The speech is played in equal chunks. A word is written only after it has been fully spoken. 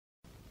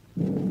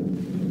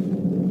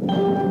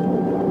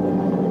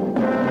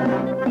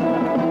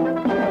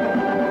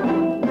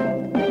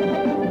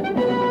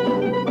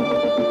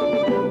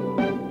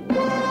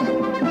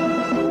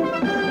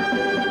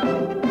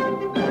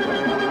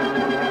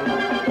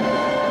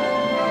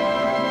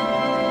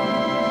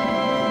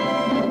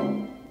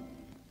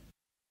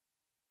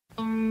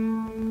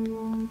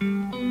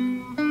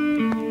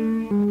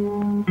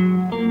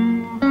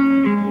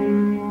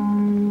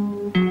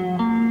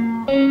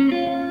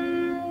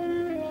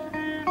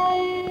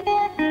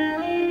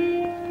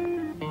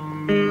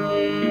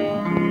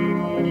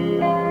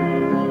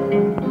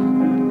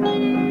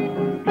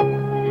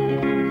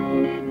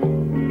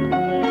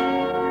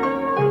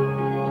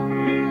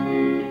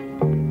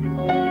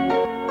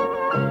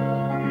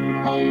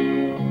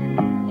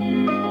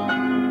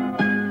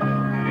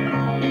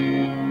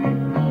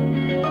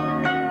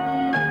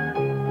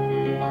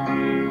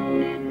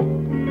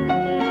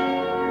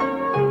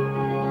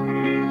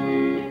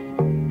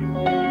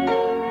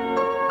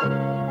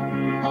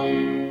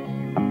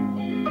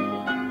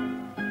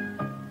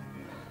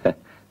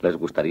Les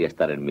gustaría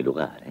estar en mi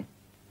lugar, ¿eh?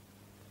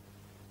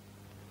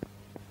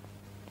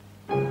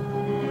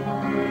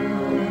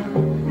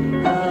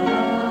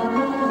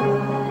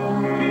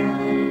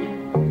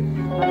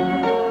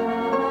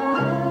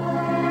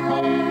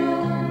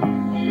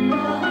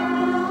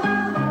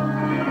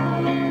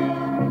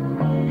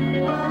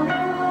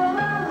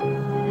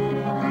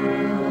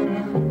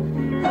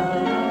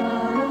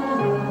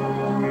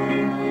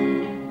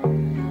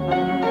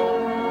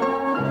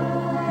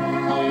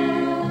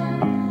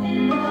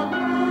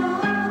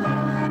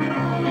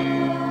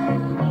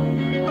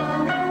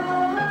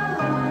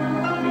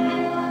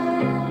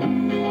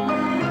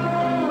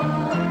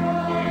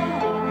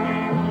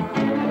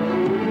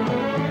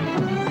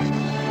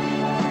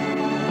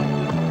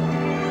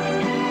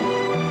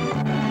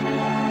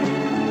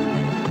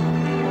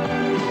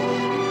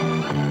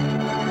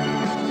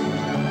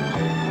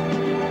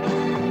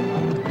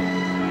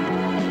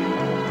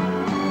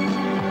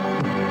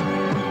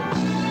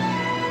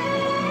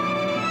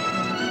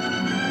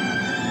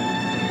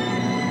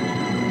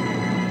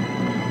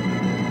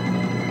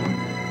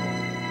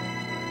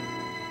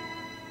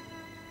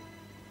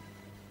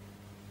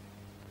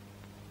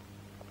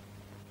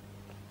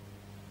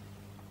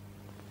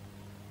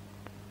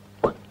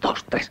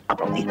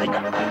 Aplaudir,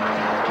 venga.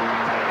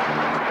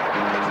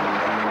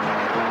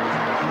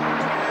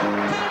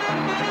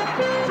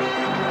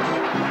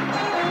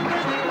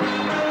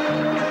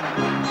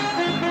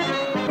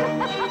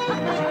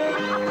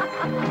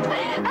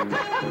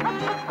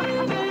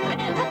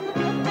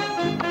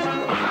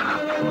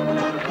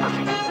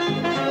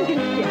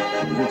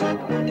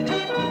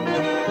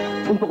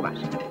 Un poco más.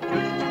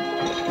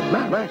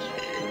 Más.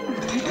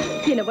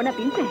 Tiene buena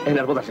pinta. En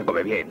las bodas se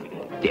come bien.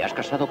 Te has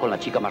casado con la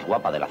chica más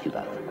guapa de la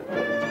ciudad.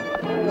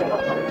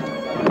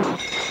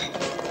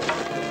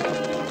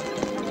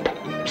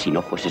 Si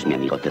no fueses mi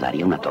amigo, te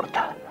daría una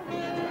torta.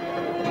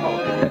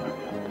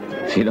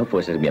 Si no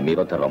fueses mi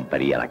amigo, te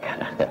rompería la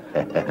cara.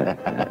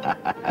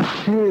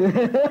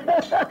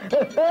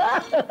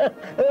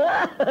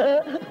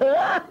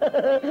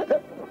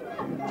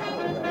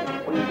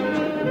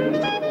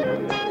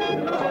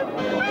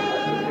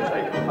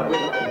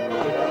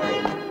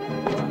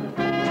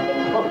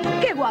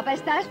 ¡Qué guapa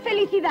estás!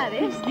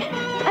 ¡Felicidades!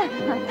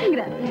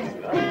 Gracias.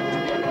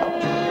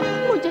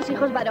 Muchos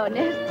hijos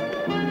varones.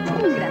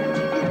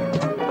 Gracias.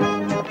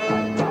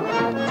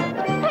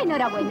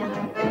 Enhorabuena.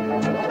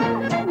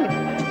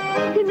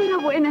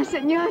 Enhorabuena,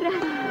 señora.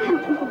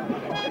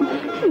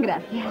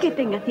 Gracias. Que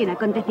tenga 100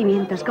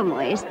 acontecimientos como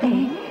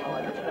este.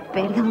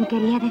 Perdón,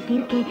 quería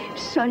decir que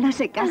solo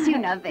se case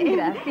una vez.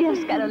 Gracias,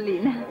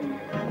 Carolina.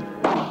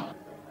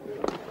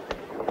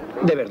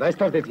 ¿De verdad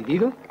estás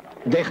decidido?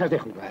 ¿Dejas de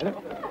jugar?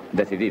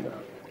 Decidido.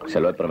 Se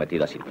lo he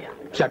prometido a Silvia.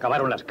 Se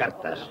acabaron las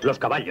cartas, los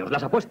caballos,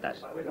 las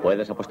apuestas.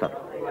 Puedes apostar.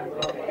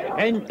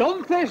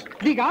 Entonces,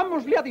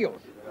 digámosle adiós.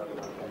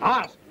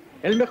 As,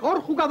 el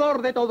mejor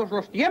jugador de todos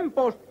los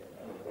tiempos,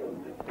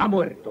 ha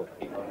muerto.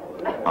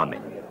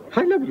 Amén.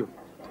 I love you.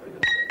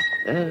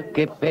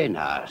 ¡Qué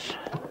penas!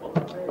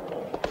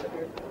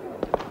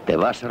 Te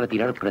vas a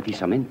retirar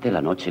precisamente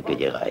la noche que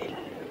llega él.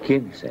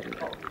 ¿Quién es él?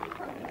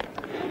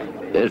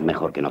 Es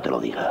mejor que no te lo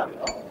diga.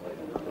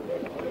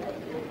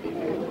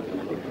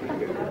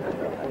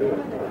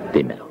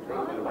 Dímelo.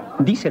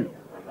 Díselo.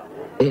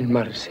 El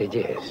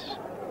marsellés.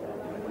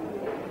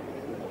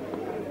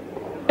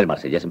 El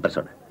marsellés en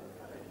persona.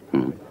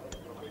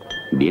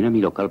 Viene a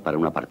mi local para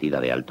una partida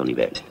de alto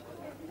nivel.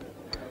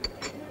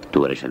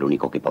 Tú eres el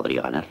único que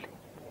podría ganarle.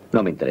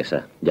 No me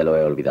interesa, ya lo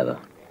he olvidado.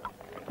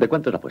 ¿De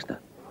cuánto es la apuesta?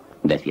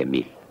 De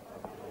 100.000.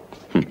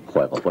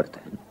 Juego fuerte.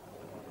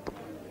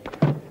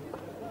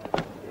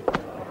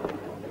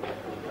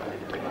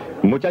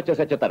 Muchachos,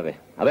 se ha hecho tarde.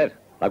 A ver,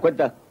 la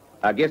cuenta.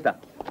 Aquí está.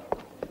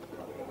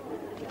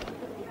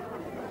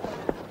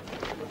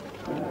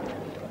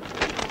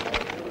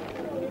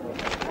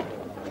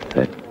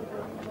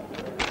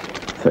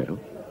 Cero.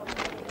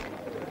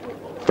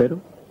 Cero.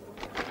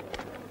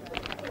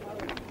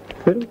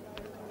 Cero.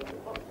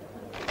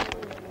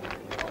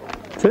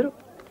 Cero.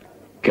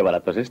 Qué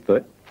barato es esto,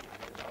 ¿eh?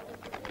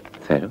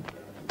 0.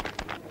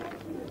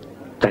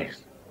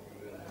 3.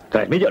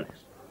 3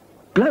 millones.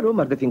 Claro,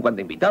 más de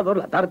 50 invitados,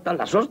 la tarta,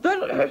 las hostias.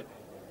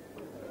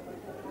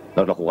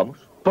 ¿Nos lo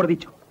jugamos? Por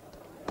dicho.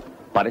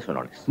 ¿Pares o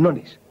nones?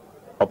 Nones.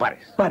 ¿O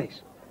pares?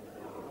 Pares.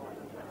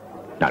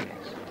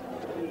 Nones.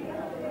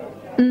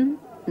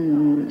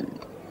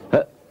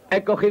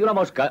 He cogido una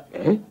mosca.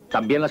 ¿Eh?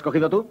 ¿También la has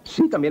cogido tú?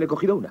 Sí, también he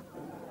cogido una.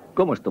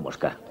 ¿Cómo es tu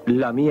mosca?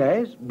 La mía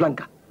es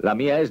blanca. La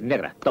mía es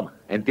negra. Toma,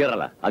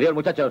 entiérrala. Adiós,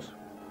 muchachos.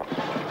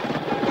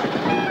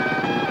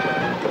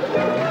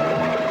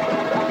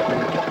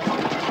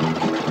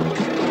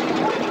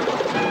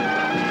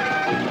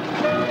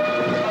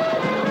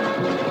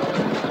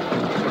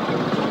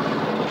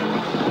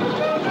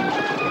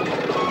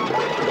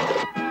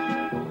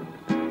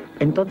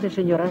 Entonces,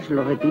 señoras,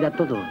 lo retira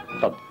todo.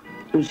 Todo.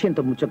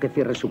 Siento mucho que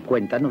cierre su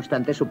cuenta, no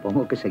obstante,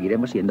 supongo que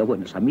seguiremos siendo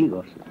buenos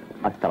amigos.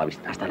 Hasta la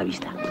vista. Hasta la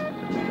vista.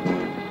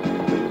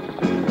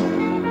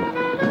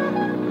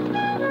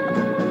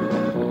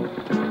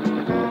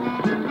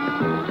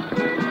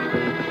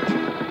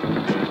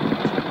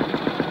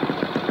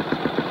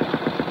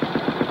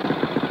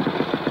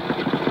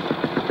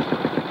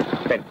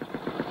 Ten.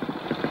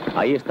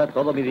 Ahí está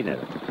todo mi dinero.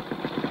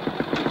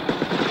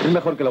 Es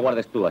mejor que lo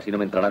guardes tú, así no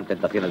me entrarán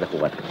tentaciones de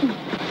jugar.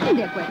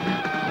 De acuerdo.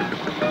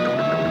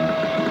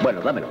 Bueno,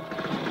 dámelo.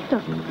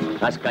 Toma.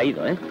 Has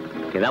caído, ¿eh?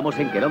 Quedamos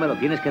en que no me lo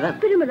tienes que dar.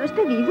 ¿Pero me lo has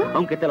pedido?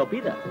 Aunque te lo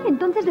pida.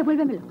 Entonces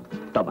devuélvemelo.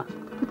 Toma.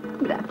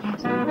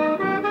 Gracias.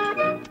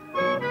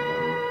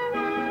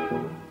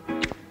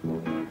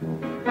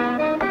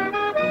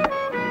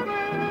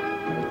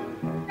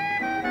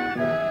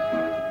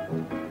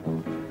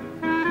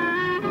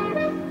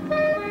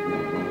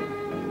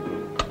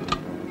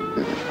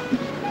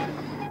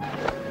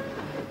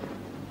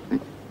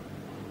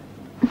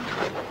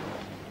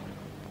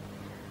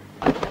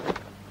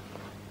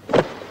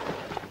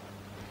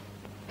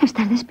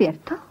 ¿Estás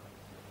despierto?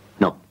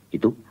 No. ¿Y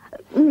tú?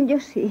 Yo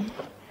sí.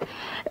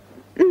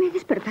 Me he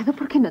despertado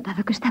porque he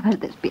notado que estabas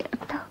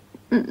despierto.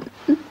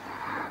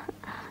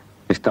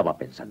 Estaba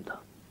pensando.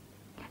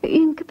 ¿Y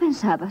en qué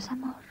pensabas,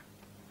 amor?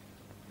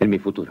 En mi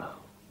futuro.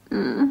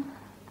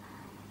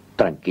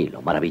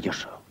 Tranquilo,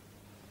 maravilloso.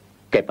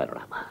 Qué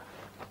panorama.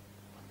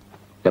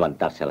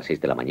 Levantarse a las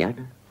 6 de la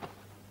mañana.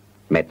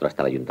 Metro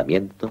hasta el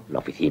ayuntamiento, la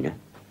oficina.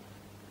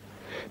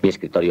 Mi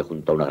escritorio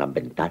junto a una gran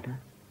ventana.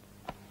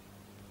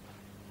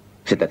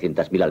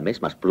 700.000 al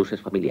mes más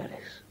pluses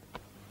familiares.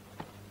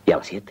 Y a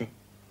las 7,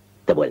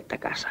 de vuelta a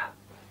casa.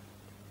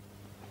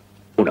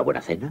 Una buena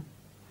cena,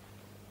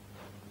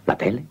 la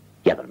tele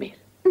y a dormir.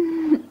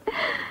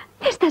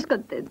 ¿Estás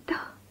contento?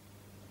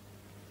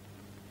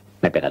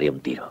 Me pegaría un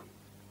tiro.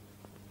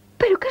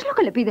 ¿Pero qué es lo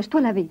que le pides tú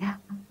a la vida?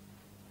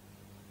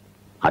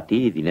 A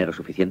ti dinero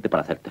suficiente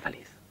para hacerte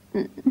feliz.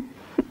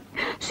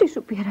 Si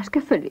supieras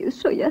qué feliz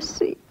soy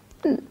así.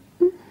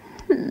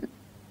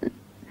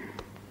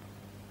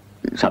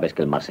 ¿Sabes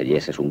que el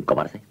marsellés es un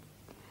cobarde?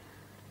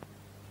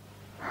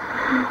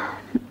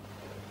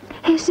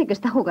 ¿Ese que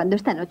está jugando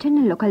esta noche en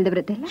el local de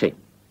Bretela? Sí.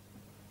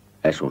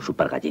 Es un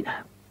super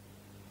gallina.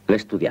 Lo he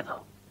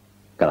estudiado.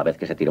 Cada vez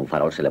que se tira un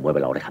farol se le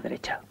mueve la oreja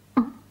derecha.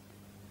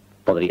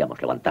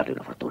 Podríamos levantarle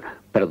una fortuna,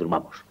 pero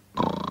durmamos.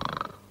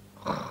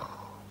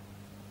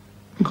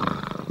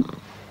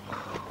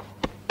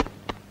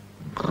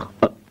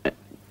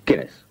 ¿Quién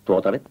es? ¿Tú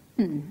otra vez?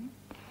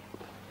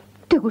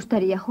 ¿Te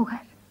gustaría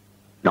jugar?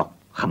 No,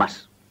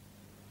 jamás.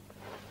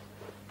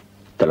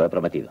 Te lo he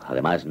prometido.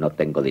 Además, no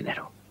tengo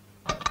dinero.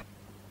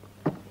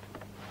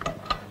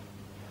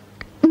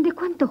 ¿De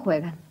cuánto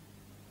juegan?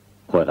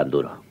 Juegan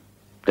duro.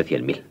 De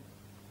 100.000.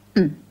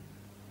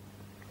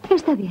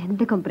 Está bien,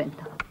 te comprendo.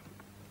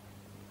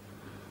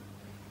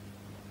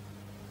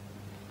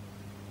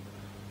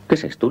 ¿Qué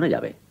es esto? ¿Una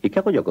llave? ¿Y qué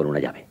hago yo con una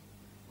llave?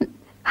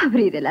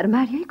 Abrir el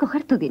armario y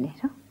coger tu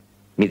dinero.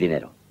 Mi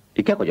dinero.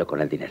 ¿Y qué hago yo con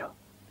el dinero?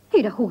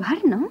 Ir a jugar,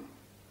 ¿no?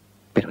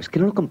 Pero es que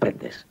no lo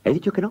comprendes. He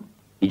dicho que no.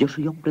 Y yo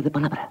soy hombre de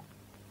palabra.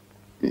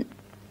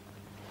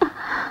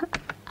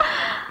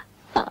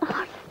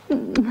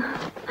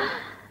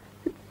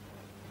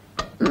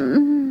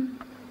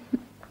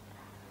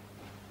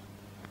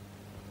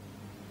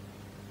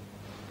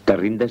 ¿Te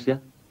rindes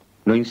ya?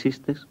 ¿No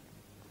insistes?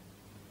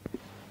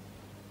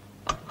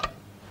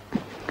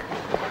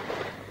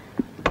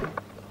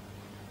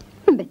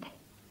 Vete.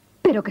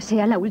 Pero que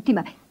sea la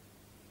última vez.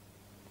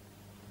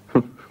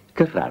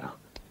 Qué raro.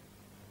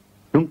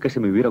 Nunca se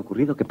me hubiera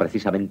ocurrido que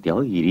precisamente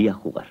hoy iría a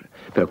jugar.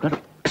 Pero claro,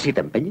 si te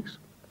empeñas,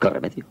 ¿qué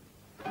remedio?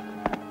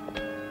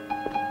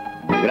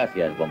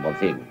 Gracias,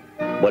 bomboncín.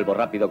 Vuelvo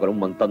rápido con un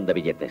montón de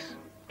billetes.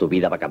 Tu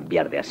vida va a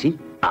cambiar de así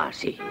a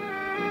así.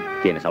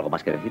 ¿Tienes algo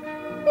más que decir?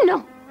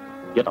 No.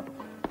 Yo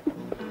tampoco.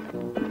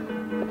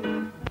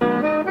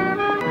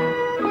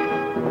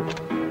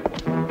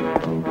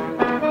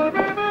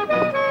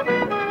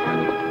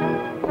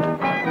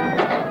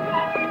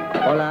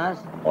 Hola.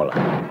 Hola.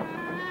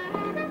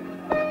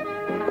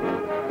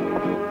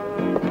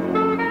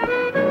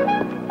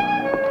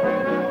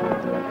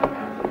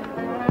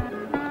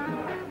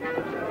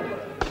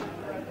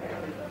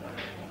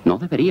 No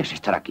deberías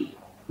estar aquí.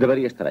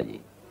 Debería estar allí,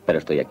 pero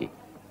estoy aquí.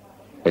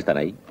 ¿Están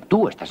ahí?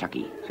 Tú estás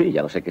aquí. Sí,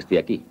 ya lo sé que estoy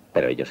aquí,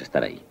 pero ellos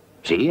están ahí.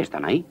 Sí,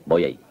 están ahí.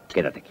 Voy ahí,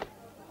 quédate aquí.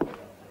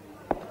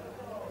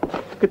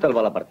 ¿Qué tal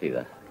va la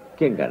partida?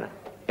 ¿Quién gana?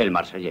 El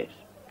marsellés.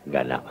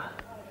 Ganaba.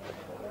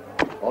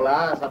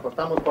 Hola,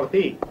 apostamos por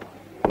ti.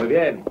 Muy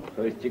bien,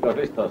 sois chicos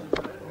listos.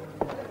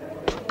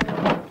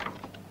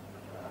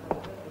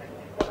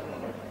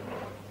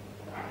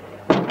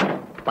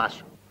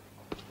 Paso.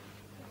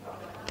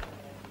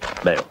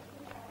 Veo.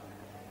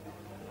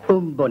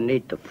 Un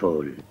bonito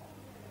full.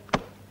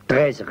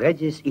 3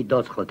 reyes y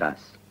 2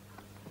 jotas.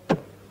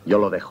 Yo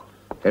lo dejo.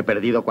 He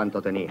perdido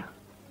cuanto tenía.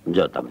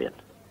 Yo también.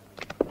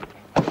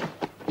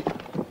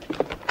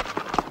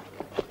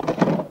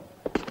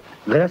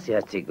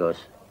 Gracias,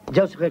 chicos.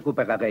 Ya os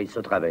recuperaréis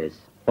otra vez.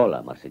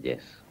 Hola,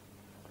 marsellés.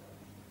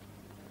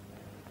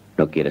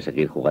 ¿No quieres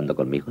seguir jugando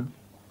conmigo?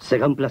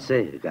 Será un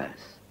placer,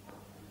 Gas.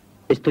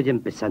 Estoy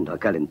empezando a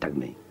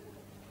calentarme.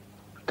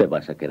 Te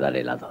vas a quedar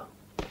helado.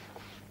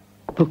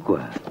 ¿Por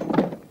qué?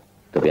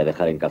 Te voy a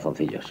dejar en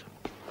calzoncillos.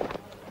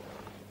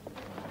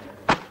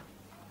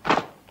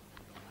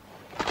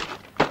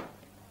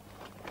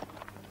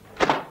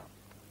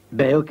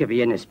 Veo que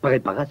vienes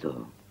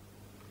preparado.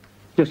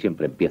 Yo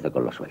siempre empiezo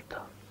con lo suelto.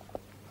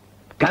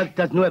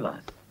 Cartas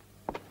nuevas.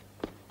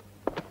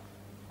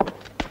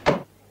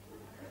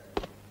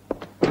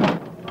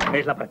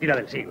 Es la partida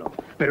del siglo.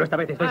 Pero esta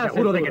vez estoy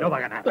seguro de que no va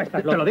a ganar.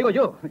 Te lo digo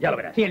yo, ya lo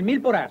verás.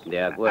 100.000 por as.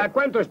 De acuerdo. ¿A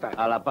cuánto está?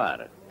 A la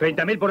par.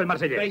 30.000 por el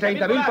marsellés.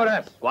 30.000 por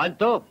as.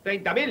 ¿Cuánto?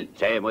 30.000.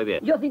 Sí, muy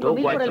bien. Yo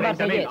 5.000 por el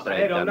marsellés.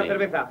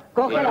 30.000.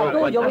 Cógela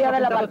tú, yo voy a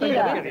ver la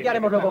partida. Ya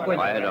haremos luego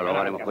cuenta. Bueno, luego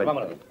haremos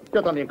cuenta.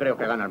 Yo también creo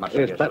que gana el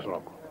Marsella. Estás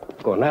loco.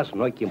 Con as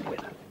no hay quien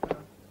pueda.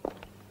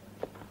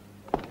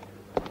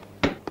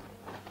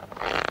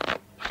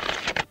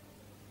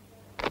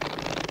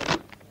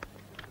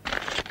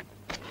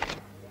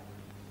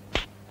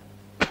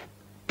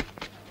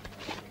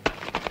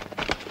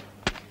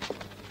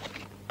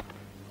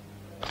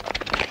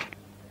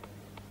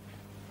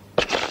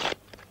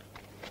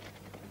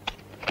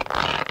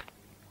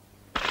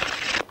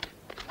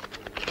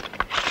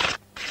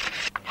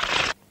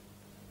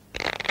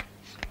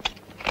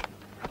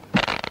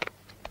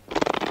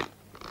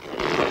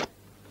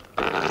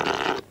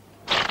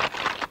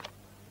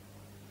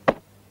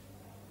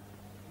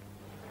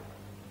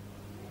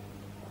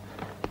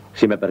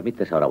 Si me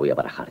permites, ahora voy a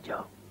barajar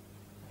yo.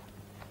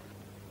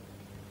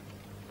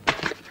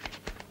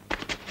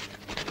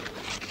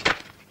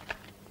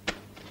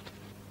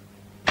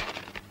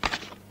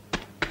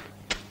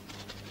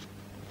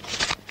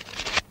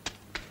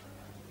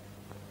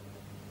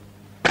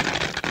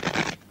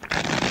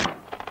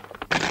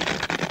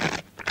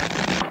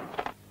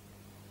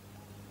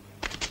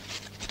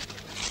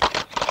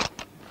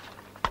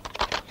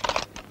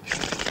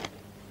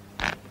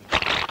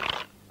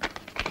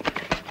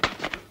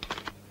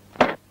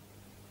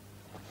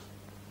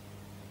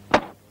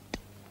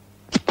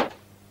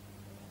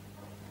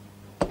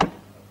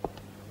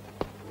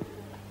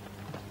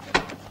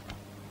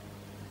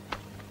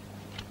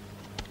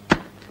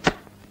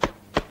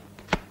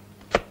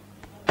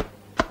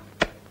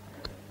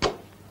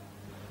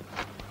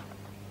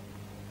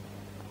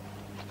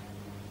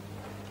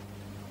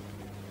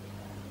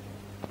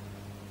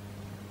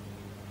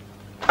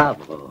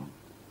 Abro.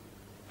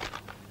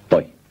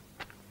 Voy.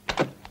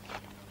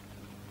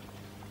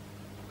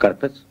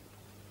 ¿Cartas?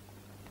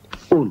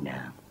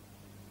 Una.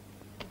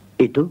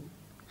 ¿Y tú?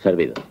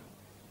 Servido.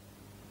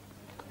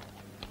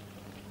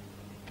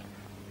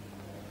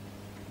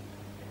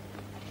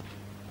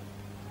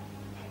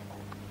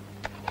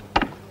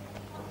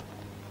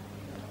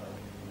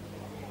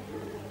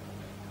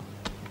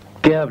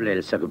 Que hable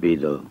el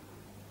servido.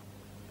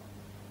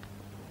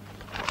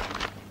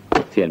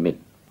 100.000.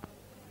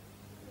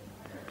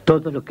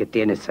 Todo lo que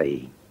tienes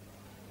ahí.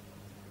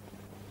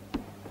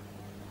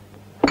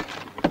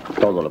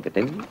 Todo lo que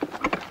tengo.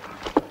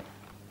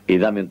 Y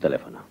dame un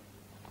teléfono.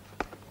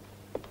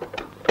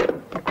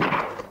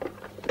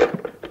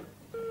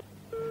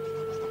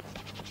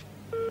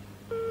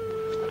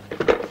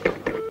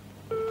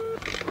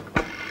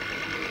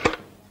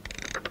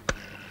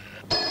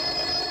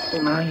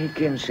 Ay,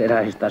 ¿quién será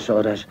a estas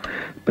horas?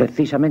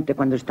 Precisamente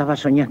cuando estaba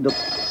soñando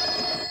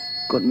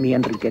con mi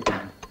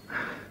Enriqueta.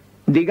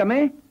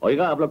 Dígame.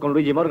 Oiga, hablo con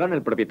Luigi Morgan,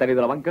 el propietario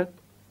de la banca.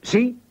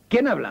 ¿Sí?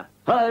 ¿Quién habla?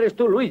 Ah, eres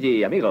tú,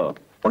 Luigi, amigo.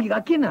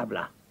 Oiga, ¿quién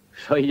habla?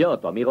 Soy yo,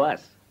 tu amigo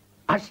As.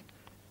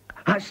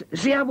 As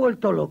se ha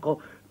vuelto loco.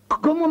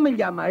 ¿Cómo me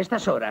llama a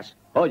estas horas?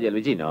 Oye,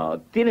 Luigino,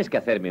 tienes que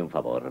hacerme un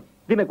favor.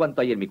 Dime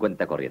cuánto hay en mi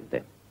cuenta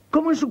corriente.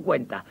 ¿Cómo en su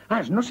cuenta?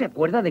 As no se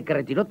acuerda de que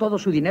retiró todo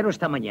su dinero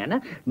esta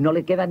mañana. No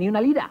le queda ni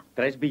una lira.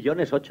 ¿3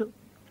 billones 8?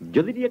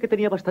 Yo diría que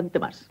tenía bastante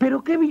más.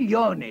 ¿Pero qué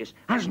billones?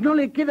 As no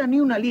le queda ni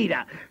una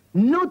lira.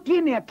 No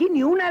tiene aquí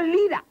ni una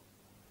lira.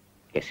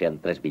 Que sean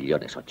 3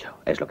 billones 8,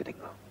 es lo que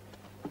tengo.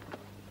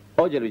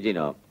 Oye,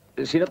 Luigino,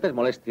 si no te es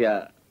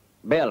molestia,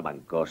 ve al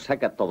banco,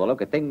 saca todo lo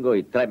que tengo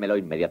y tráemelo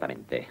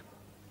inmediatamente.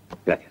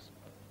 Gracias.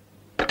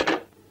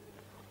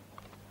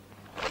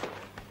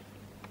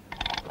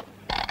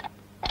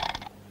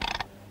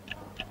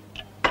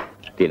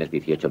 Tienes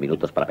 18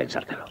 minutos para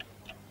pensártelo.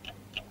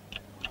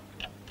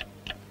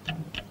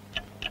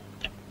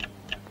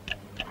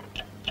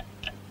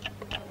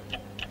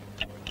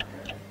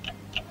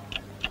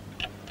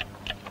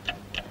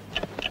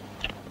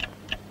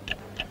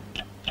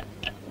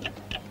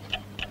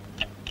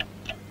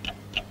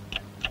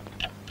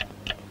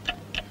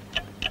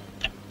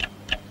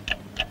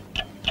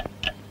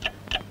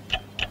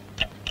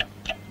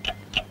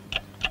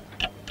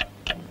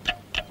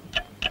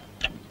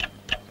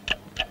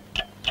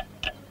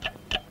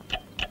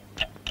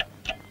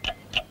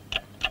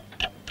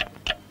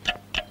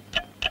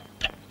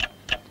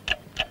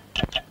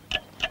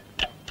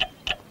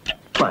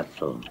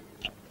 Paso.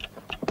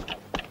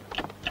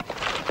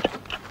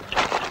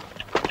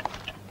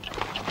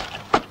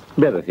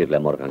 Ve a decirle a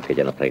Morgan que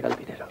ya no traiga el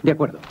dinero. De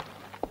acuerdo.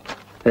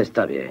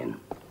 Está bien.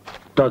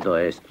 Todo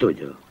es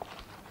tuyo.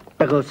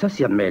 Pero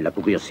sáciame la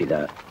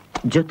curiosidad.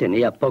 Yo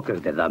tenía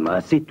póker de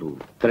damas y tú.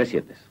 3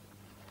 7.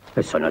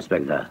 Eso no es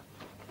verdad.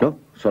 No,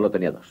 solo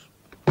tenía 2.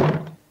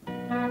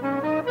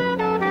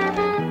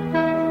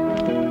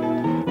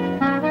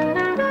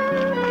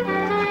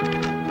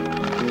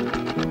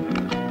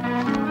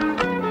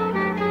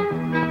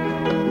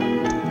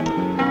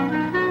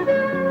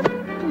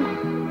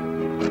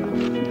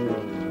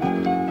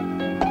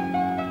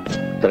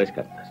 Tres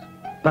cartas.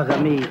 Para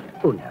mí,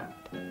 una.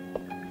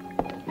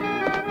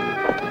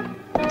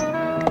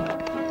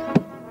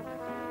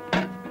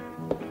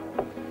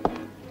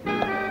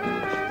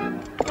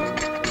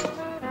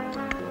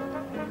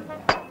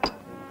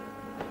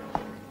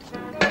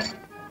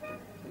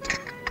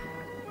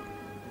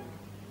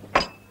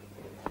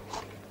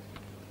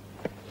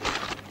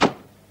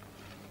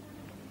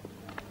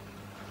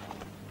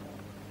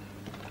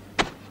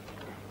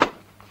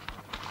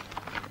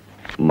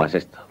 Más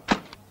esto.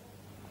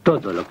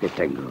 Todo lo que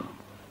tengo.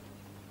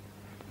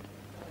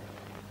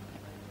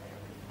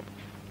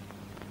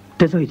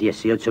 Te doy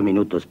 18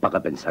 minutos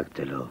para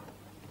pensártelo.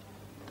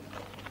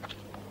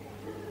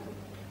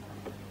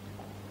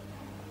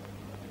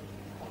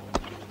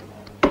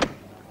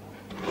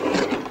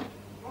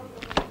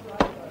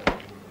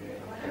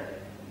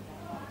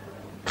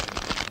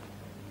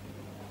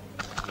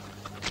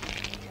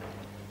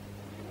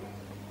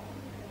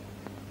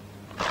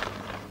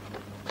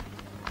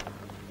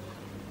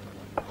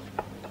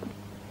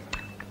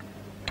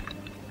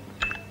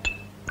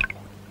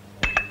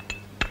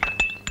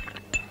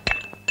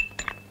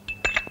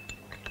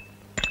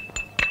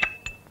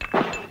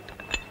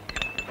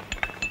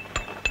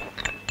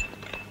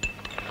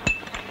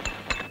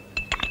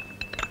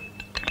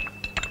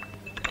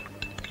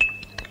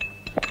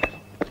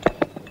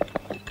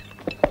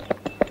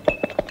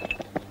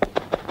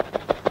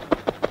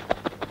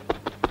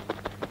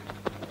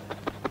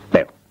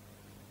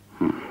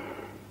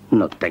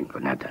 No tengo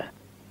nada.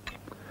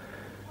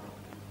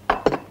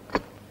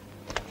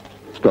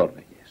 Dos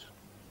reyes.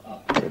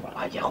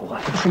 Vaya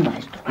jugar. Es un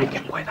maestro. Hay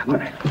quien pueda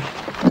con él.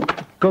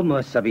 ¿Cómo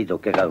has sabido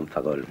que era un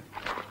fagol?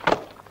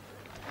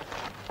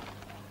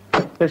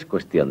 Es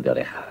cuestión de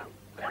oreja.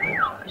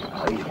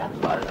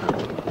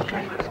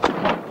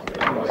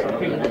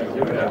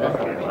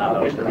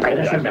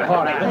 Eres el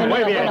mejor.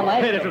 Muy bien,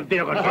 Eres un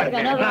tío con Has suerte.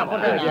 ganado la Bravo.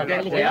 oportunidad. Te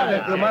has Felicidades.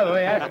 desplumado,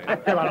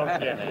 ¿Qué valor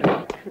tienes?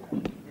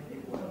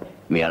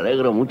 Me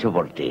alegro mucho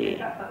por ti.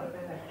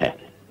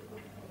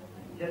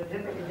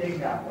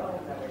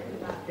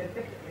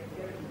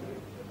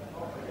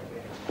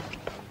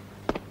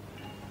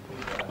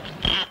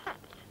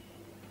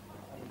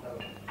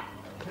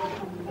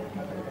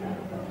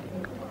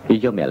 Y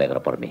yo me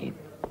alegro por mí.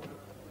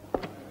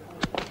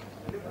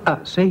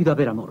 Se ha ido a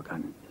ver a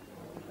Morgan.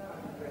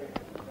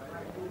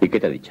 ¿Y qué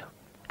te he dicho?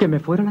 Que me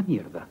fuera la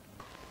mierda.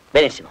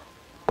 Verésimo.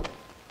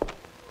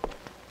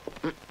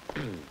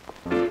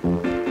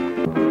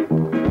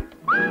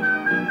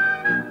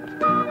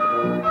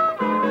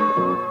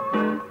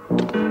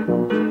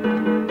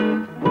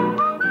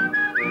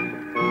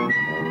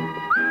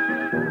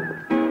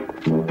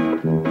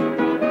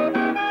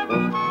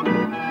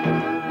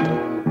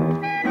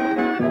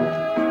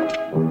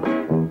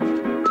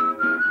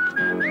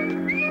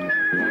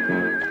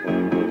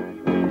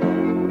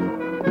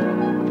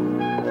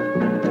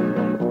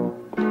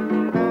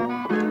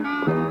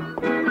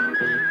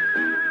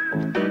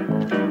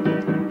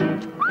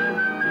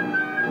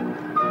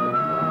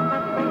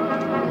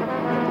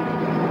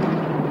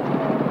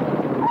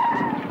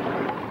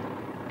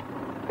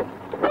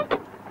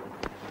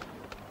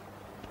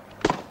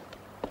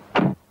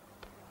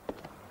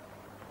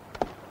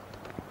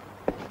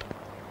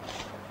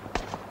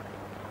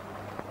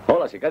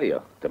 Hola,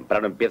 sicario.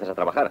 Temprano empiezas a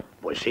trabajar.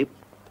 Pues sí,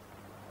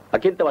 ¿A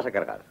quién te vas a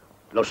cargar?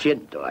 lo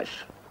siento,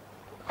 Ash.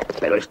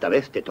 Pero esta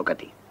vez te toca a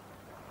ti.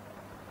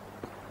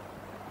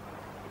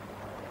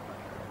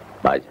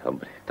 Vaya,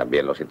 hombre,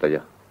 también lo siento yo.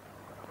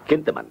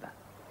 ¿Quién te manda?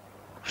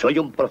 Soy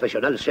un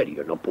profesional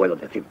serio, no puedo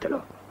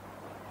decírtelo.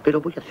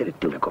 Pero voy a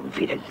hacerte una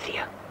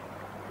confidencia.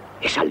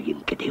 Es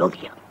alguien que te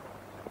odia.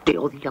 Te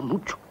odia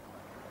mucho.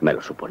 Me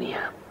lo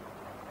suponía.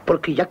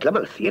 Porque ya clama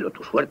al cielo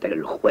tu suerte en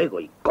el juego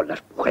y con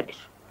las mujeres.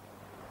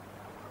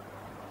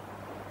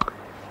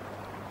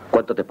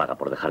 ¿Cuánto te paga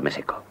por dejarme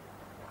seco?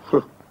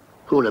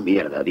 Una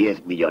mierda,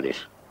 10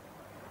 millones.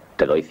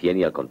 Te doy 100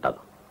 y al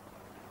contado.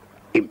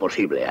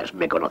 Imposible, As,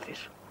 me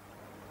conoces.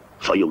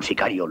 Soy un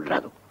sicario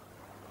honrado.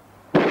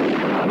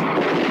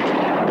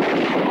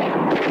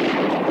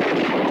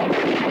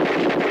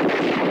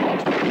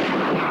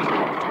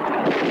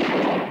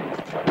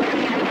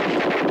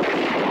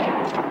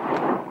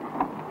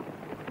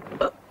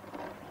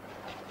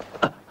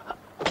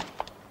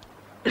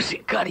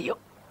 Sicario.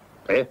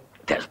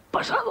 Te has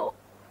pasado.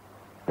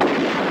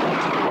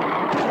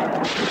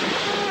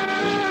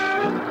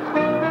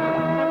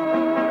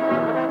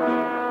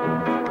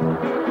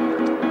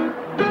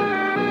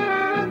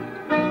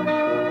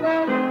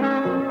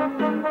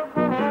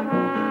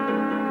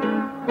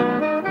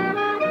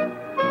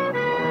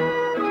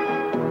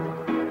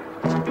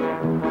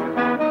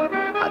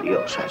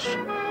 Adiós, As.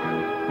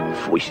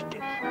 Fuiste.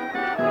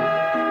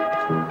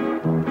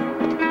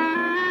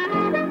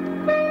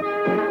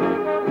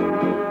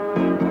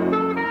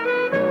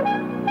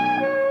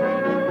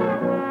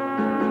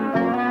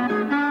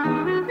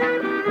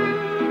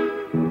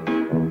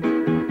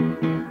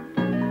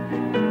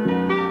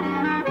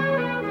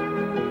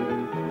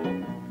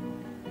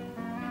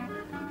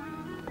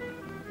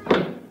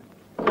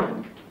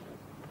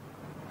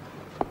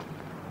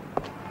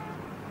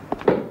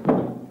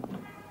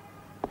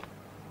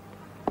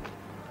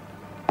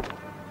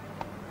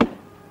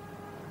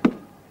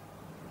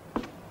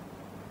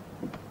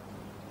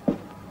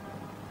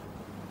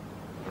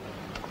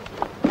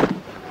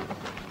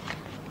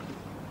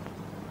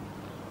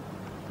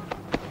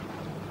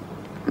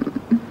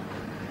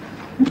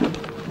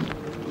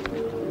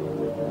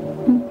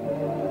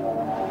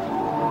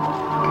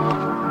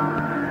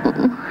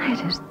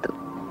 Eres tú.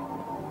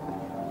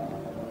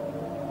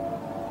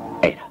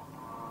 Era.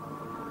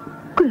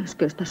 ¿Crees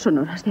que estas son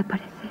horas de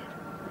aparecer?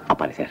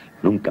 Aparecer,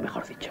 nunca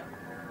mejor dicho.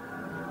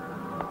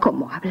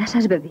 ¿Cómo hablas?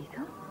 ¿Has bebido?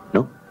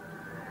 ¿No?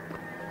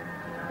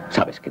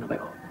 Sabes que no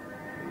bebo.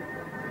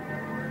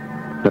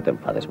 No te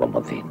enfades,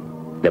 bomboncín.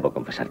 Debo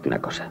confesarte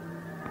una cosa.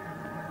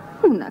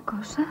 ¿Una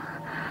cosa?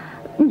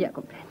 Ya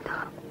comprendo.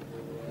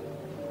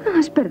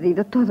 Has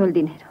perdido todo el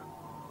dinero.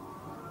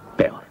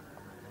 Peor.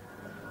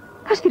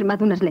 Has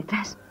firmado unas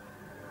letras.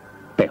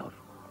 Peor.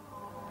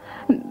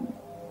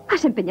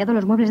 Has empeñado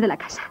los muebles de la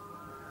casa.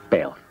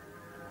 Peor.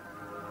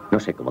 No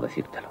sé cómo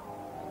decírtelo.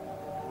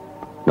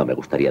 No me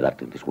gustaría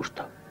darte un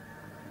disgusto.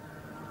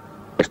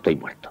 Estoy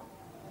muerto.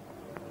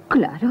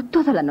 Claro,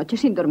 toda la noche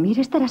sin dormir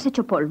estarás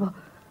hecho polvo.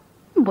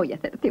 Voy a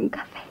hacerte un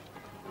café.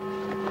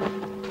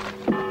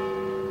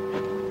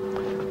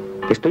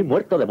 Estoy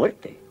muerto de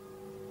muerte.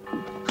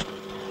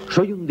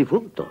 Soy un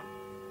difunto,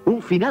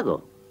 un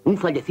finado, un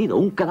fallecido,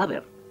 un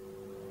cadáver.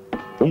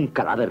 Un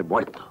cadáver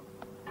muerto.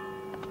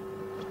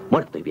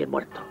 Muerto y bien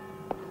muerto.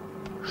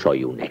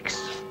 Soy un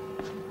ex.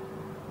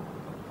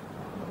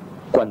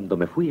 Cuando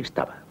me fui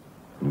estaba.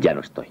 Ya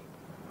no estoy.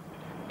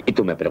 Y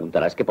tú me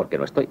preguntarás que por qué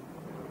no estoy.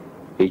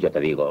 Y yo te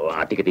digo,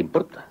 ¿a ti qué te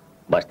importa?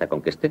 Basta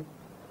con que esté.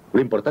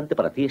 Lo importante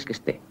para ti es que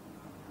esté.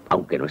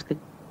 Aunque no esté.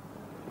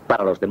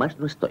 Para los demás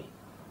no estoy.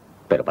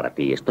 Pero para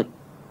ti estoy.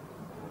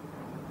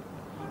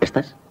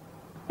 ¿Estás?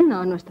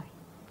 No, no estoy.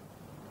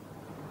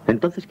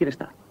 Entonces, ¿quién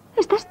está?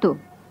 ¿Estás tú?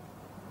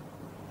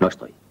 No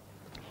estoy.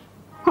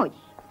 Oye,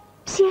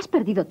 si has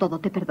perdido todo,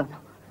 te perdono.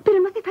 Pero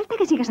no hace falta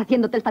que sigas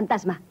haciéndote el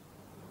fantasma.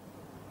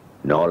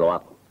 No lo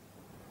hago.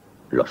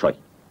 Lo soy.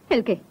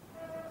 ¿El qué?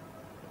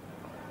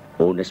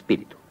 Un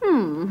espíritu.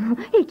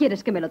 ¿Y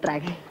quieres que me lo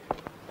trague?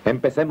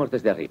 Empecemos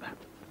desde arriba.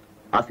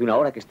 Hace una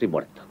hora que estoy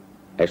muerto.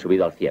 He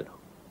subido al cielo.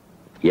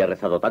 Y he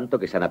rezado tanto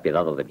que se han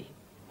apiadado de mí.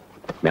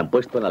 Me han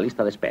puesto en la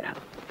lista de espera.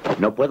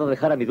 No puedo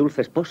dejar a mi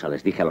dulce esposa,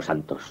 les dije a los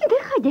santos.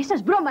 Deja ya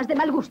esas bromas de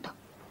mal gusto.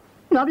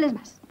 No hables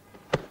más.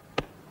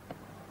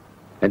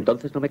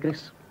 ¿Entonces no me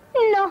crees?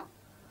 No.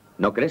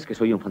 ¿No crees que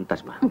soy un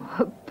fantasma?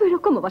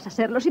 Pero ¿cómo vas a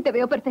serlo si te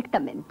veo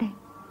perfectamente?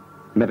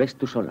 Me ves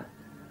tú sola.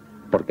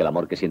 Porque el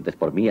amor que sientes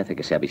por mí hace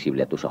que sea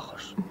visible a tus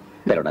ojos.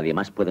 Pero nadie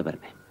más puede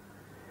verme.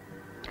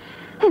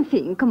 En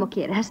fin, como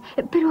quieras.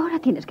 Pero ahora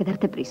tienes que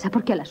darte prisa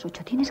porque a las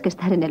 8 tienes que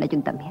estar en el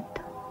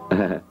ayuntamiento.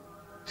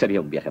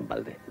 Sería un viaje en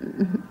balde.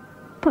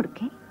 ¿Por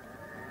qué?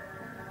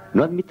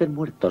 No admiten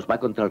muertos. Va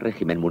contra el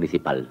régimen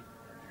municipal.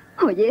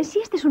 Oye, si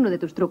este es uno de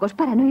tus trucos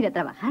para no ir a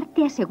trabajar,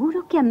 te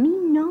aseguro que a mí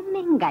no me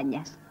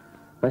engañas.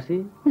 ¿Ah,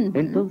 sí?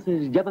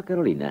 Entonces llama a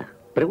Carolina.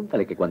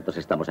 Pregúntale que cuántos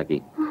estamos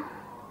aquí.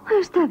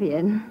 Está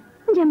bien.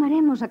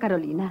 Llamaremos a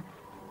Carolina.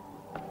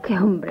 Qué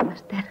hombre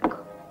más terco.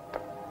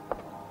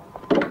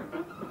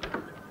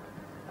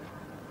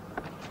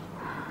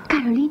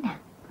 Carolina.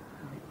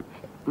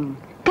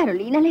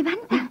 Carolina,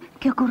 levanta.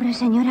 ¿Qué ocurre,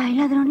 señora? ¿Hay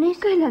ladrones?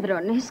 ¿Qué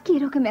ladrones?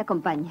 Quiero que me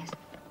acompañes.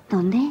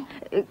 ¿Dónde?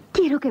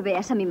 Quiero que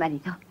veas a mi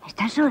marido. A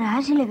estas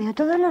horas y le veo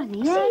todos los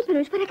días. Sí, pero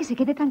es para que se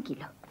quede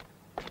tranquilo.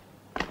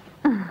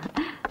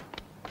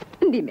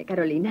 Dime,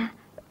 Carolina,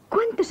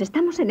 ¿cuántos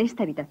estamos en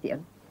esta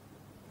habitación?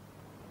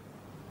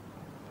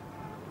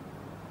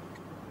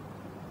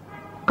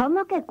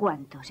 ¿Cómo que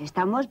cuántos?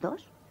 ¿Estamos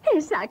dos?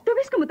 Exacto.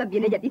 ¿Ves cómo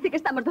también ella dice que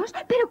estamos dos?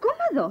 ¿Pero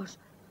cómo dos?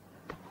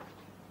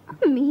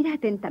 Mira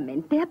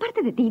atentamente.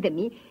 Aparte de ti y de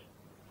mí,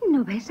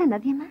 ¿no ves a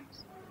nadie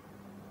más?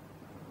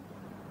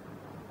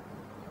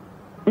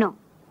 No.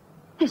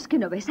 ¿Es que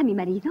no ves a mi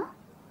marido?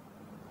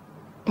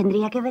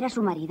 ¿Tendría que ver a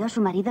su marido?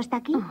 ¿Su marido está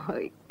aquí?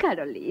 Ay,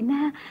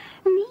 Carolina,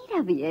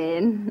 mira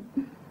bien.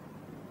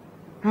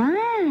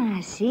 Ah,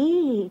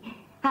 sí.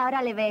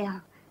 Ahora le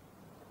veo.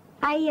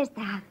 Ahí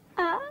está.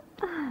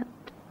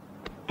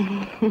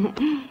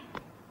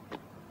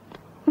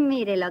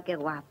 Mire lo que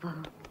guapo.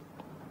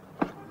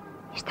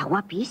 Está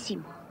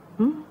guapísimo.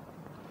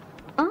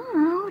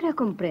 Ahora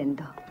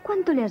comprendo.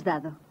 ¿Cuánto le has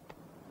dado?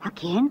 ¿A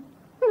quién?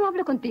 No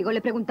hablo contigo, le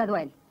he preguntado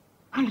a él.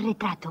 ¿Al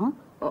retrato?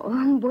 Oh,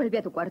 vuelve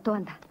a tu cuarto,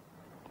 anda.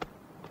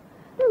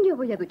 Yo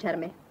voy a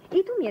ducharme.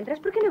 Y tú mientras,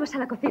 ¿por qué no vas a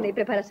la cocina y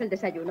preparas el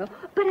desayuno?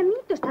 Para mí,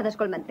 tostadas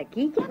con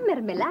mantequilla,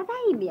 mermelada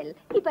y miel.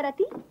 ¿Y para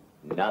ti?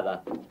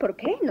 Nada. ¿Por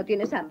qué? ¿No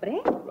tienes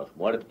hambre? Los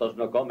muertos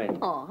no comen.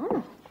 Oh.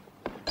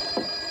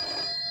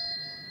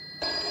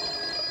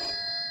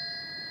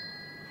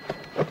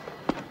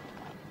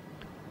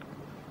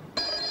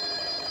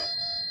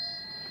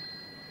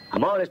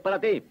 Amor, es para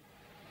ti.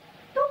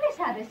 ¿Tú qué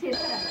sabes si es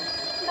para mí?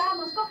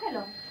 Vamos,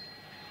 cógelo.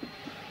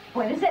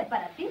 Puede ser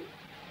para ti.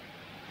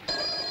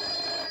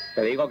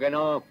 Te digo que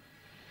no.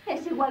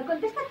 Es igual,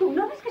 contesta tú.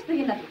 ¿No ves que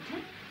estoy en la ducha?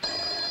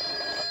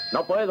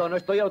 No puedo, no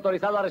estoy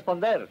autorizado a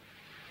responder.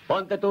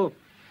 Ponte tú.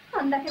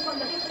 Anda, que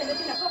cuando Dios te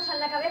mete una cosa en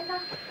la cabeza.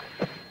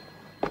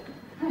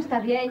 Está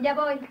bien, ya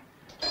voy.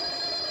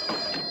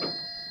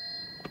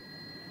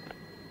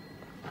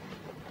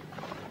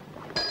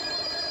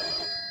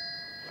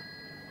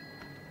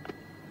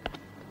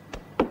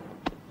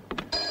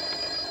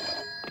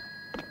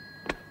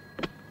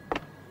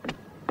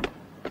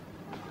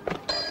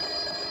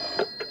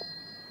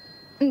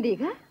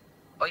 Diga.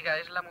 Oiga,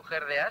 ¿es la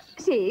mujer de Ash?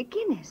 Sí,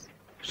 ¿quién es?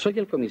 Soy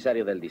el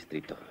comisario del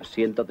distrito.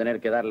 Siento tener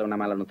que darle una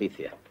mala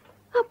noticia.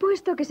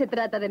 Apuesto que se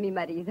trata de mi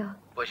marido.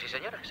 Pues sí,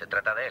 señora, se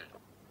trata de él.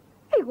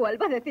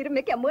 Igual va a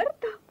decirme que ha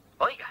muerto.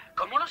 Oiga,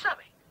 ¿cómo lo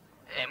sabe?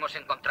 Hemos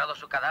encontrado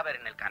su cadáver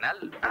en el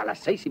canal a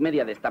las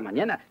 6:30 de esta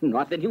mañana.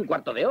 No hace ni un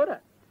cuarto de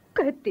hora.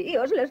 ¡Qué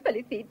tíos! Les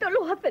felicito,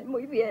 lo hacen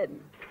muy bien.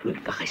 Lo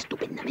encaja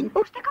estupendamente.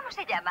 ¿Usted cómo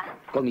se llama?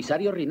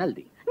 Comisario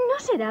Rinaldi. ¿No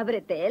será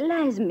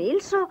Bretella,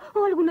 Smills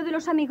o alguno de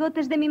los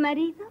amigotes de mi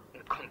marido?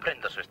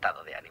 Comprendo su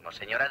estado de ánimo,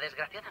 señora.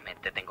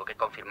 Desgraciadamente tengo que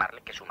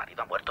confirmarle que su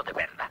marido ha muerto de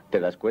verdad. ¿Te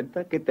das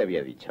cuenta? ¿Qué te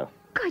había dicho?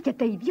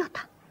 Cállate,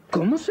 idiota.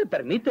 ¿Cómo se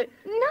permite?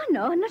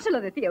 No se lo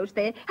decía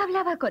usted.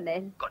 Hablaba con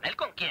él. ¿Con él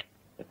con quién?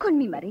 ¿Con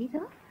mi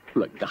marido?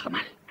 Lo encaja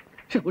mal.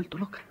 Se ha vuelto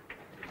loca.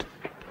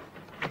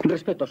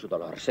 Respeto su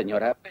dolor,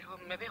 señora, pero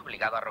me veo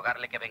obligado a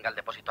rogarle que venga al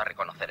depósito a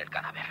reconocer el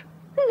cadáver.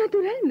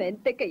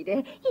 Naturalmente que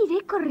iré.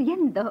 Iré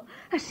corriendo.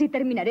 Así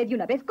terminaré de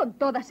una vez con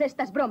todas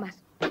estas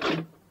bromas.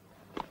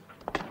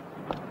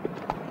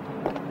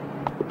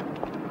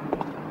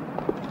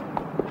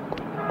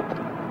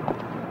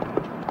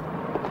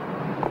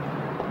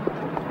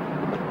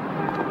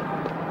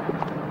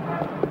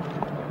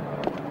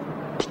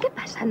 ¿Qué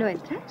pasa? ¿No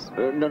entras?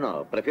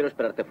 No, prefiero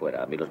esperarte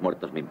fuera. A mí los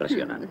muertos me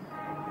impresionan.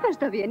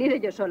 Está bien, iré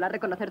yo sola a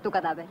reconocer tu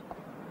cadáver.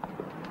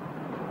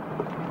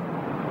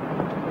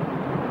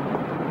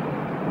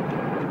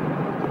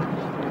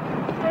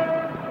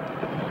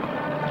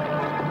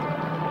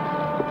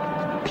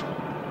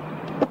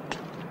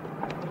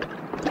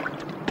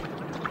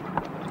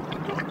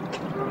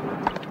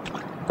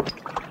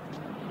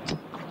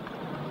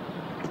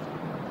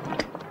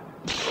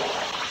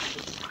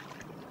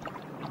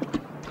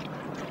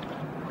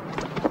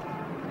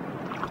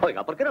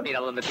 Oiga, ¿por qué no mira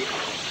dónde tira?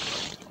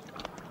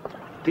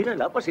 Tira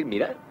el agua sin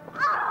mirar.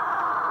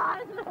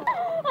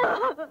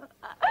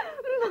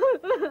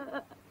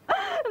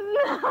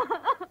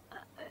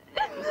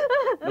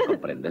 No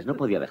comprendes, no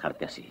podía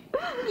dejarte así.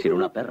 Sin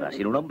una perra,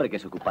 sin un hombre que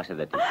se ocupase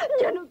de ti.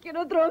 Yo no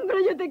quiero otro hombre,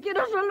 yo te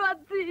quiero solo a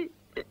ti.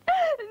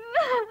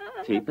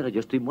 Sí, pero yo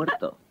estoy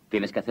muerto.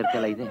 Tienes que hacerte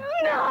a la idea.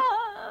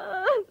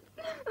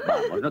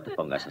 Vamos, no te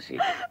pongas así.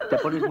 Te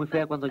pones muy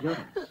fea cuando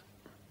lloras.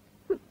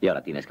 Y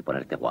ahora tienes que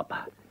ponerte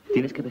guapa.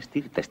 Tienes que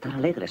vestirte, estar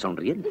alegre,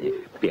 sonriente.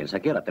 Piensa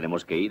que ahora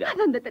tenemos que ir ¿A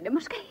dónde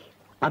tenemos que ir?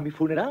 a mi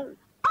funeral.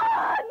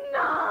 ¡Oh,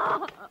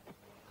 no!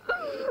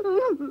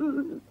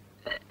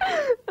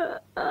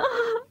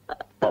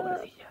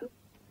 Pobrecilla.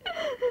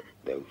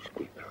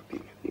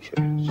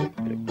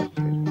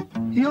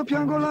 Io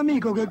piango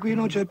l'amico che qui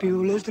non c'è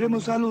più, l'estremo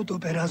saluto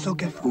per asso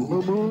che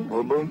fu.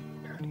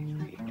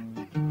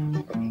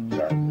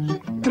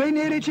 Tra i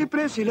neri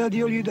cipressi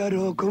l'addio gli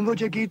darò, con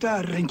voce e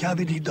chitarra in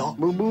chiave di do.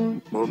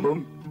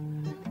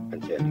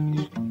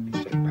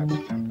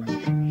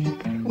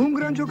 Un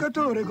gran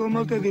giocatore con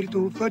molte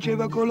virtù,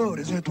 faceva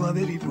colore se tu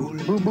avevi full.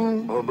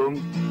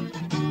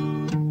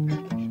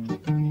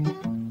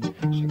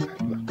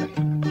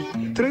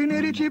 Tra i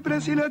neri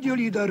cipressi l'addio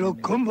gli darò,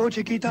 con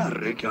voce e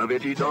chitarra in chiave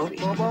di do.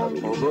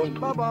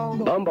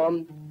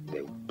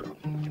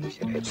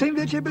 Se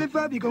invece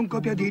bleffavi con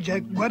copia di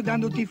Jack,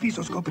 guardandoti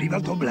fisso scopriva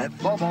il tuo bluff.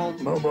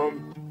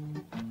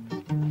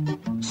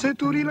 Se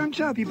tu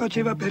rilanciavi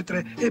faceva per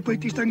tre e poi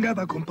ti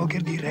stangava con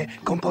poker di re,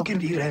 con poker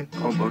di re,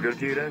 con poker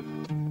di re.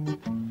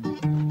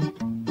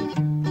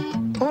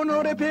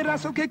 onore per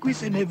Asso che qui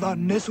se ne va,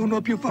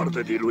 nessuno più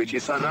forte di lui ci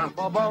sarà.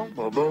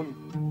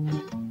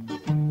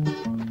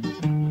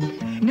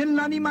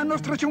 Nell'anima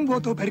nostra c'è un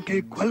vuoto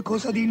perché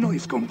qualcosa di noi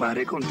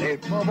scompare con te.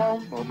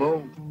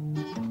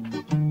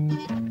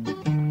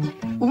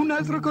 Un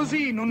altro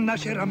così non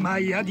nascerà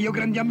mai. Addio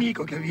grande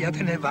amico, che via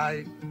te ne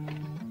vai.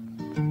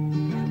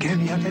 Che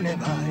via te ne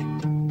vai.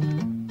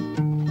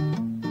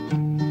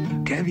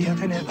 Que via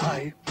te ne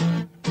vai.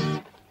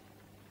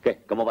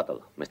 ¿Qué? ¿Cómo va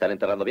todo? ¿Me están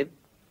enterrando bien?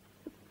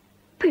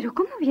 Pero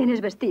 ¿cómo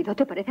vienes vestido?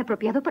 ¿Te parece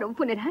apropiado para un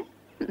funeral?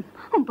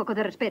 Un poco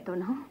de respeto,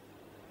 ¿no?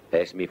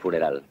 Es mi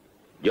funeral.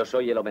 Yo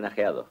soy el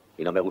homenajeado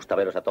y no me gusta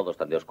veros a todos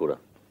tan de oscuro.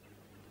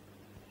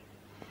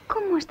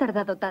 ¿Cómo has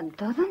tardado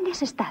tanto? ¿Dónde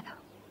has estado?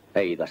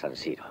 He ido a San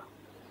Siro.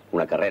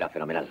 Una carrera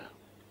fenomenal.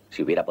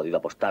 Si hubiera podido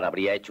apostar,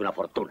 habría hecho una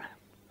fortuna.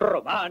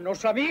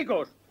 Romanos,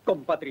 amigos,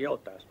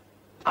 compatriotas.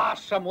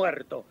 As ha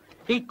muerto.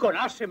 Y con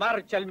As se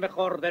marcha el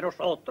mejor de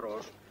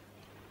nosotros.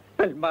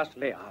 El más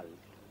leal.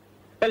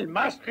 El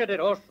más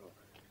generoso.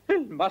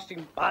 El más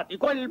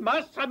simpático. El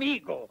más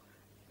amigo.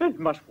 El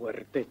más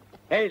fuerte.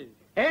 Él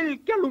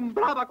que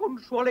alumbraba con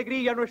su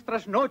alegría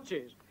nuestras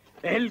noches.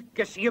 Él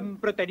que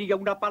siempre tenía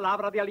una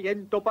palabra de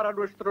aliento para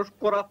nuestros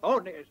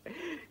corazones.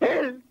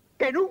 Él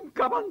que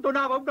nunca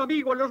abandonaba a un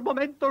amigo en los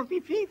momentos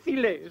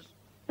difíciles.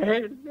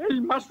 Él,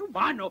 el más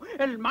humano,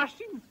 el más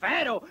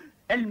sincero,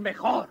 el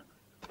mejor.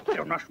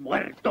 Pero no has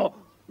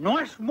muerto. ¡No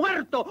has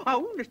muerto!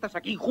 Aún estás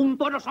aquí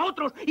junto a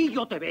nosotros y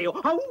yo te veo.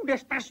 Aún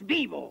estás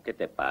vivo. ¿Qué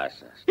te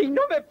pasas? Y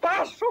no me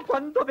paso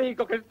cuando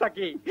digo que está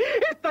aquí.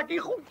 Está aquí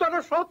junto a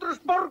nosotros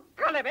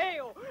porque le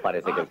veo.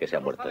 Parece que el que se ha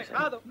muerto es él.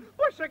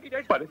 Pues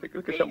seguiréis. Parece que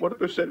el que se ha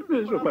muerto es él.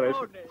 Eso parece.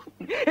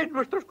 En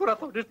nuestros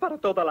corazones para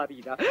toda la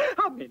vida.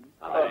 Amén.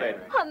 Amén.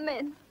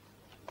 Amén.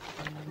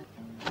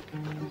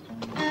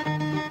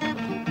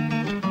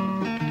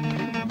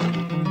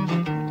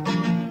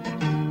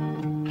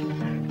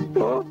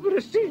 Pobre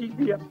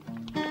Silvia.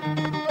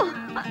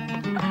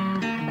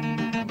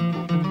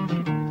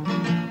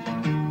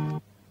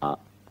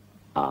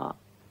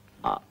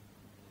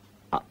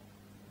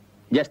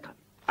 Ya está.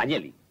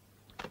 Agnelli.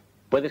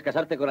 Puedes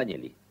casarte con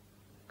Agnelli.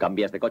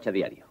 Cambias de coche a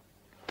diario.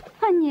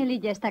 Agnelli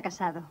ya está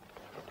casado.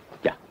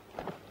 Ya.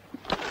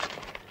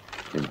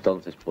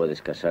 Entonces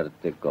puedes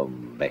casarte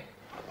con B.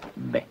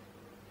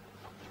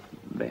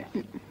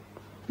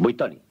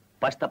 Buitoni.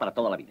 Pasta para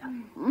toda la vida.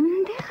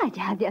 Deja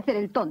ya de hacer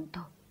el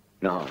tonto.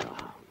 No.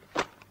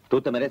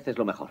 Tú te mereces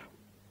lo mejor.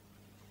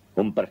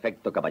 Un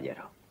perfecto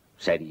caballero.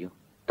 Serio,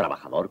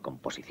 trabajador, con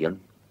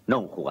posición. No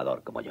un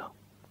jugador como yo.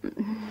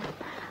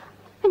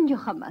 Yo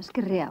jamás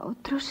querré a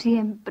otro.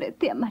 Siempre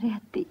te amaré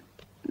a ti.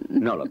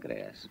 No lo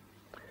creas.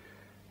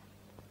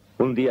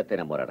 Un día te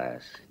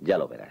enamorarás. Ya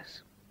lo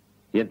verás.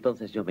 Y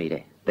entonces yo me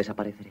iré.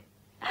 Desapareceré.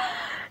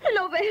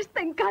 ¿Lo ves? Te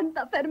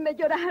encanta hacerme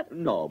llorar.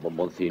 No,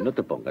 bomboncín, no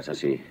te pongas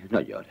así. No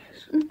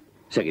llores.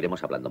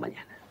 Seguiremos hablando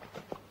mañana.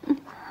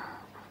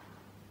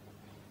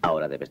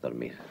 Ahora debes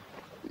dormir.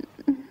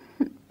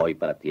 Hoy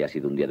para ti ha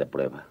sido un día de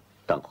prueba.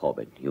 Tan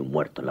joven y un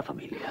muerto en la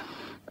familia.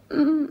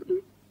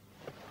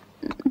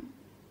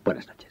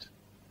 Buenas noches.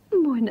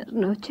 Buenas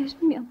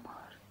noches, mi amor.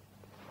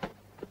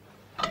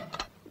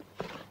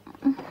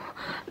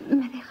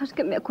 ¿Me dejas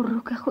que me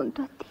acurruque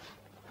junto a ti?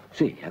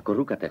 Sí,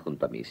 acurrúcate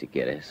junto a mí si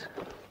quieres.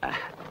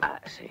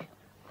 Sí.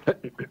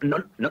 No.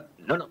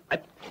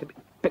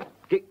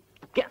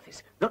 ¿Qué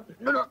haces?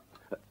 No.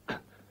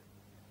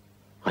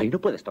 Ahí no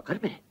puedes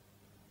tocarme.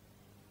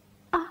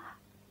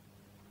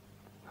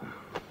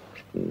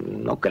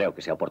 No creo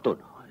que sea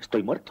oportuno.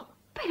 Estoy muerto.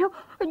 Pero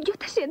yo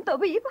te siento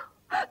vivo.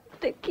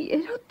 Te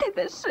quiero, te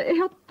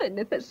deseo, te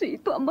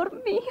necesito,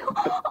 amor mío.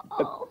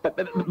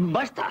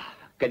 ¡Basta!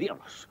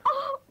 ¡Queríamos!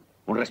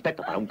 Un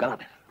respeto para un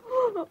cadáver.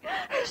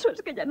 Eso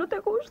es que ya no te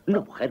gusta.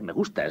 No, mujer, me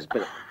gustas,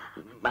 pero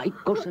hay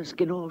cosas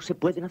que no se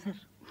pueden hacer.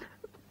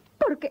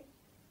 ¿Por qué?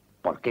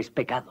 Porque es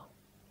pecado.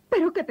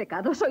 ¿Pero qué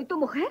pecado? ¿Soy tu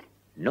mujer?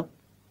 No,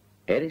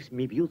 eres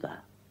mi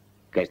viuda,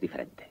 que es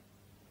diferente.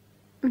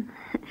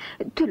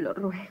 Te lo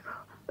ruego,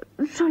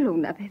 solo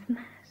una vez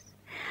más.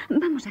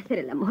 Vamos a hacer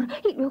el amor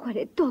y luego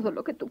haré todo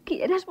lo que tú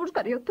quieras.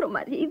 Buscaré otro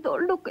marido,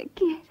 lo que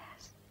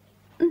quieras.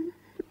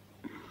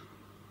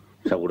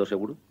 ¿Seguro,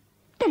 seguro?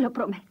 Te lo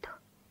prometo.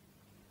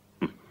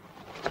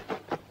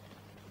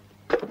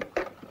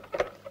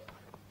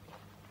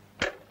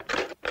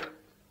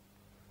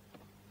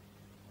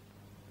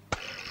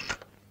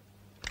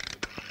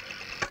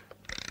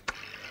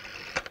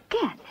 ¿Qué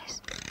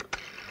haces?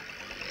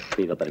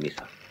 Pido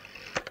permiso.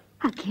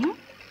 ¿A quién?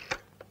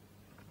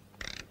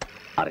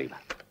 Arriba.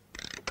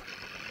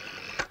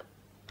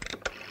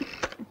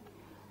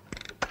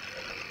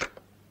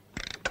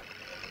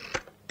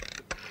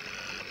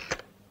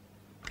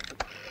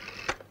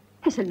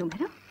 ¿Es el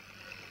número?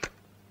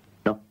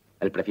 No,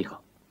 el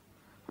prefijo.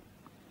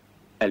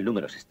 El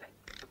número es este.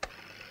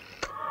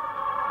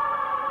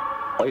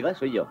 Oiga,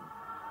 soy yo.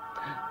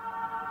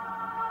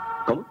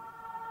 ¿Cómo?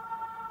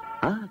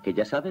 Ah, que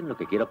ya saben lo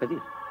que quiero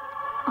pedir.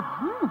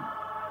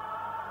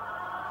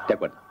 De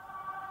acuerdo.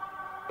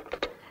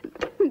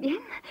 Bien.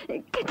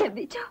 ¿Qué te han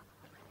dicho?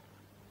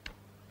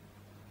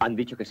 Han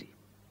dicho que sí.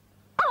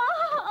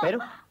 Pero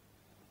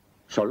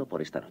solo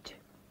por esta noche.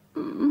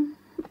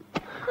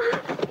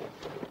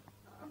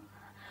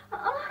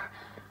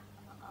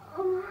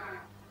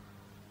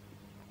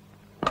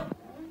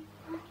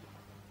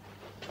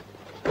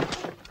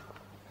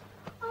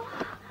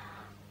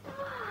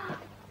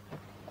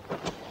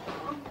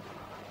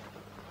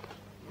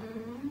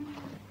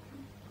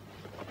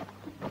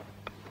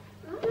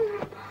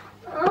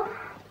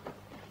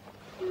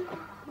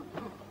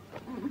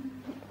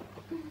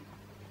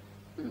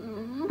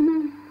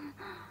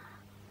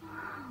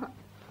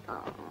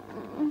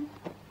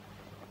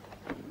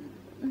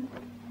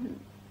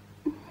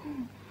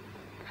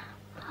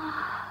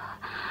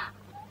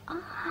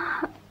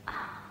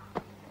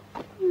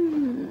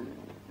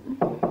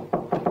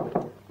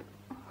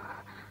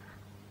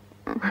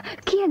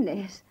 ¿Quién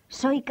es?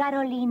 Soy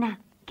Carolina.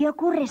 ¿Qué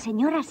ocurre,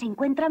 señora? ¿Se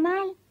encuentra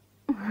mal?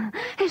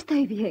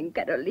 Estoy bien,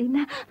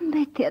 Carolina.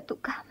 Vete a tu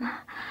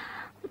cama.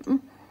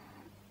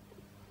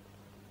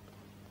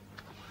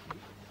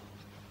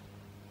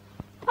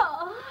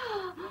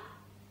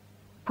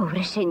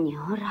 Pobre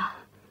señora.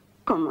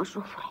 ¿Cómo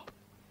sufre?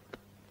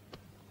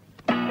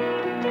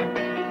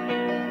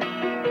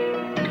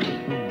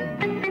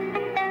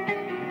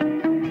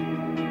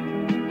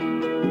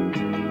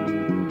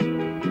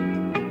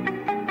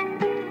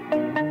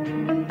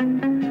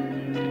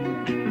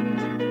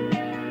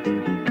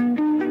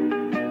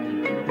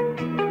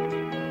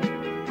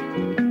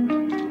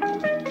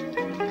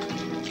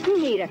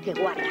 Mira qué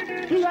guarra.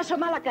 Y no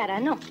asoma la cara,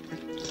 ¿no?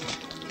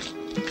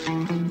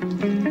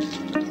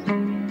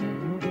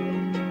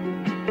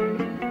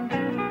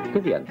 ¿Qué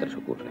diantres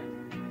ocurre?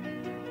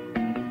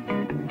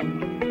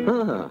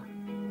 Ah,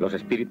 los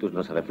espíritus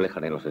no se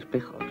reflejan en los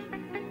espejos.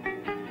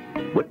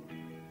 Bueno,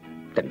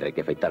 tendré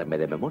que afeitarme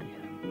de memoria.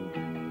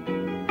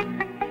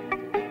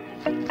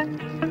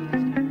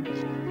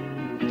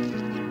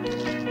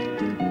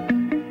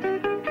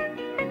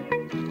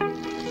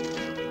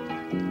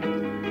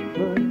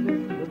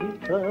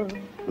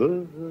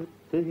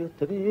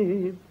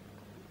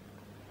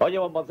 Oye,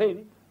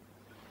 bomboncín.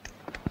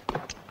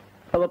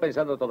 He estado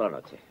pensando toda la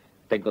noche.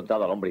 Te he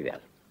encontrado al hombre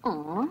ideal.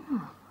 Oh,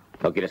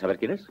 ¿No quieres saber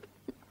quién es?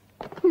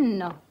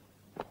 no.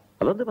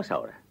 ¿A dónde vas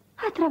ahora?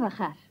 A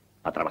trabajar.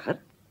 ¿A trabajar?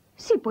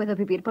 Si puedo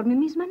vivir por mí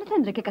misma, no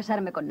tendré que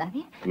casarme con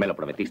nadie. Me lo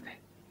prometiste.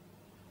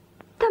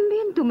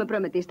 También tú me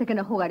prometiste que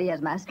no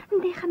jugarías más.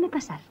 Déjame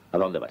pasar. ¿A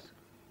dónde vas?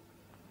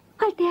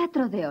 Al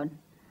Teatro Odeón.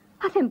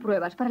 Hacen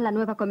pruebas para la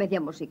nueva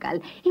comedia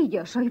musical. Y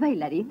yo soy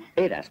bailarina.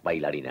 Eras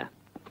bailarina.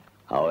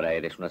 Ahora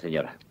eres una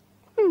señora.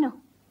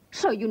 No.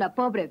 Soy una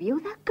pobre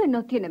viuda que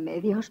no tiene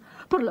medios.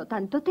 Por lo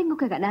tanto, tengo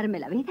que ganarme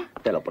la vida.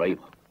 Te lo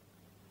prohíbo.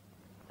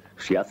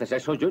 Si haces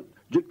eso, yo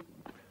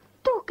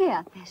 ¿Tú qué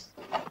haces?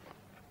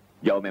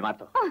 me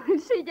mato.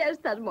 Si ya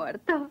estás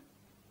muerto.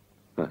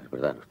 Ah, es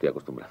verdad, no estoy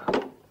acostumbrado.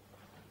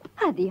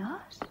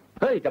 Adiós.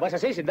 ¡Ay, te vas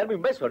así sin darme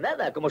un beso!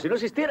 Nada, como si no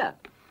existiera.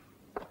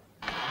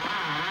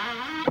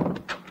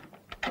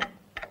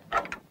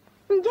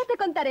 Ya te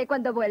contaré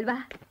cuando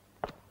vuelva.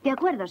 De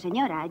acuerdo,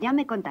 señora. Ya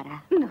me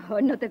contará.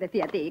 No, no te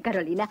decía a ti,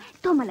 Carolina.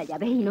 Toma la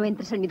llave y no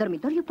entres en mi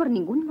dormitorio por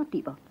ningún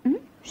motivo. ¿Mm?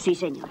 Sí,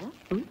 señora.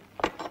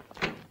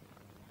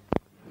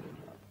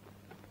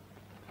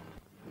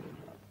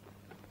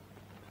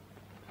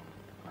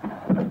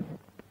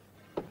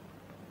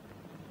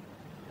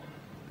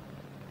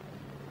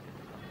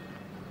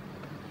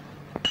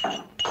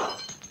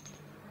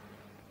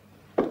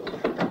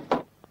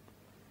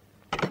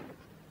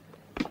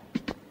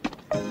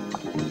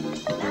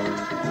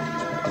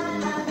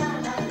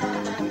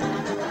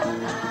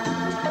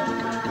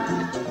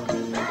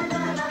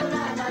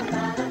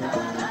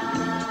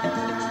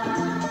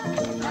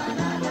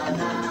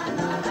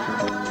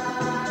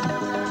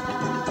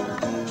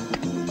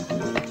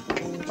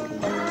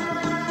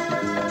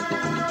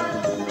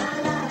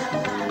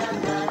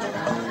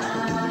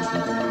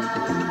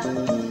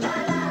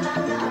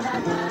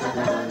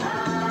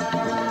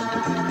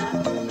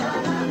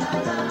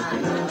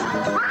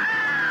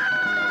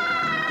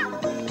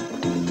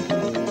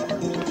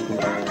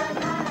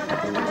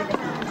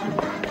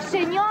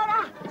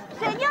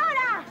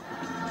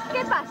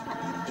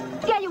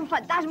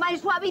 fantasma en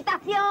su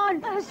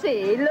habitación. Ah,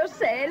 sí, lo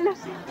sé, lo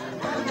sé.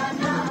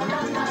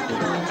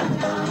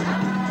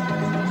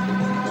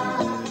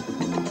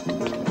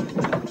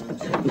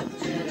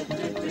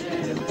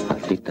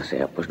 Maldita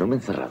sea, pues no me he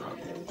encerrado.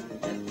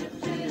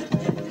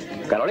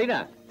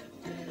 ¡Carolina!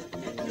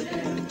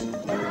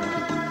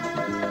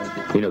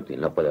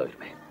 Inútil, no puede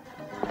oírme.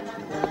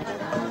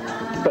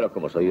 Pero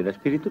como soy un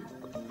espíritu,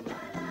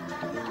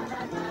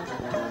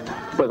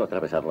 puedo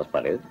atravesar las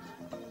paredes.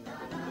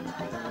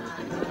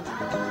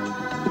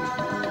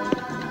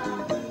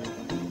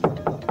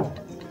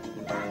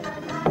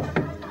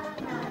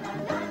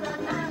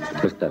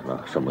 Estas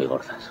no, son muy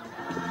gordas.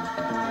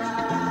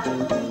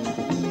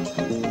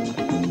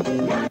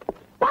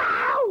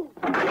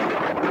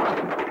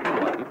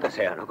 Maldita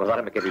sea, no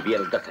acordarme que vivía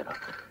en un tercero.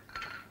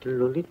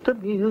 Lolita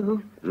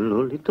mío,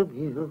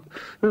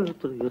 el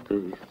otro día te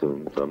hice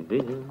un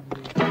también.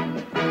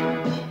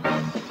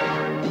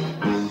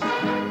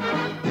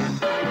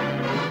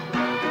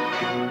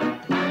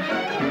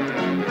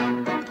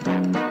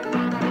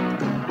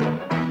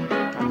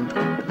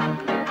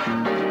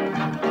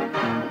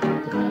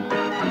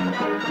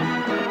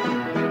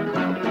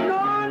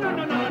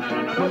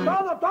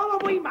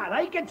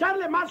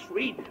 echarle más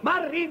swing,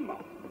 más ritmo.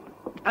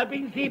 Al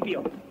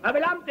principio.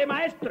 Adelante,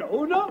 maestro.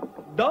 1,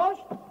 2,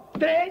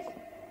 3.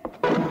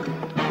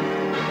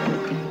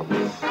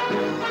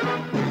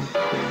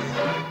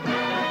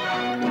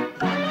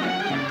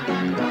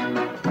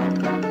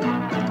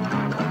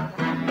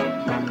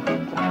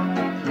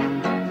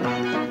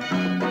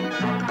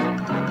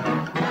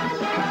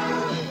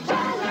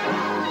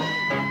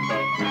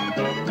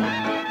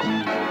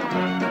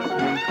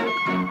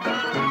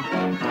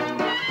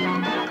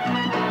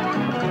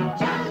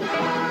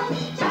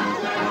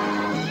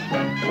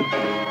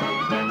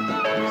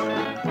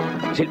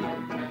 Silvia,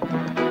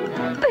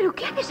 ¿Pero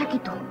qué haces aquí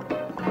tú?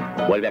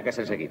 vuelve a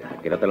casa enseguida,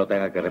 que no te lo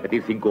tenga que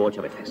repetir 5 u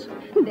 8 veces.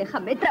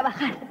 Déjame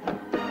trabajar.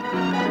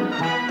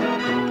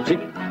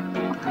 Silvia,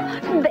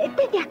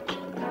 Vete de aquí.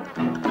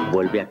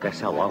 vuelve a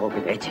casa o hago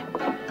que te echen.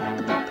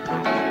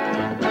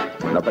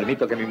 No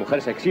permito que mi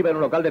mujer se exhiba en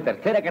un local de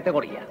tercera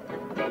categoría.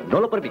 No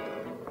lo permito.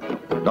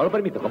 No lo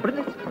permito,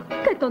 ¿comprendes?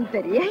 ¡Qué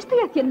tontería! Estoy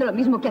haciendo lo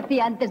mismo que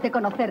hacía antes de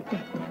conocerte.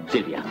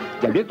 Silvia,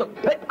 te advierto...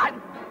 ¡Ay!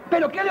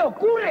 ¿Pero qué le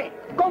ocurre?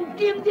 ¿Con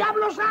quién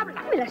diablos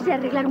habla? Me la sé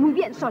arreglar muy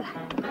bien sola.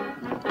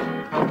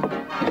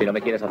 Si no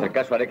me quieres hacer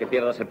caso, haré que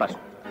pierdas el paso.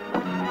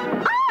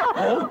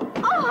 ¡Ah!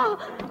 ¡Ah!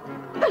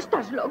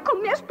 ¿Estás loco?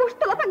 ¿Me has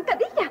puesto la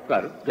zancadilla?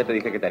 Claro, ya te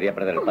dije que te haría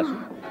perder el paso.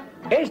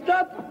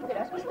 ¡Stop!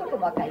 ¿Has visto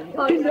cómo ha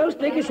caído? Tendrá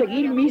usted que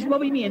seguir mis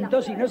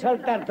movimientos y no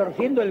saltar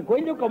torciendo el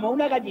cuello como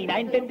una gallina,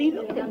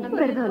 ¿entendido?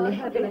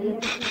 Perdone.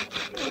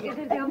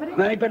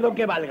 Ay, perdón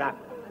que valga.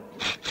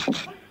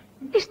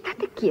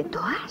 Estate quieto,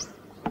 As.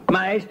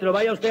 Maestro,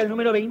 vaya usted al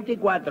número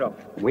 24.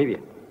 Muy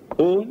bien.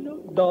 1,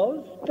 2,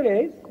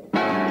 3.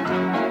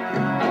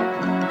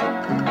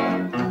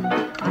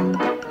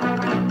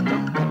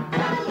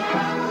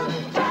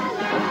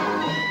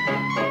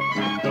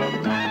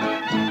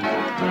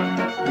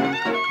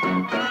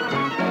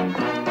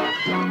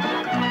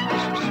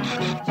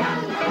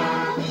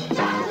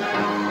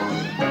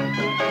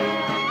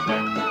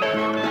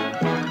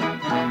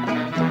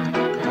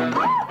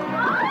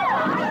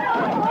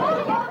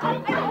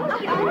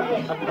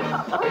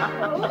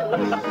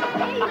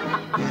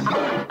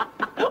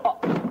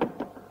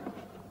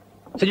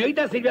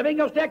 Señorita Silvia,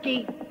 venga usted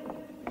aquí.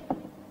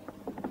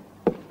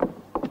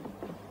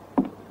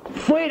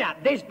 Fuera,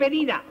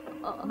 despedida.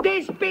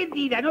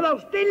 Despedida, no da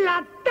usted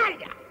la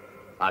talla.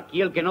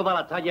 Aquí el que no da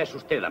la talla es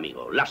usted,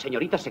 amigo. La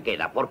señorita se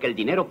queda porque el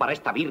dinero para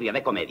esta birria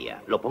de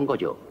comedia lo pongo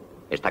yo.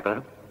 ¿Está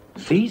claro?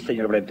 Sí,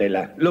 señor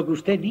Bretella. Lo que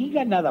usted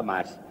diga, nada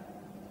más.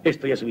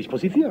 Estoy a su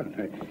disposición.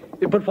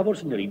 Por favor,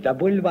 señorita,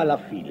 vuelva a la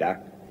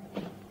fila.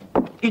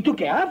 ¿Y tú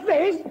qué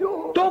haces?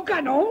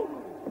 ¡Toca, no!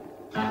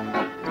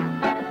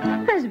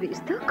 ¿Has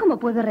visto cómo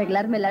puedo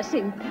arreglarme la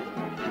cinta?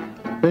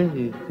 ¿Has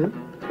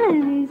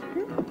visto?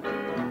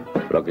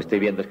 Lo que estoy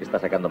viendo es que está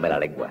sacándome la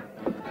lengua.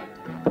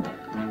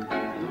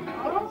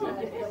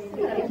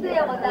 Estoy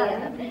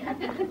agotada.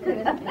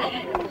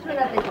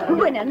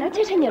 Buenas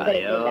noches, señor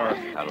Bretella.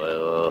 Hasta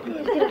luego.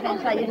 Los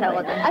ensayos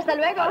agotan. Hasta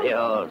luego.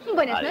 Adiós.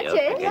 Buenas Adiós,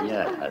 noches.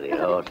 pequeña.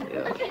 Adiós,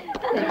 adiós.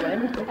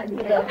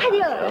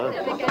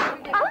 Adiós.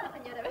 ¿Ah?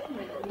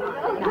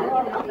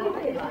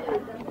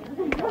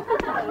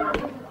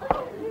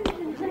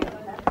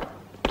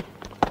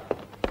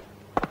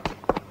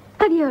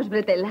 Adiós,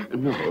 Bretella.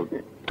 No,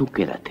 tú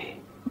quédate.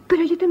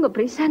 Pero yo tengo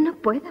prisa, no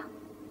puedo.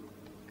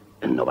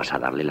 ¿No vas a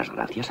darle las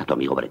gracias a tu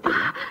amigo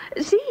Bretella?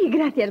 Sí,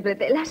 gracias,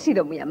 Bretella. Has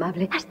sido muy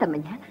amable. Hasta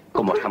mañana.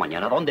 ¿Cómo hasta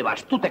mañana? ¿Dónde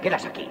vas? Tú te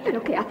quedas aquí.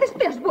 ¿Pero qué haces?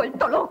 ¿Te has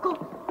vuelto loco?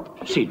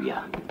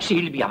 Silvia,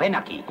 Silvia, ven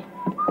aquí.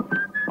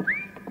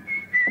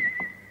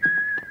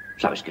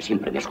 Sabes que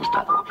siempre me has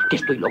gustado, que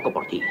estoy loco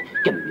por ti,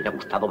 que me hubiera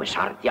gustado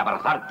besarte,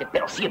 abrazarte,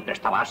 pero siempre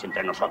estabas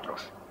entre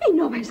nosotros. ¿Y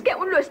no ves que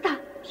aún lo está?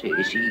 Sí,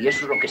 sí,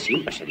 eso es lo que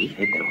siempre se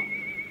dice, pero...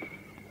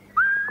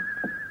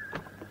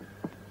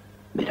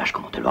 Verás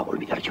cómo te lo hago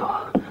olvidar yo.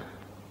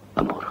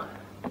 Amor.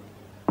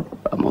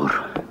 Amor.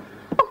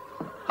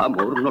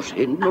 Amor, no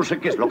sé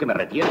qué es lo que me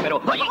retiene, pero...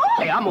 ¡Oye!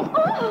 ¡Te amo!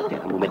 Te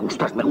amo, me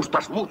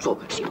gustas mucho.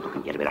 Siento que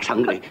me hierve la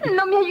sangre.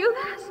 ¿No me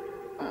ayudas?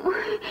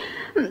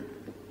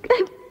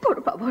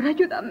 Por favor,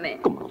 ayúdame.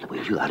 ¿Cómo no te voy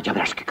a ayudar? Ya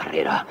verás qué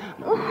carrera.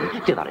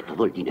 Te daré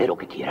todo el dinero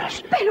que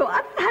quieras. Pero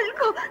haz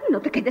algo.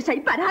 No te quedes ahí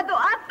parado.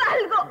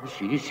 Haz algo.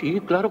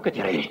 Sí, claro que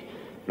te haré.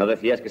 ¿No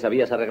decías que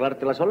sabías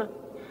arreglártela sola?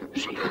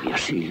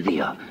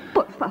 Silvia.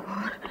 Por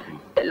favor,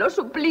 te lo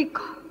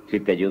suplico. Si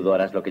te ayudo,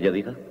 ¿harás lo que yo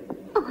diga?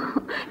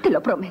 Te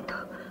lo prometo.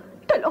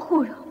 Te lo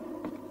juro.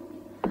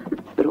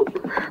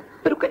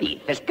 ¿Pero qué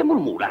dices? ¿Qué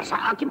murmuras?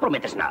 ¿A quién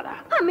prometes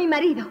nada? A mi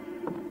marido.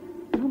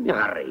 No me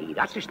hagas reír.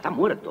 As está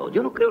muerto.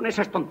 Yo no creo en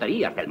esas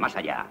tonterías del más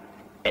allá.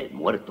 El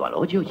muerto al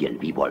hoyo y el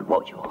vivo al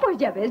bollo. Pues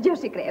ya ves, yo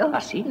sí creo. ¿Ah,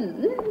 sí?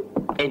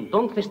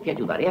 Entonces te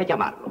ayudaré a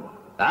llamarlo.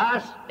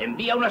 As,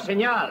 envía una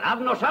señal.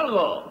 Haznos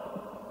algo.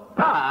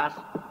 As.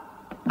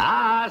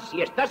 As,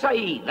 si estás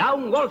ahí, da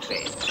un golpe.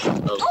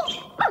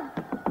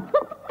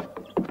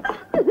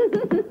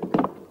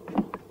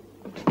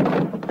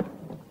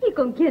 ¿Y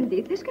con quién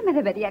dices que me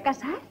debería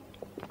casar?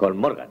 Con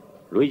Morgan,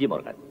 Luigi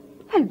Morgan.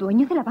 ¿El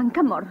dueño de la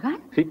banca Morgan?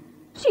 Sí.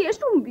 Si Y es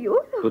un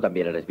viudo. ¿Tú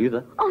también eres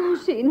viuda? Oh,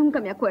 sí,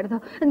 nunca me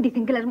acuerdo.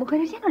 Dicen que las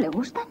mujeres ya no le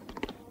gustan.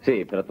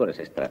 Sí, pero tú eres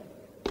extra.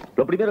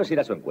 Lo primero es ir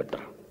a su encuentro.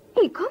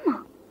 ¿Y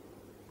cómo?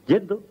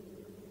 Yendo.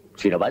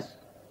 Si no vas,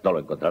 no lo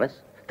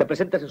encontrarás. Te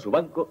presentas en su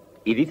banco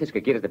y dices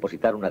que quieres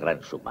depositar una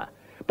gran suma.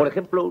 Por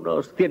ejemplo,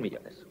 unos 100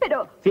 millones.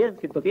 Pero... 100,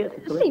 110,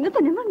 120. Si no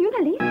tenemos ni una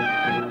libra.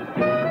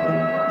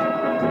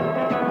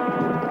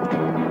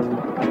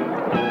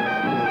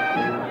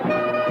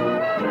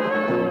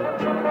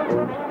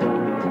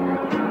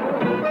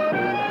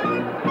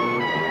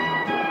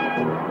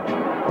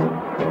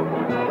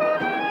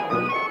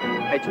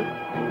 ¿Hecho?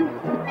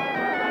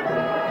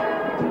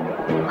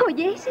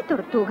 Oye, ese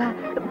Tortuga,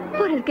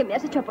 por el que me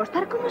has hecho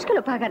apostar, ¿cómo es que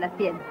lo pagan a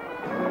 100?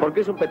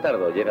 Porque es un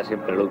petardo, llega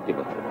siempre el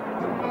último.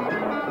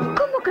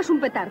 ¿Cómo que es un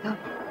petardo?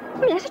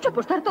 ¿Me has hecho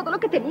apostar todo lo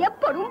que tenía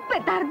por un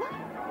petardo?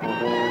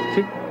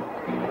 Sí.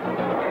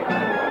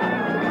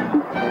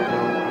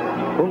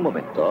 Un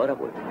momento, ahora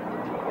vuelvo.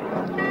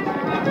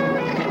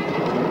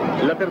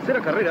 La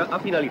tercera carrera ha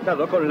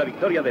finalizado con la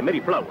victoria de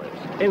Mary Flowers.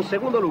 En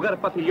segundo lugar,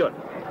 Pacillón.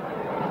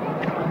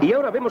 Y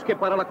ahora vemos que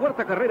para la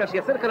cuarta carrera se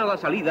acercan a la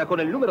salida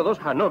con el número 2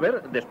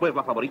 Hanover, después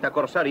la favorita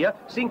Corsaria,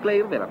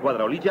 Sinclair de la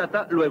cuadra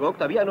Olillata, luego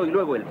Octaviano y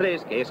luego el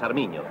 3, que es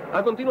Armiño.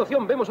 A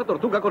continuación vemos a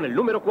Tortuga con el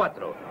número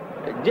 4.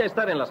 Ya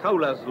están en las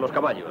jaulas los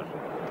caballos.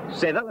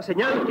 Se da la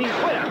señal y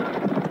 ¡fuera!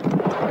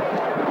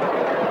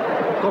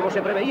 Como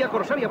se preveía,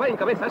 Corsaria va en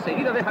cabeza,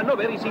 seguida de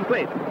Hanover y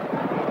Sinclair.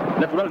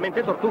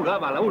 Naturalmente, Tortuga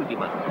va a la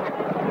última.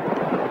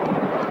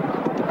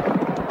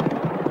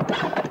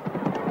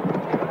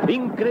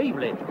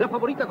 Increíble. La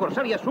favorita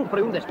Corsaria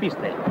sufre un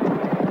despiste.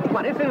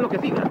 Parece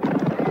enloquecida.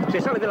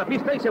 Se sale de la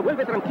pista y se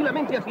vuelve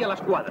tranquilamente hacia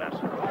las cuadras.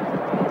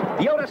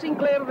 Y ahora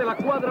Sinclair de la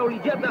cuadra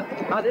Olillata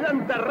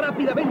adelanta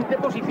rápidamente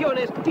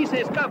posiciones y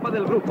se escapa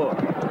del grupo.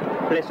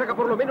 Le saca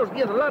por lo menos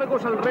 10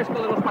 largos al resto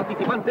de los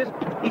participantes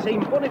y se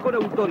impone con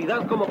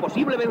autoridad como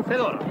posible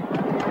vencedor.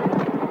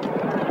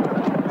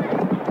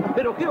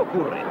 ¿Pero qué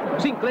ocurre?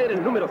 Sinclair,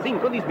 el número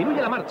 5,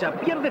 disminuye la marcha,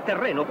 pierde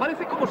terreno,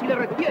 parece como si le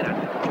retuvieran.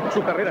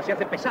 Su carrera se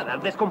hace pesada,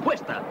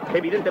 descompuesta.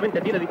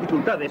 Evidentemente tiene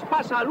dificultades,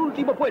 pasa al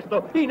último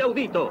puesto,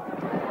 inaudito.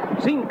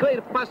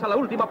 Sinclair pasa a la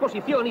última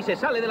posición y se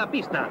sale de la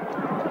pista.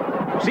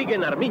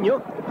 Siguen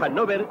Armiño,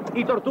 Hanover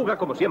y Tortuga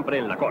como siempre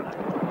en la cola.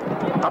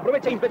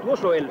 Aprovecha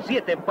impetuoso el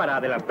 7 para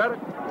adelantar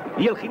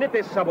y el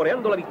jinete,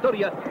 saboreando la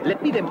victoria, le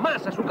pide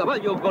más a su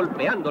caballo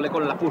golpeándole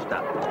con la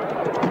fusta.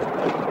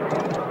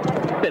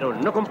 Pero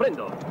no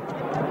comprendo.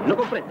 No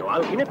comprendo.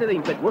 Al jinete de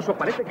impetuoso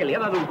parece que le ha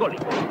dado un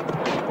cólico.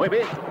 Se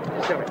mueve,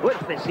 se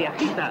retuerce, se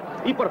agita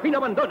y por fin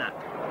abandona.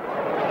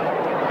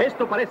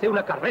 Esto parece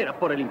una carrera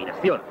por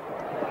eliminación.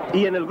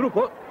 Y en el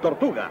grupo,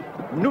 Tortuga,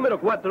 número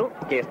 4,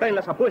 que está en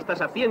las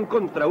apuestas a 100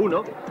 contra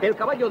 1, el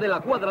caballo de la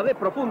cuadra de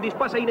Profundis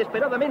pasa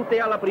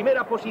inesperadamente a la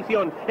primera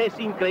posición. Es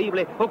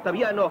increíble.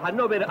 Octaviano,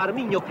 Hanover,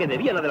 Armiño, que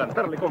debían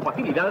adelantarle con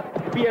facilidad,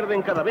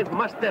 pierden cada vez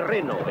más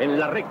terreno en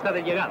la recta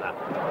de llegada.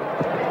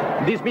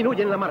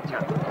 Disminuyen la marcha.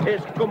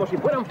 Es como si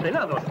fueran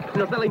frenados.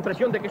 Nos da la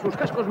impresión de que sus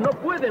cascos no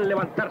pueden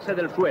levantarse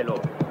del suelo.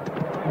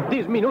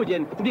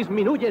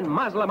 Disminuyen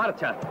más la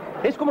marcha.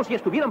 Es como si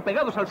estuvieran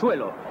pegados al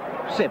suelo.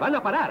 Se van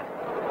a parar.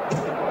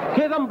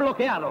 Quedan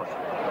bloqueados.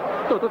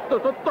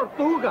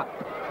 ¡Tortuga!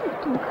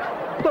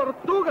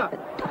 ¡Tortuga!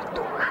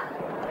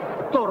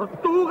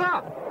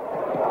 ¡Tortuga!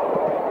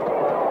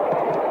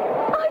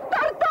 ¡Ay,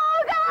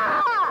 Tortuga!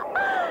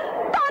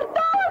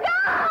 ¡Tortuga!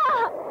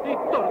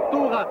 Y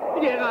Tortuga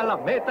llega a la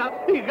meta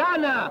y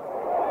gana.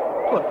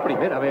 Por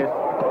primera vez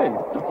en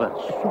toda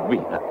su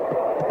vida.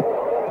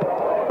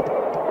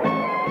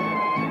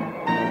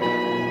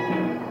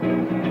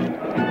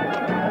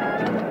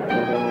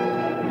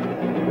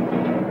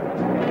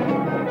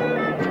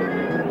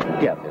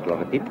 ¿Qué haces? ¿Lo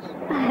retiras?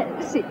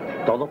 Sí.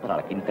 Todo para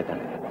la quinta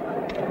carrera.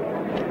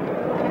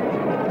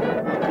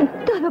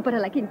 Todo para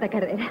la quinta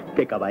carrera.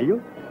 ¿Qué caballo?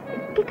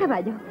 ¿Qué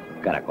caballo?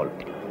 Caracol.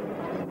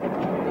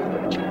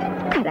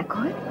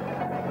 ¿Caracol?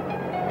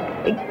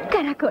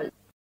 Caracol.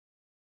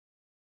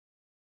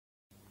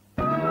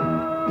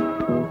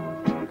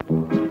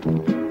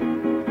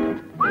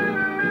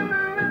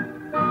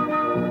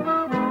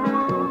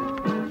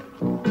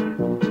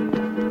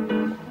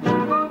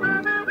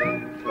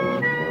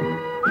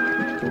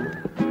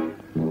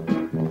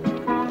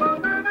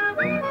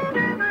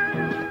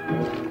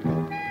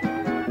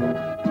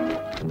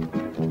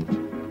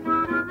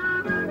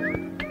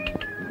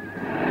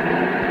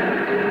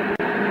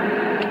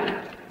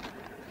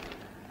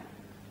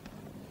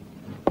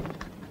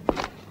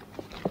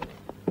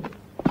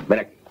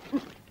 Ven aquí.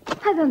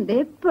 ¿A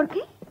dónde? ¿Por qué?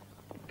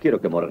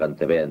 Quiero que Morgan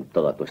te vea en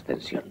toda tu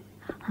extensión.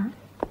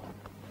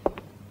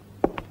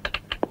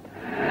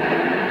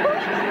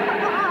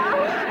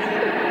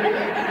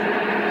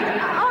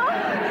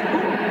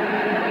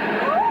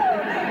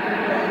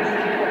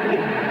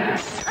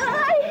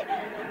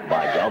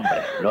 Vaya, hombre,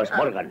 no es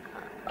Morgan.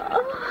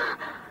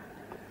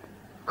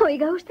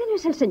 Oiga, usted no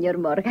es el señor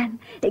Morgan.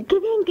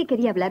 Quedé en que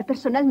quería hablar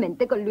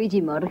personalmente con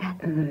Luigi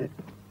Morgan.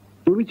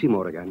 Luigi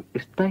Morgan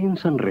está en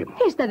San Remo.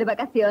 ¿Está de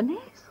vacaciones?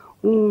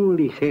 Un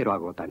ligero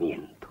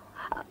agotamiento.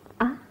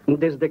 Ah.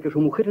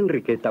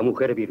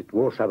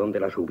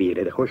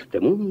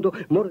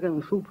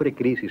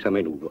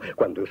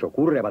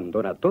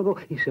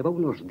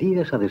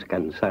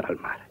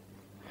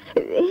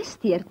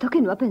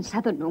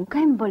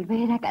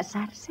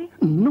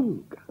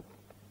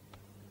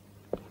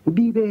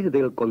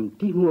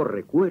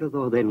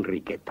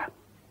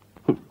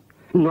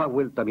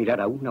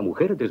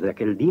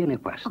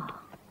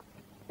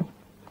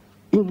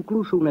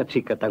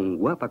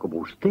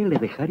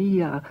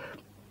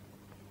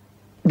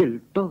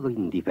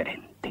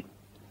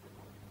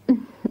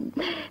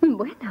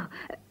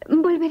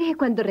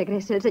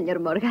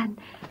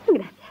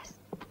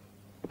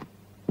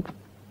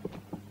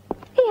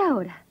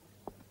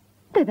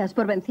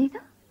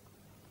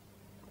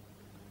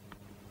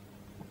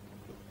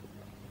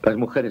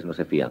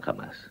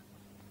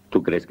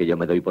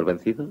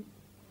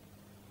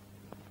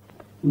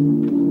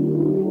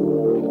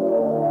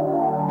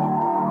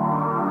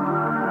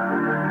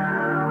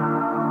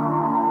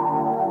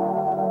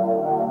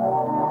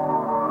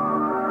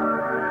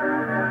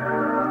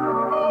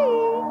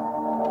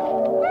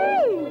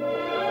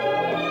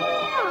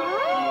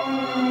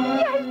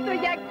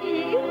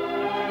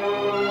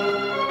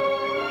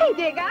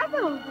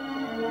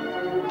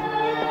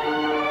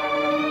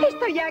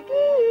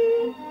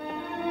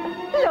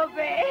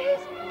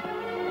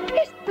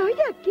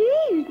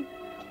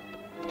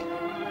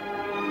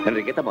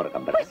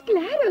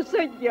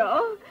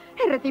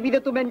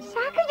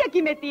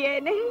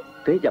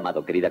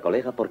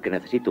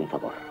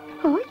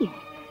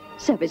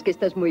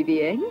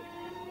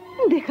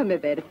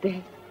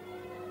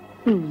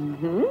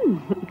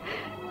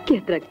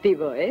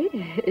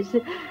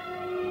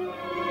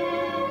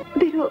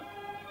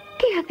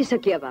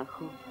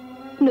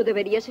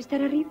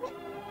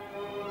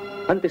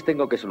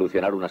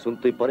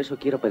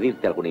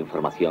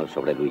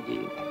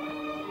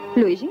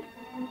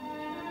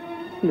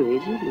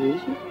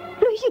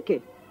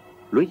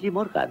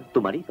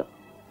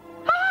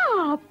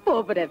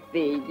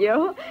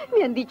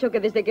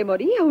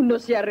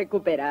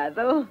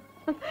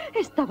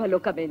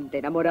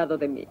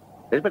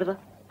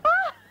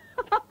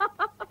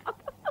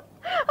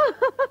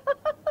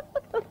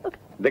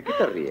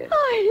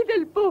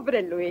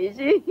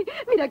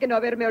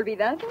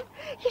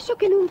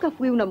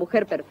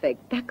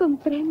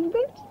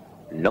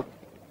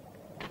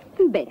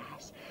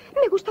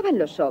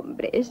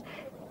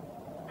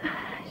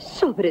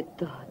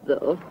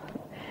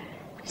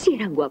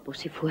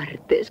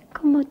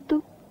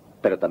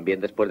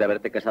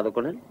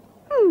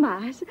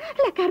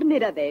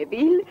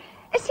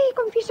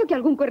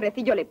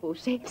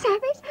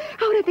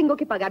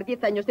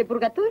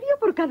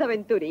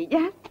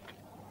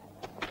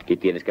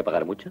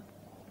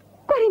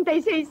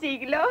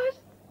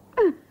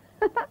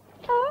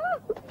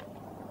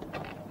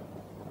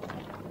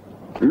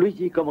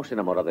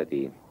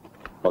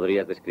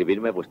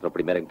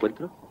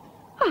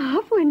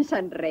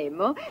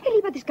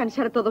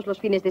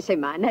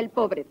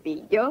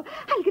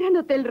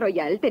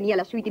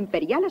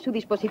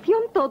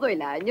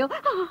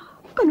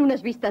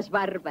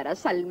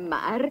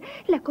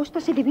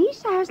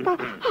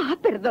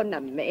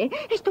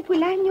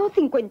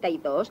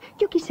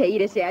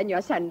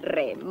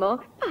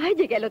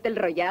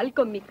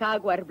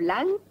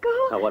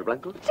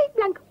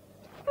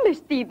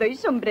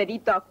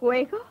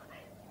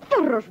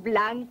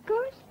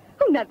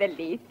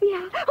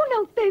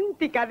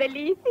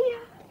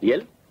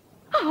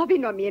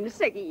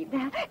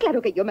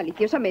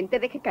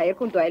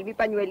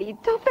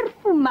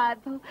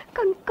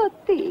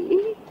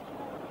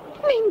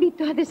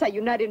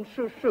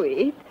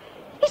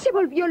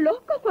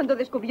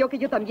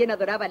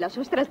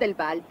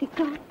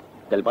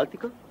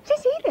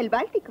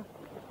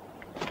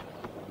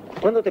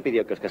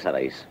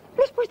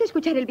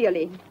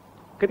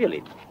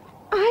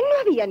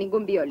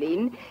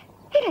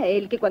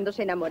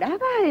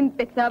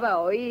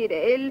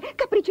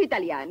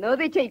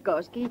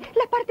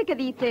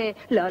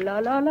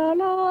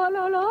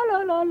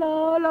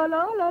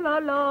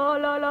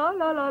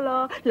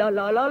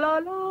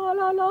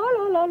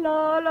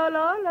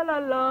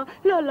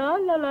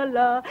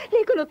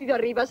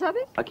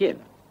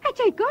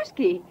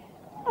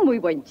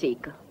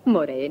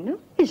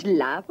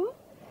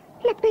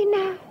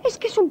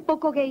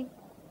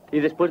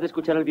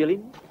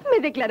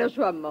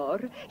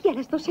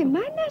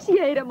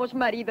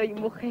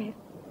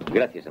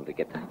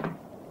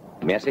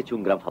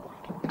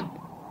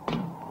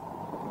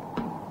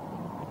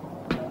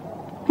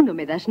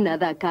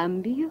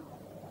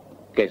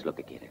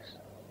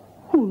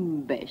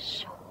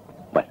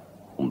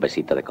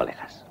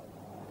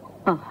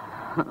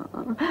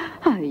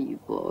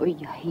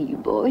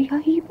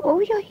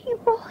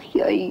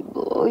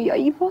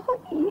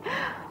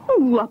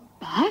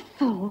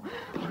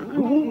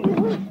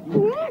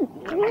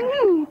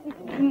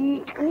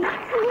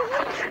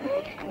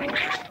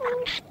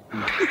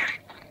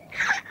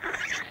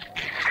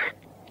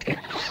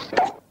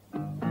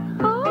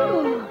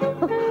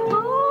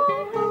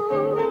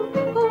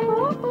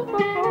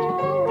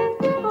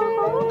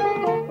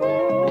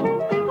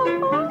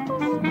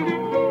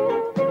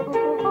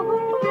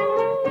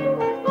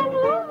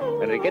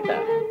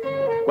 Enriqueta,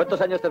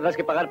 ¿cuántos años tendrás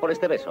que pagar por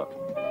este beso?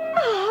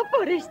 Ah,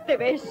 por este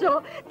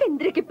beso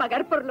tendré que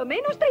pagar por lo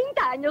menos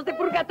 30 años de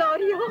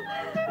purgatorio.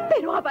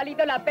 Pero ha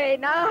valido la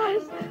pena.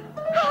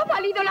 ¡Ha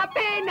valido la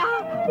pena!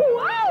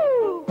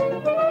 ¡Guau!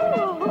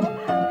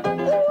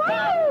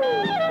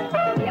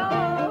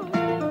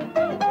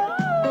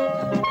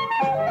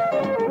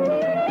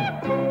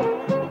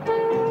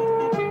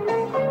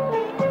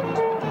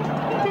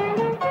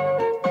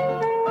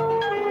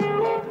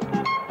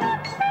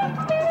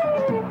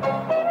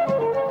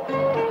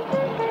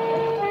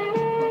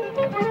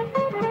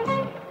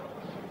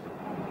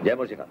 Ya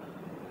hemos llegado.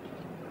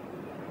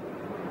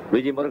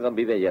 Luigi Morgan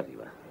vive allá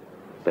arriba,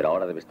 pero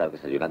ahora debe estar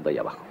desayunando ahí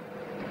abajo.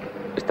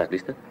 ¿Estás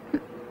lista?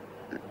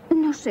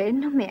 No sé,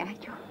 no me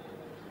hallo.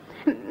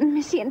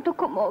 Me siento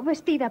como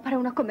vestida para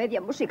una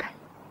comedia musical.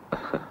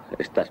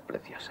 Estás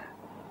preciosa.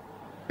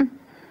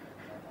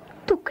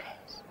 ¿Tú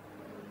crees?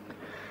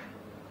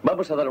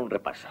 Vamos a dar un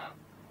repaso.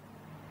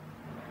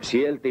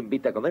 Si él te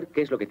invita a comer,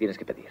 ¿qué es lo que tienes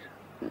que pedir?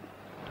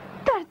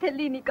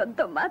 Tortellini con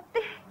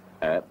tomate.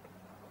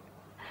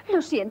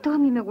 Lo siento, a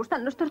mí me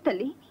gustan los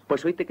tortellini.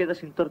 Pues hoy te quedas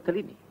sin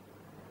tortellini.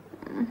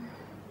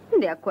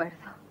 De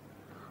acuerdo.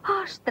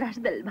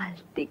 Ostras del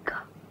Báltico.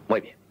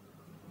 Muy bien.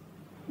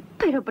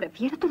 Pero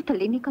prefiero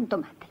tortellini con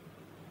tomate.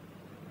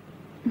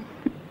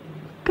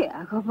 ¿Qué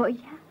hago? ¿Voy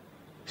ya?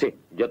 Sí,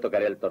 yo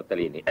tocaré el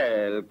tortellini,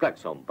 el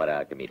claxon,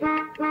 para que mire.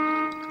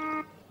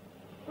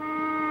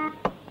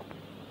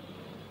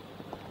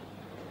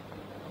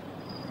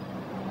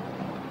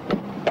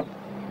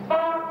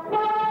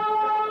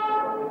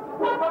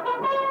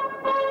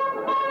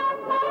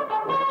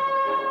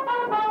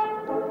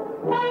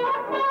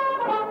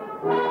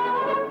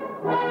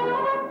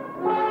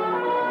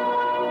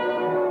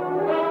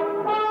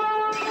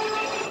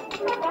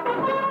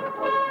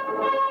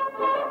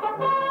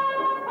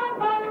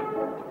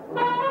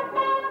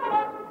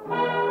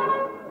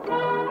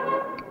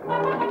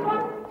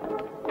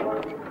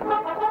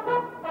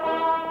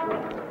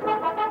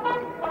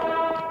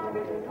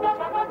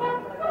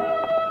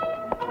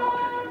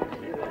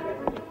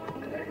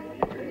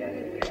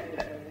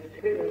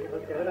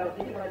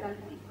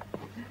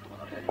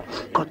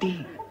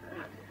 Coti.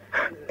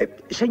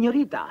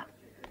 Señorita.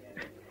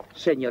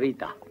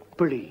 Señorita,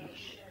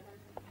 please.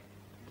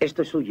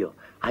 Esto es suyo,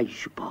 I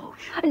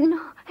suppose.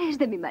 No, es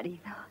de mi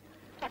marido.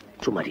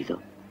 ¿Su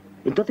marido?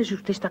 Entonces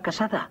usted está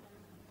casada.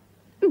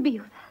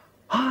 Viuda.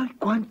 ¡Ay,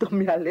 cuánto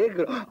me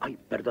alegro! Ay,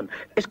 perdón,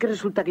 es que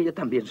resulta que yo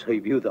también soy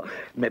viudo.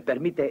 ¿Me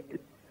permite?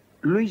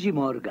 Luigi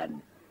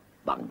Morgan,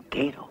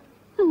 banquero.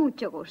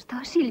 Mucho gusto.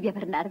 Silvia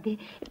Bernardi,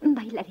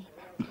 bailarina.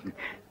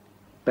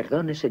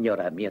 Perdone,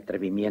 señora, mi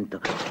atrevimiento.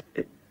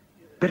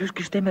 Pero es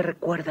que usted me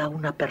recuerda a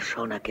una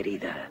persona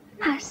querida.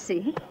 ¿Ah,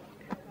 sí?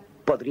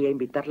 ¿Podría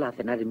invitarla a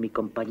cenar en mi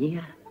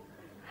compañía?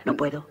 ¿No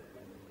puedo?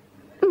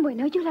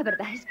 Bueno, yo la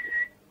verdad es...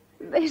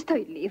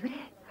 estoy libre.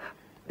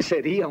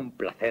 Sería un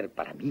placer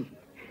para mí.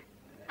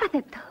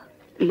 Acepto.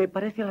 ¿Le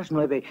parece a las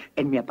 9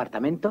 en mi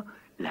apartamento?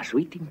 La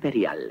suite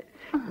imperial.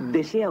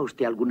 ¿Desea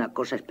usted alguna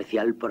cosa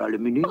especial por el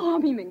menú? Oh, a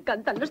mí me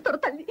encantan los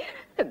tortellini.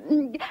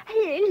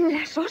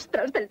 Las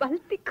ostras del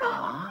Báltico.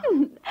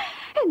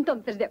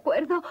 Entonces, de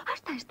acuerdo,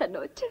 hasta esta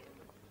noche.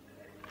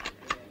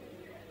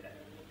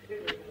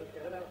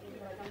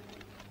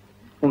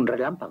 Un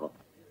relámpago.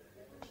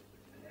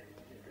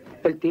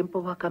 El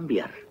tiempo va a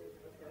cambiar.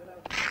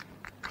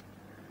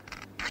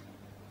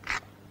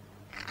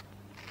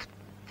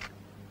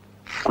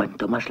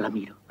 Cuanto más la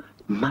miro,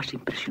 más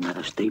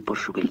impresionado estoy por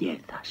su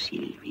belleza,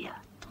 Silvia.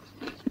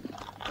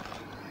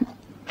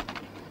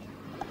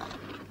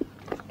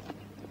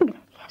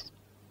 Gracias.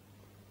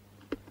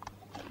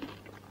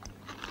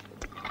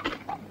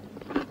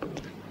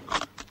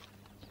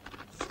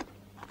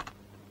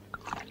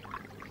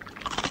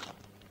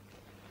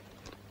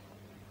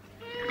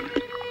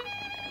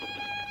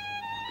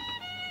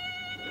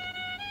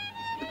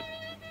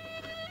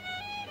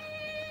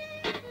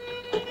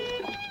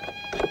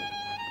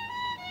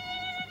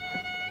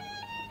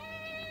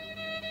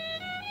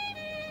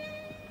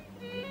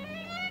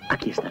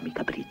 Aquí está mi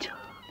capricho.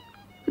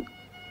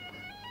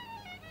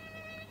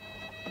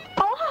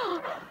 ¡Oh!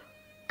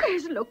 ¿Qué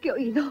es lo que he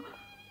oído?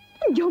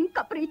 ¿Yo un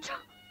capricho?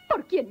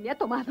 ¿Por quién me ha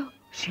tomado?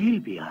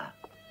 Silvia,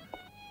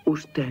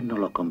 usted no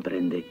lo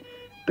comprende,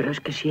 pero es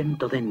que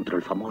siento dentro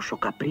el famoso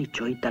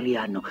Capricho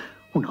italiano,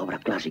 una obra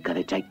clásica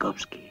de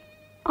Tchaikovsky.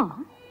 ¿Oh?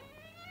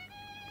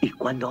 Y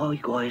cuando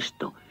oigo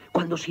esto,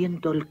 cuando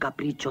siento el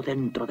capricho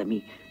dentro de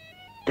mí,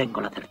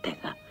 tengo la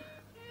certeza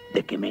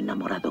de que me he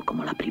enamorado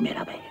como la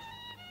primera vez.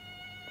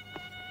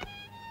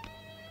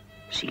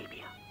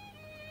 Silvia,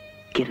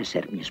 ¿quieres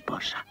ser mi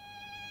esposa?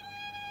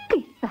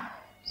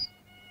 Quizás.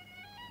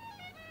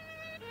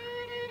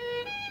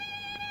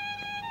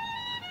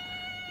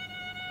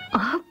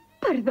 Ah,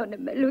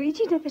 perdónenme,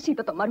 Luigi,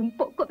 necesito tomar un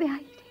poco de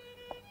aire.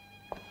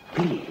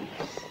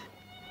 Please.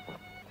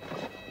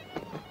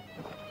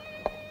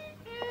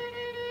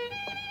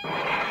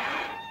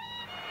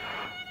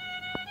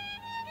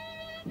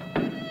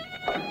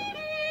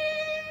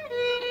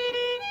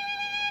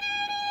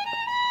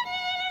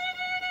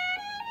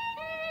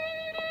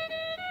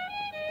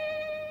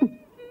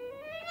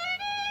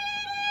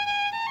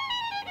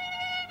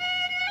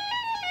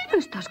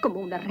 estás como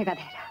una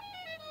regadera.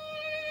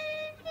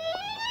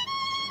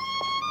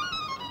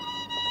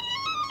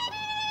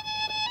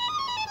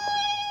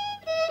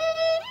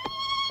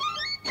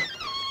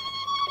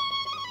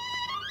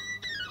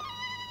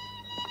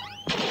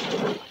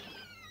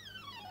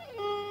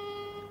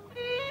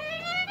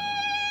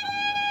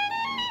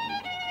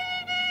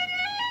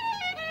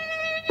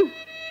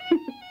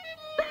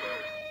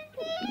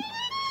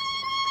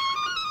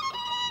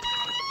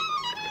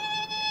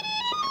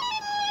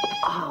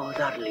 Oh,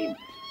 darling.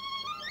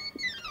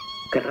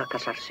 ¿Querrá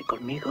casarse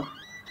conmigo?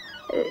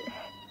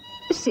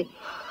 Sí.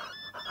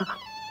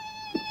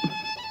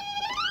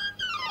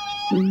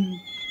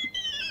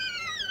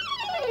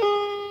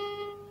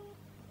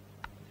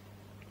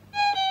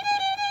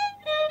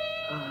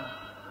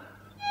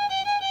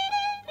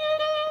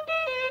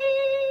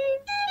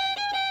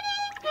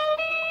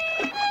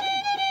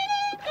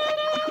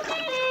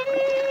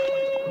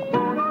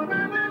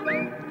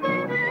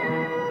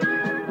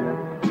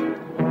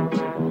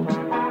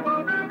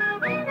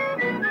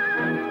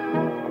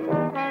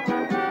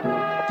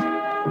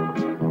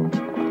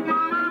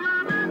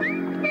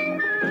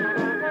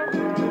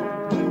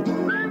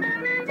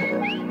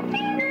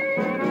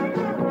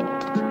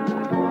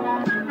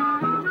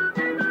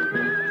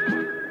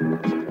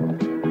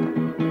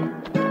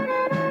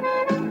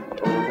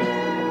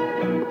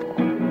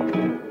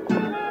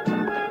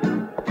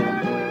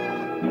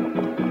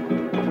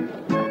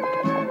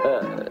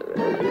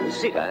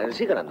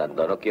 Sigan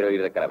andando, no quiero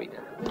ir de carabina.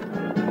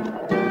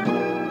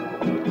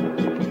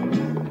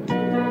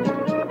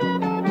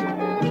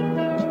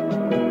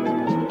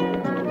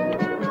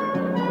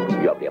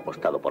 Yo habría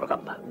apostado por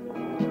gamba.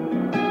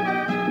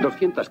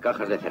 200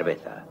 cajas de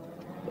cerveza,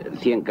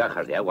 100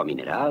 cajas de agua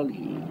mineral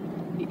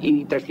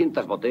y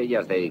 300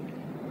 botellas de...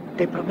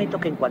 Te prometo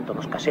que en cuanto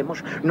nos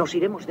casemos, nos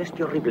iremos de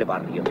este horrible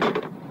barrio.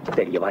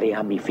 Te llevaré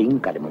a mi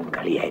finca de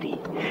Moncalieri.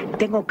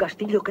 Tengo un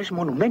castillo que es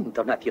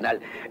monumento nacional.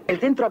 El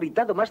centro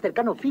habitado más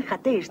cercano,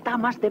 fíjate, está a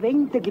más de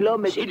 20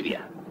 kilómetros.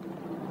 Silvia,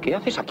 ¿qué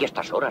haces aquí a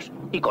estas horas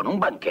y con un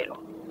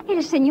banquero?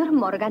 El señor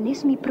Morgan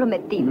es mi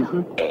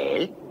prometido.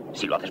 ¿Él?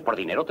 Si lo haces por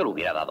dinero, te lo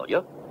hubiera dado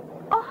yo.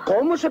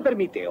 ¿Cómo se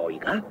permite,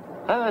 oiga?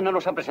 Ah, no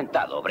nos han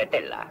presentado,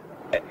 Bretella.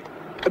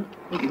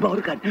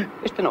 Morgan.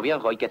 Este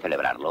noviazgo hay que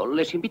celebrarlo.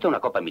 Les invito a una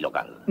copa en mi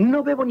local.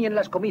 No bebo ni en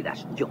las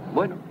comidas, yo.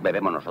 Bueno,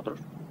 bebemos nosotros.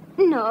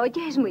 No,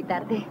 ya es muy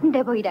tarde.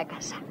 Debo ir a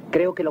casa.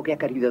 Creo que lo que ha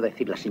querido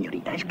decir la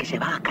señorita es que se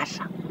va a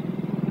casa.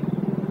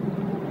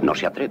 No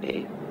se atreve,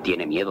 ¿eh?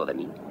 Tiene miedo de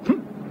mí.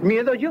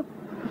 ¿Miedo yo?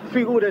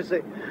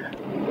 Figúrese.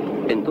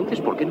 Entonces,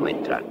 ¿por qué no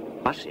entran?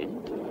 Pasen.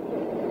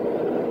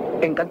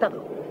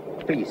 Encantado.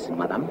 Please,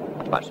 madame.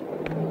 Pasen.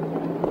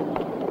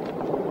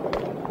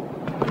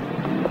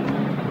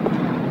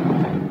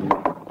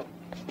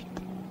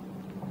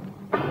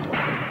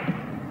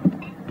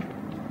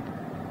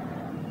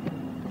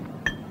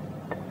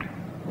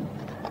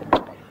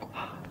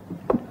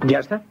 ¿Ya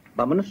está?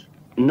 ¿Vámonos?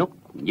 No,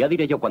 ya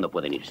diré yo cuándo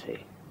pueden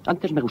irse.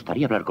 Antes me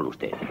gustaría hablar con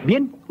usted.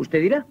 Bien,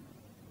 usted dirá.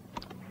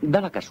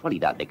 Da la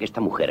casualidad de que esta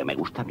mujer me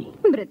gusta a mí.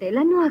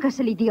 Bretella, no hagas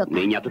el idiota.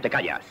 Niña, tú te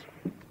callas.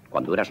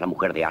 Cuando eras la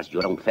mujer de Ash, yo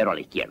era un cero a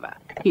la izquierda.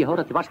 Y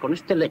ahora te vas con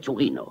este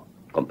lechuguino.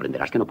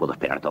 Comprenderás que no puedo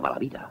esperar toda la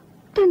vida.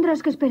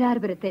 Tendrás que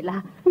esperar,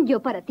 Bretella.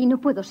 Yo para ti no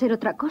puedo ser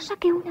otra cosa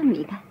que una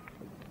amiga.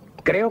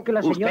 Creo que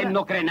la señora... Usted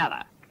no cree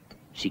nada.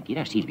 Si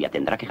quiere a Silvia,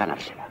 tendrá que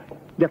ganársela.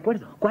 De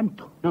acuerdo.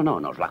 ¿Cuánto? No,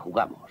 nos la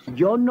jugamos.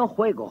 Yo no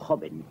juego,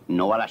 joven.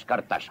 No a las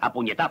cartas, a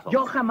puñetazos.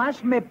 Yo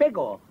jamás me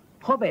pego,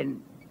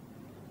 joven.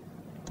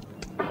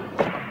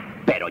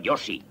 Pero yo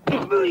sí.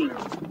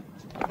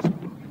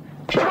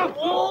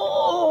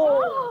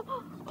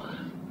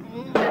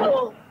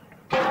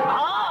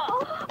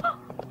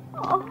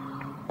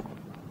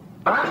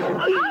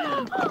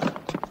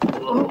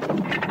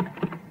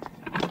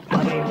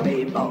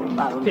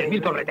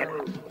 $10.000 por Bretella.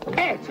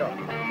 ¡Hecho!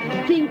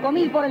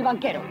 5.000 por el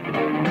banquero.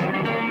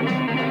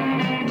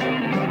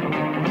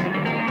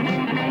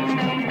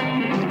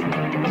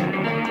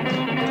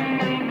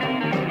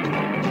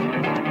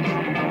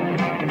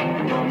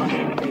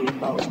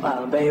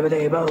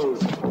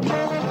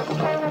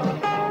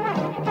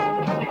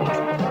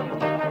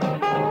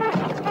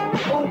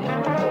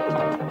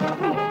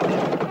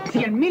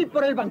 $100.000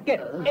 por el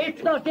banquero.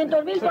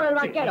 200.000 por el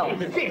banquero.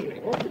 Sí.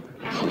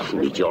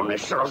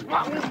 Millones se los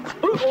va.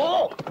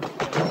 ¡Oh!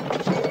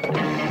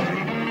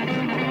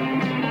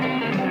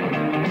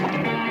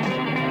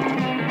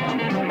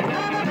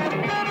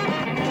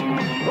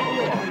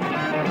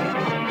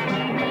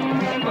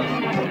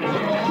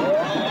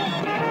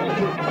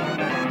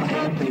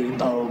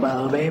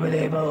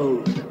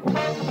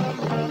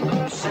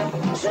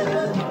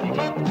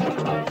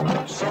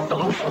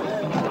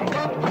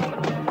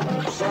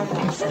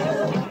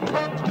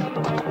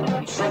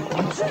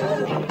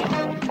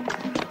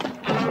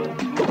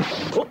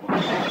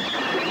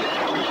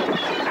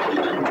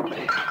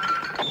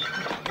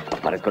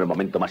 Parezco el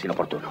momento más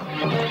inoportuno.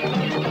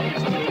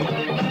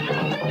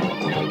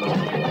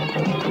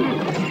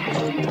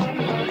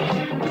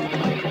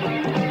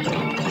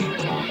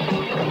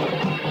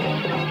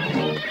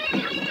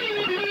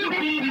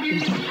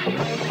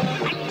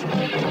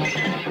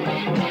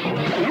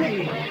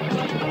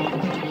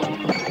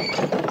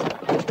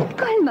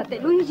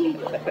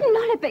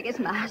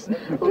 más.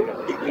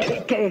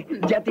 ¿Qué?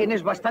 ¿Ya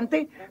tienes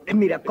bastante?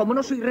 Mira, como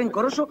no soy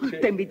rencoroso,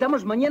 te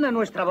invitamos mañana a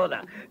nuestra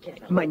boda.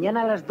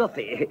 Mañana a las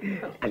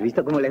 12. ¿Has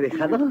visto cómo le he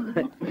dejado?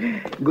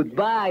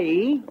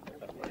 Goodbye.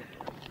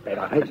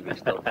 Pero habéis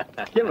visto.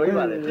 ¿Quién lo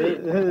iba a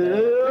decir?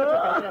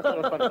 Hasta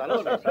los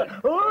pantalones.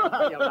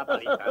 Vaya una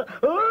paliza.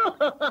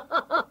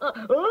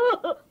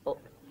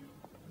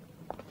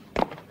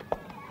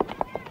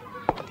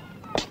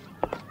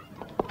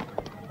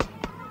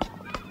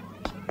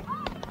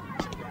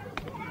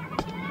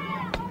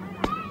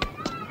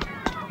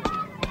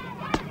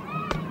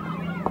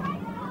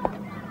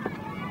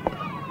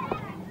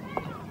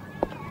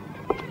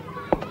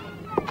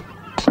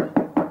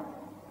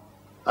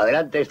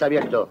 Adelante, está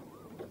abierto.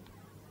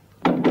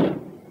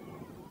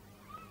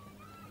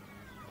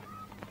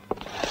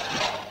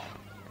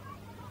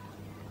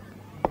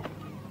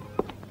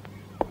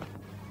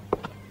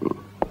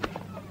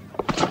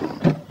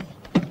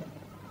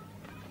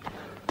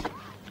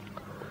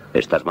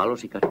 ¿Estás malo,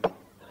 sicario?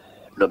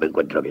 No me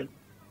encuentro bien.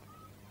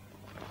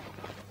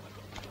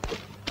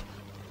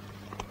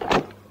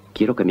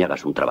 Quiero que me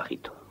hagas un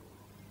trabajito.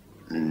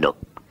 No.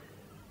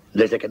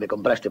 Desde que me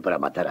compraste para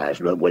matar a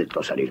Ash, no he vuelto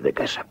a salir de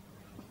casa.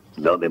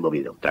 No me he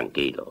movido.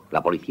 Tranquilo.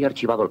 La policía ha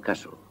archivado el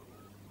caso.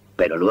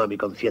 Pero no a mi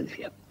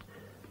conciencia.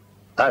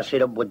 Ash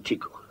era un buen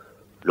chico.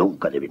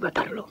 Nunca debí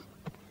matarlo.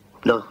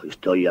 No,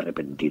 estoy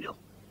arrepentido.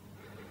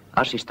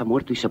 Ash está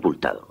muerto y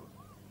sepultado.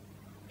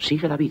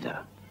 Sigue la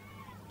vida.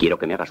 Quiero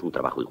que me hagas un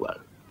trabajo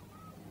igual.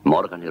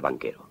 Morgan, el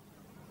banquero.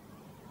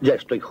 Ya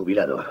estoy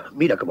jubilado.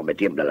 Mira cómo me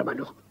tiembla la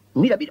mano.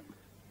 Mira, mira.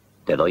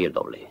 Te doy el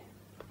doble.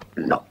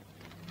 No.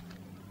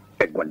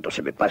 En cuanto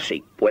se me pase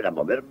y pueda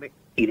moverme,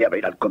 iré a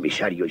ver al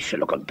comisario y se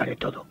lo contaré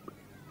todo.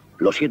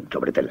 Lo siento,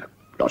 Bretela.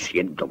 Lo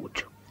siento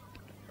mucho.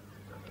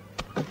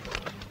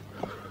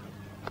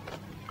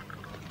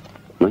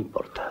 No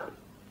importa.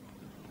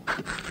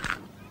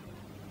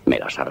 Me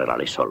las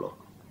arreglaré solo.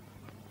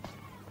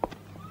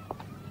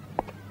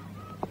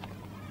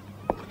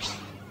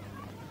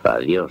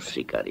 Adiós,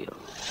 sicario.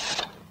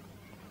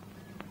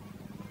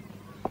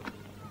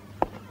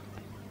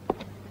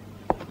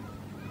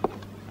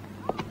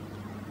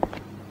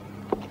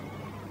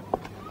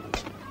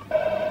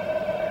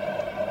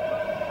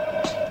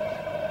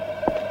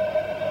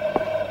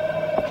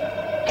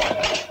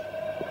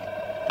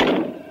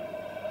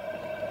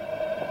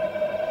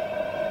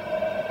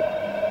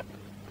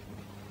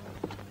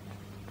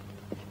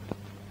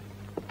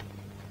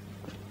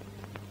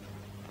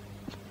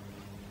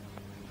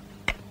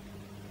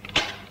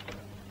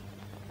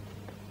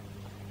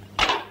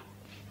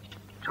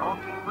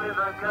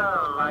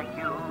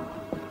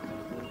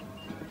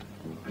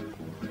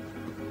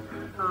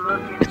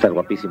 Estás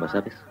guapísima,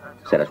 ¿sabes?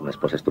 Serás una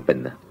esposa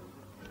estupenda.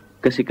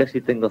 Casi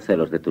tengo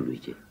celos de tu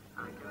Luigi.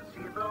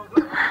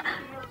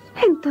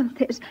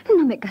 Entonces,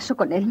 no me caso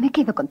con él, me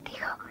quedo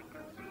contigo.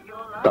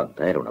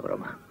 Tonta, era una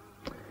broma.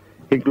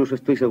 Incluso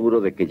estoy seguro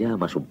de que ya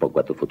amas un poco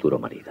a tu futuro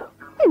marido.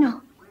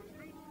 No,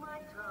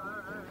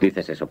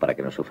 Dices eso para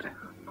que no sufra.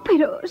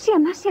 pero si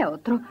amase a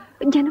otro,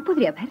 ya no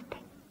podría verte.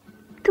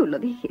 ¿Tú lo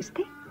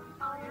dijiste?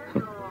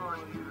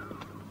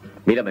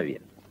 Mírame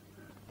bien.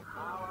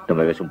 ¿No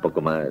me ves un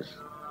poco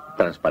más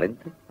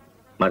transparente?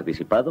 ¿Más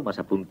disipado? ¿Más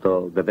a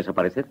punto de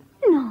desaparecer?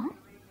 No.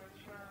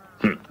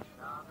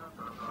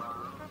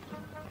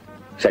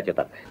 Se ha hecho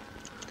tarde.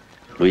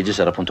 Luigi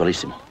será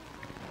puntualísimo.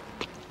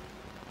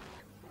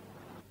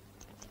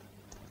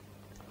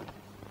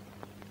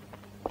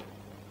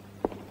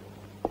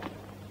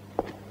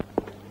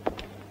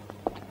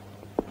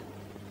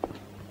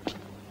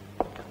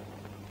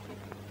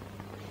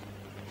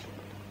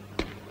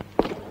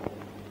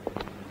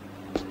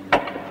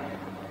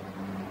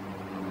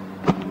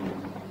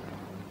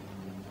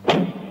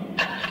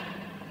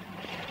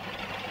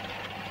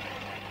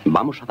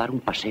 Vamos a dar un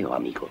paseo,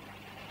 amigo.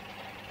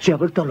 ¿Se ha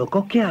vuelto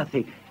loco? ¿Qué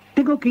hace?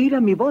 Tengo que ir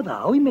a mi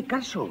boda. Hoy me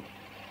caso.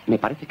 Me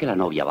parece que la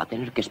novia va a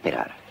tener que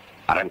esperar.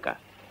 Arranca.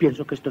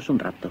 Pienso que esto es un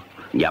rapto.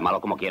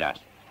 Llámalo como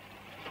quieras.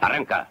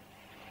 Arranca.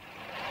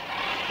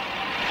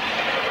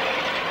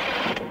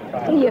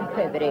 Y en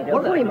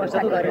febrero fuimos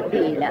a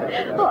Cortina.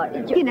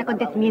 Tiene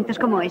acontecimientos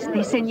como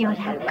este,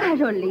 señora.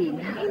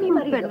 Carolina.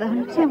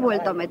 Perdón, se ha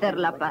vuelto a meter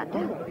la pata.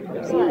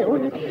 Sí,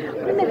 un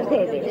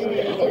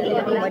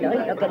Mercedes. Bueno,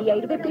 él no quería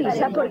ir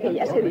deprisa porque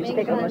ya se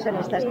viste cómo son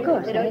estas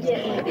cosas.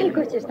 El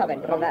coche estaba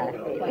en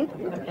rodaje.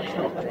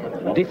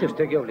 ¿Dice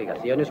usted que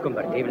obligaciones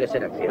convertibles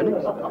en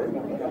acciones?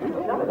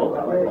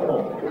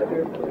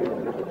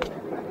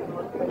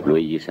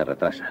 Luigi se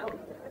retrasa.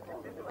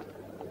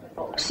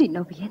 Si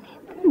no viene,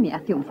 me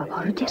hace un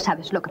favor. Ya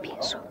sabes lo que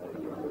pienso.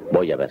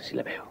 Voy a ver si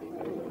le veo.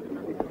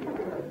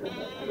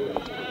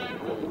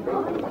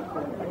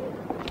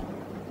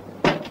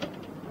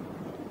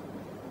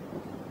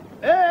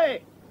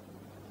 ¡Ey!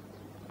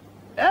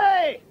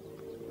 ¡Ey!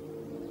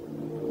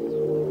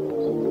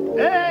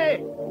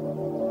 ¡Ey!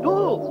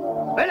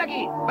 ¡Tú! ¡Ven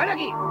aquí! ¡Ven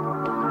aquí!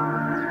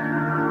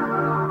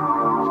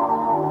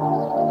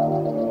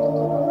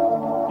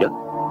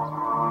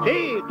 ¿Yo?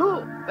 Sí,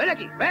 tú. Ven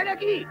aquí. Ven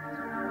aquí.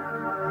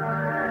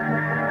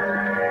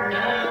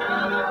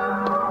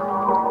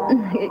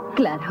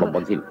 Claro.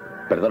 Bomboncín,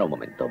 perdona un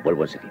momento,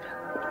 vuelvo enseguida.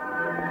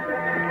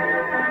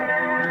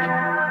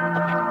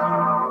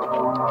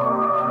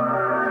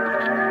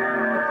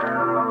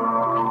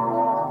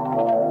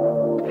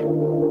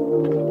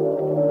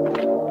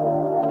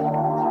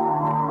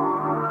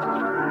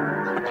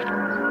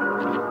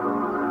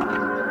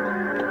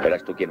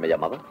 ¿Eras tú quien me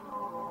llamaba?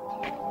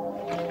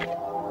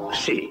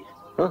 Sí.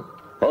 Ah,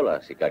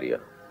 hola, sicario.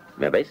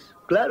 ¿Me ves?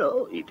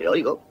 Claro, y te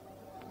oigo.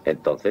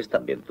 Entonces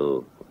también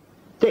tú...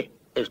 Sí,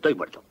 estoy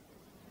muerto.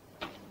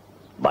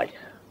 Vaya,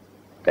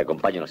 te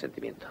acompaño en el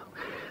sentimiento.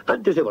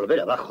 Antes de volver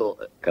abajo...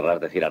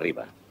 Querrás decir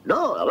arriba.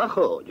 No,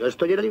 abajo. Yo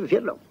estoy en el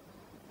infierno.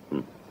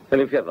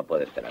 El infierno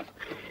puede esperar.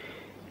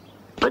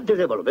 Antes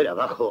de volver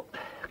abajo,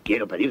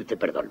 quiero pedirte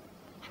perdón.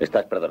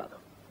 Estás perdonado.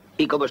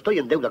 Y como estoy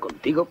en deuda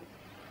contigo,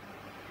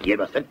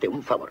 quiero hacerte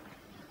un favor.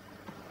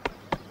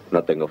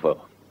 No tengo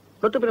fuego.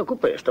 No te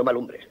preocupes, toma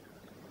lumbres.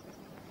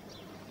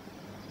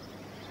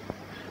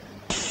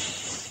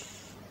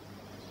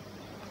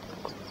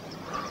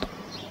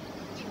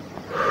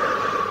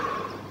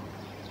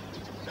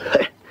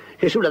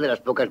 Es una de las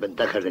pocas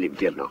ventajas del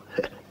infierno.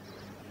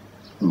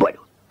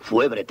 Bueno,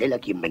 fue Bretella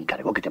quien me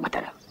encargó que te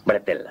matara.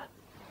 Bretella.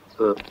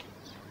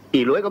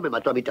 Y luego me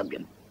mató a mí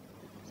también.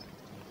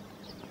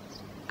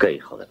 Qué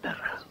hijo de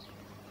perra.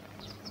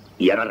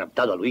 Y ahora ha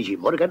raptado a Luigi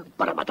Morgan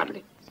para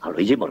matarle. ¿A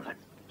Luigi Morgan?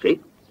 Sí.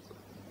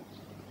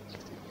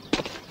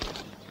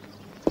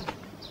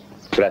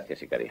 Gracias,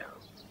 sicario.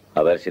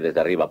 A ver si desde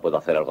arriba puedo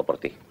hacer algo por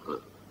ti.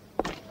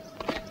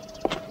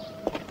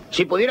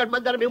 Si pudieras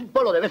mandarme un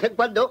polo de vez en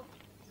cuando...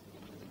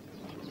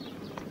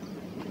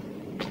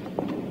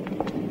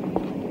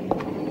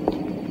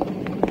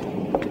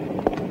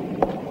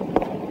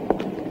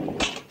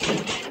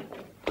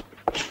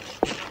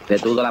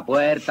 Tetudo, la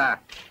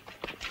puerta.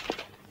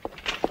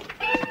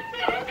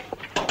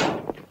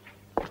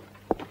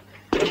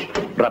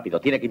 Rápido,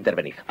 tiene que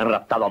intervenir. Han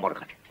raptado a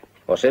Morgan.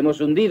 Os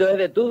hemos hundido,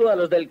 de todo a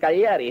los del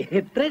Cagliari.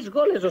 3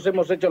 goles os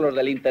hemos hecho los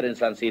del Inter en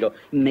San Siro.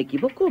 ¿Me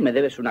equivoco o me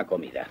debes una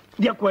comida?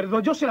 De acuerdo,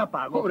 yo se la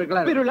pago. Hombre,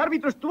 claro. Pero el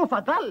árbitro estuvo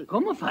fatal.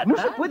 ¿Cómo fatal? No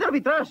se puede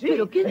arbitrar así.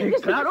 ¿Pero qué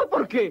dices? Claro,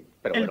 porque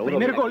Pero el bueno,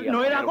 primer uno gol viene no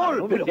aquí a era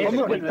gol. Pero Pero ¿cómo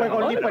eso que no fue era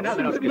gol ni gol? fue nada?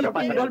 Pero No, es que eso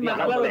pasa gol en me ha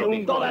el hablado de fútbol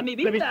un toda gol. mi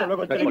Lo he visto vida.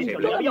 luego en No es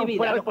televisión. posible. Había Toda un mi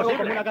fuera de vida. juego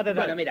como una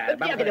catedral. Bueno, mira,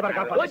 Tenía que llevar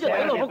capa. Oye,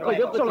 yo tampoco,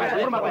 yo Solo la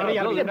forma de ir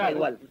al final.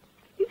 igual.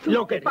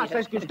 Lo que pasa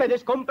es que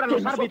ustedes compran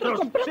los árbitros.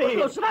 Compramos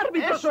los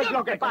árbitros. Eso es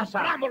lo que pasa.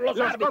 Compramos los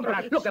árbitros.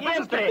 compran. Lo que pasa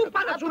es que tú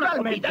pagas una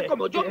comida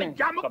como yo me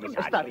llamo.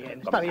 Está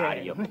bien, está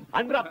bien.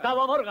 Han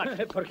raptado a Morgan.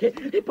 ¿Por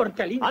qué?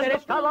 Porque el Inter Han es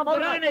raptado a un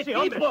Morgan. gran Sí,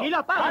 hombre, equipo. sí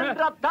la pagan. Han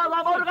raptado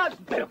a Morgan.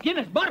 ¿Pero quién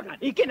es Morgan?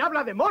 ¿Y quién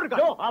habla de Morgan?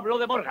 Yo hablo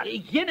de Morgan.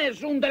 ¿Y quién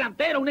es un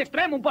delantero, un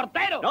extremo, un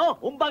portero? No,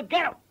 un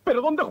banquero. ¿Pero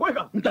dónde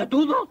juega?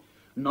 ¿Tetudo?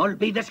 No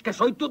olvides que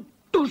soy tu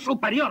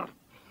superior.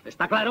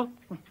 ¿Está claro?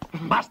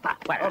 Basta.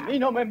 A mí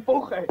no me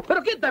empuje.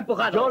 ¿Pero quién te ha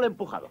empujado? Yo le he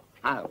empujado.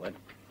 Ah, bueno.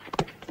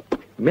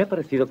 Me ha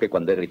parecido que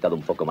cuando he gritado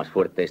un poco más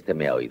fuerte, este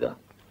me ha oído.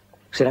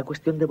 ¿Será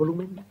cuestión de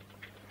volumen?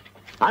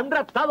 ¡Han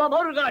raptado a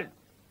Morgan!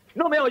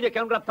 ¿No me oye que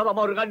han raptado a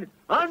Morgan?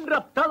 ¡Han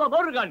raptado a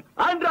Morgan!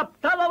 ¡Han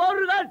raptado a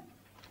Morgan!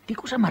 ¿Qué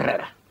cosa más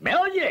rara? ¿Me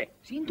oye?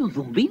 ¿Siento un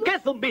zumbido? ¿Qué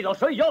zumbido?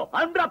 ¡Soy yo!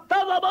 ¡Han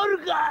raptado a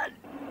Morgan!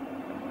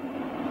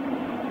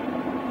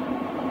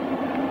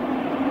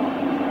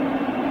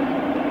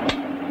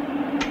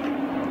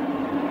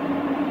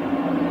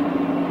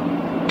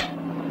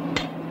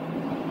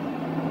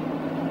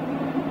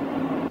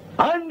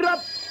 ¡Han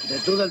raptado!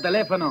 Tetudo, el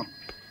teléfono.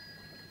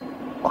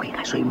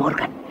 Oiga, soy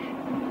Morgan.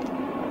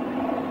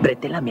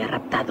 Bretella me ha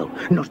raptado.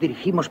 Nos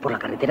dirigimos por la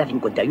carretera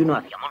 51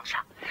 hacia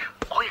Monza.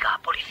 Oiga,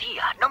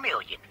 policía, no me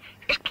oyen.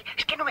 Es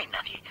que no hay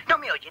nadie. No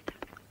me oyen.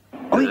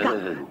 Oiga,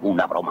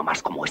 una broma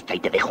más como esta y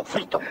te dejo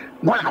frito.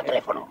 Cuelga el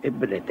teléfono.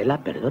 Bretella,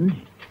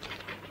 perdone.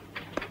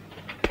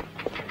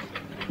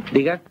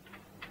 Diga.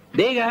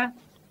 Diga.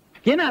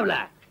 ¿Quién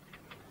habla?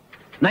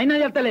 ¿No hay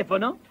nadie al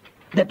teléfono?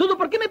 De todo,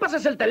 ¿por qué me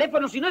pasas el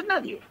teléfono si no es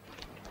nadie?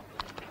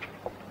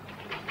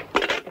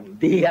 Un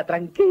día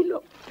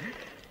tranquilo.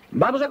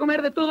 Vamos a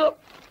comer de todo.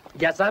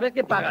 Ya sabes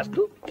que pagas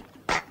tú.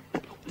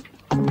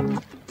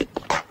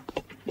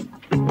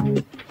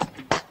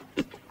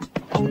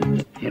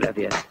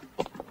 Gracias.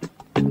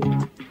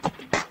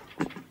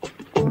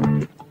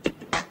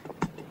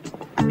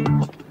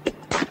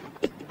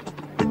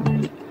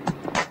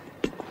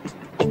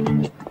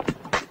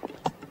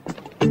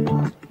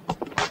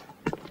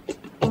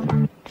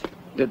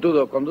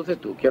 Tetudo, conduce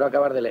tú. Quiero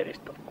acabar de leer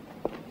esto.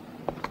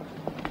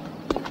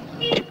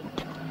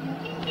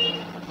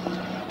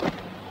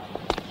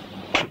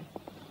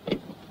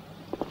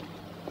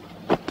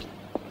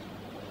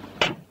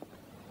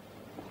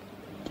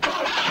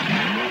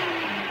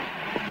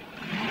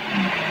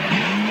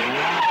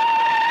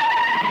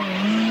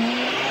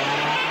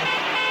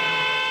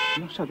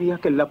 No sabía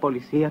que en la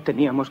policía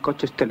teníamos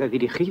coches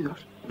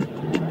teledirigidos.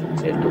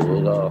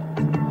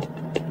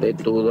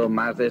 Tetudo,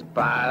 más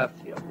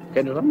despacio.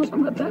 ¿Que nos vamos a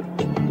matar?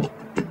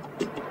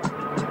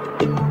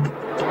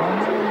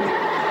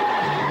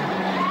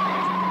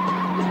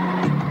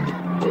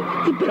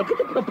 ¿Pero qué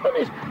te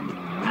propones?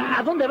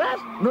 ¿A dónde vas?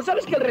 ¿No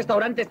sabes que el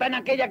restaurante está en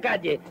aquella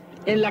calle?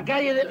 En la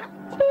calle de la...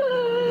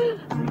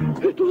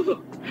 De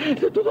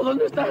todo,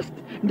 ¿dónde estás?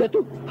 De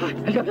tú.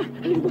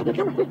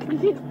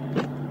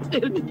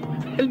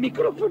 El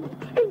micrófono.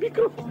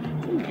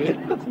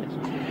 Gracias.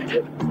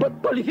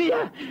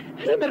 Policía,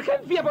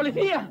 emergencia,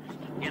 policía.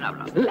 ¿Quién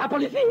habla? ¿La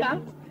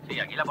policía? Sí,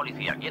 aquí la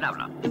policía. ¿Quién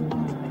habla?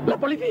 La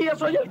policía,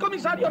 soy el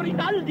comisario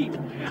Rinaldi.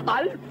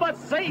 Alfa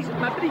 6,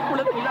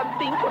 matrícula de Milán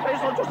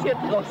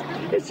 53872.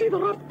 He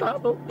sido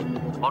raptado.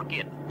 ¿Por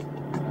quién?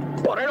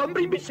 Por el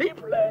hombre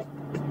invisible.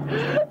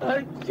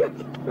 Ay, qué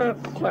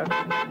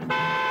pasa.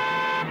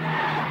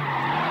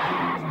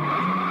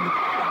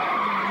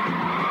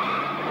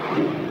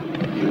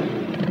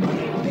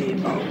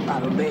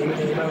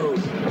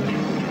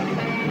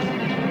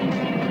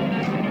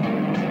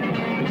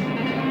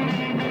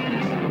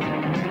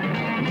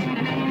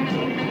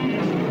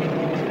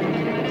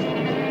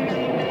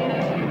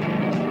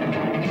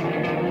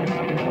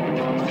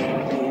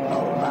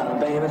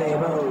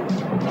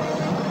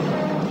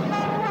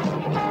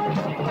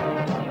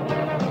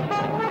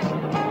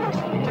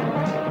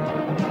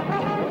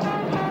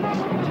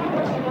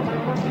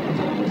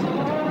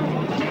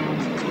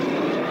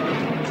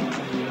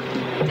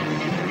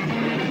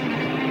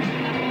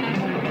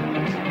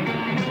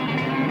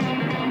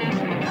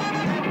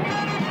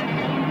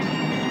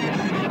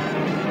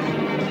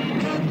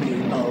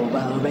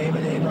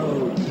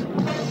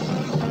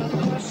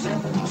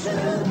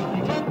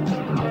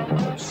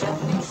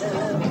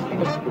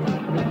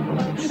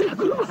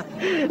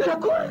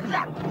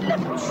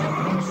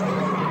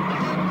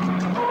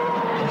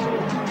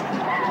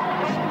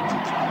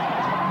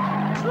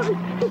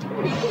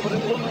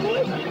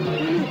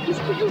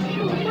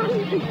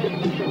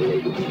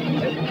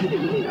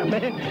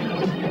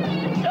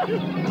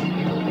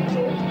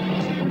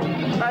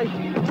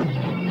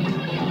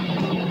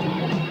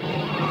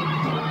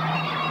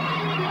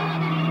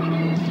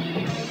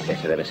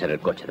 Ese debe ser el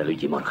coche de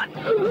Luigi Morgan.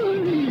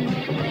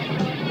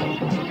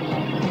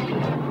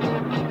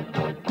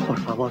 Por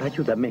favor,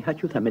 ayúdame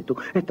tú.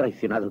 He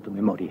traicionado tu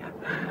memoria.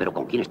 ¿Pero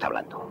con quién está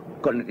hablando?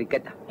 Con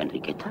Enriqueta.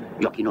 ¿Enriqueta?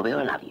 Yo aquí no veo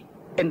a nadie.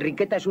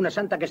 Enriqueta es una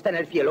santa que está en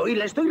el cielo y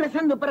le estoy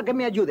rezando para que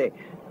me ayude.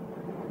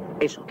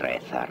 Eso.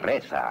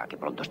 Reza, que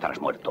pronto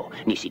estarás muerto.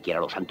 Ni siquiera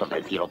los santos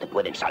del cielo te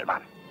pueden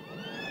salvar.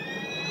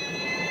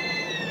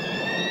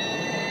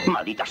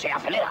 ¡Maldita sea,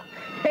 acelera!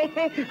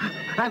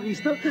 ¿Ha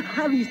visto?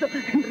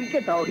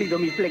 Enriqueta ha oído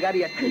mis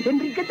plegarias.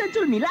 Enriqueta ha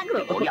hecho el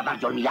milagro. Te voy a dar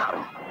yo el milagro.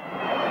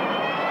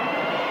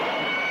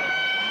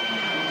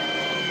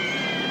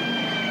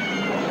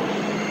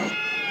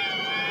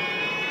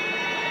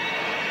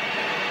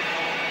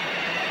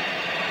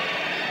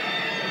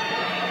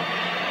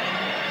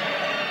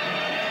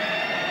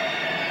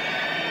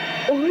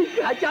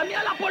 ¡Oiga, llame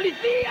a la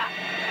policía!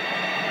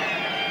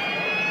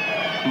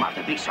 ¡Más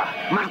deprisa!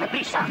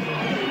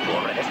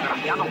 ¡Corre,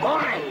 desgraciado,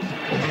 corre!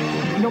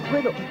 No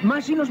puedo.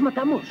 Más si nos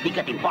matamos. ¿Y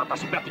qué te importa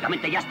si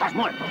prácticamente ya estás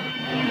muerto?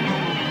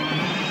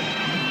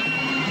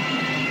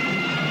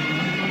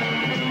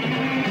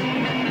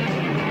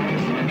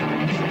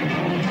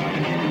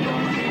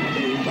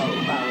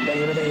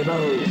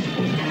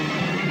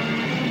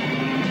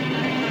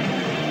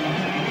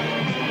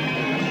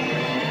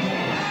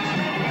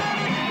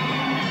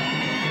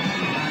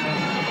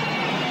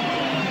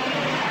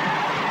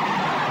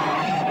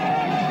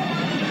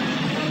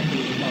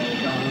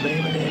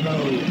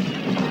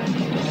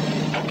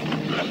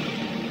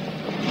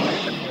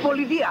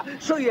 Policía,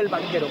 soy el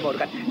banquero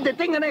Morgan.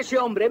 Detengan a ese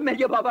hombre, me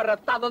llevaba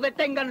raptado,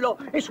 deténganlo.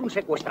 Es un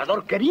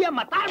secuestrador, quería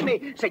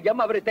matarme. Se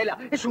llama Bretela,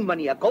 es un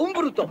maníaco, un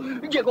bruto.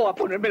 Llegó a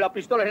ponerme la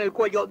pistola en el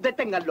cuello.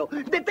 Deténganlo.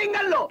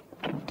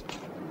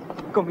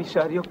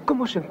 Comisario,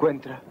 ¿cómo se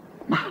encuentra?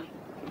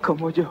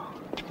 Como yo.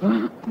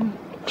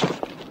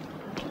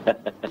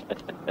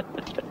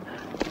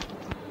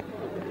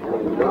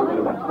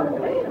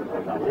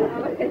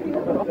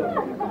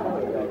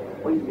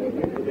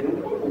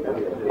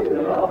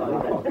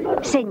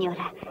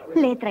 Señora,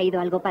 le he traído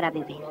algo para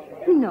beber.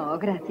 No,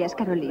 gracias,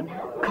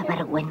 Carolina. ¡Qué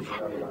vergüenza!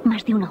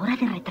 Más de 1 hora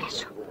de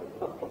retraso.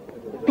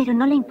 Pero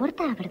no le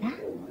importa, ¿verdad?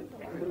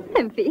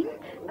 En fin,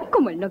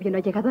 como el novio no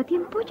ha llegado a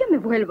tiempo, yo me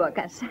vuelvo a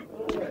casa.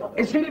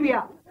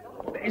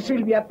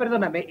 Silvia,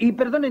 perdóname. Y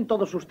perdonen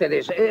todos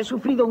ustedes. He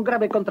sufrido un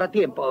grave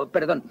contratiempo.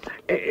 Perdón.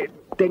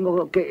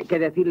 Tengo que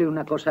decirle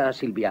una cosa a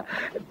Silvia.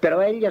 Pero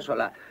a ella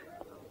sola.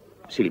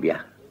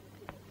 Silvia,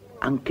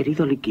 han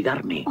querido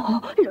liquidarme.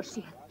 Oh, lo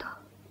siento.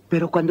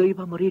 Pero cuando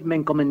iba a morir me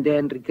encomendé a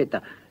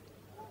Enriqueta.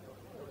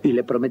 Y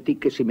le prometí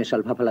que si me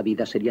salvaba la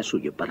vida sería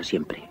suyo para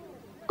siempre.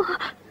 Oh,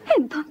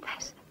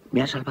 entonces...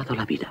 Me ha salvado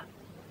la vida.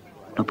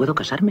 ¿No puedo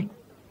casarme?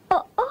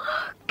 Oh,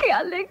 ¡qué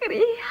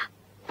alegría!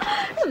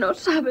 No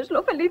sabes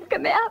lo feliz que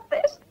me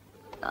haces.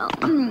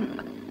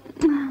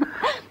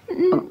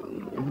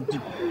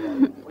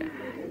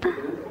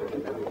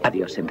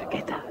 Adiós,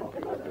 Enriqueta.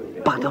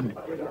 Pardon,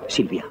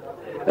 Silvia.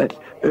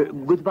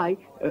 Goodbye.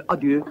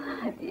 Adieu.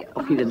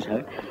 Auf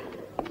Wiedersehen.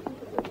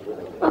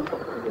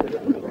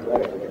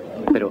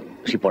 Pero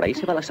si por ahí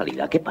se va la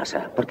salida, ¿qué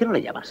pasa? ¿Por qué no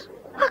le llamas?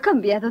 Ha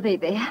cambiado de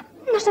idea.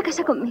 No se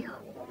casa conmigo.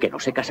 Que no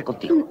se casa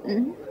contigo.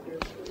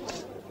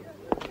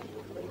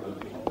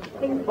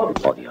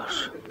 Oh,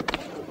 Dios.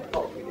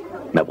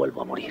 Me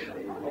vuelvo a morir.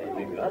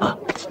 Ah.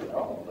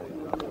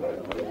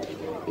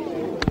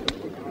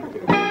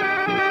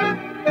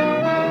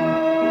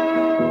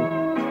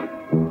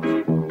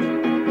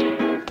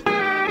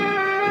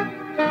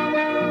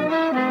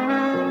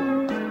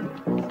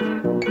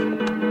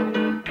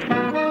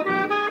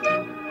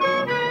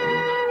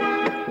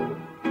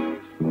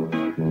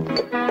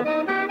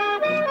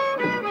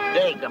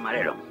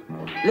 Camarero,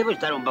 debo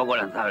estar un poco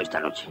lanzado esta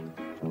noche.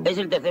 Es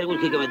el tercer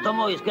whisky que me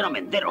tomo y es que no me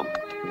entero.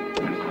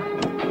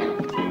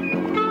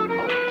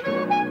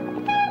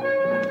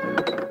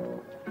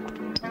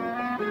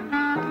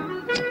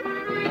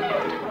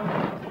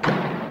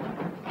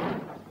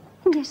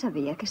 Ya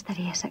sabía que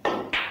estarías aquí.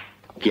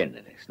 ¿Quién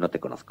eres? No te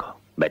conozco.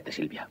 Vete,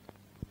 Silvia.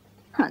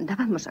 Anda,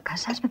 vamos a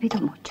casa. Has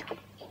bebido mucho.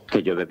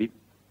 ¿Que yo bebí?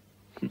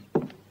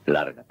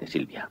 Lárgate,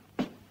 Silvia.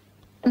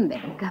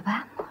 Venga,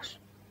 vamos.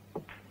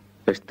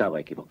 Estaba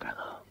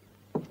equivocado.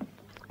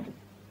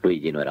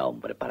 Luigi no era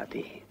hombre para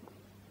ti.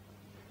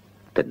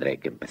 Tendré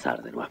que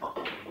empezar de nuevo.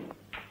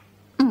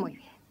 Muy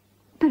bien.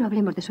 Pero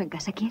hablemos de eso en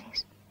casa,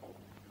 ¿quieres?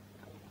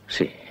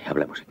 Sí,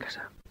 hablemos en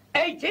casa.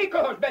 ¡Hey,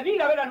 chicos! ¡Venid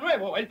a ver al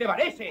nuevo! ¡El de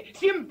Varese!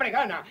 ¡Siempre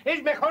gana!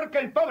 ¡Es mejor que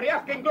el pobre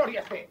As que en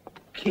gloria esté!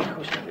 ¿Qué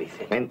cosa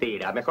dice?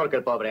 Mentira. Mejor que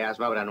el pobre As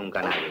no habrá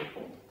nunca nadie.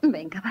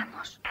 Venga,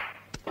 vamos.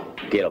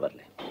 Quiero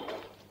verle.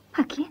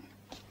 ¿A quién?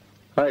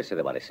 A ese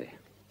de Varese.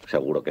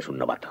 Seguro que es un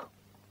novato.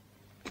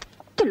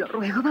 Te lo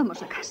ruego,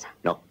 vamos a casa.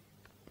 No.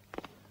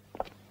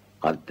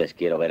 Antes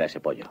quiero ver a ese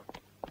pollo.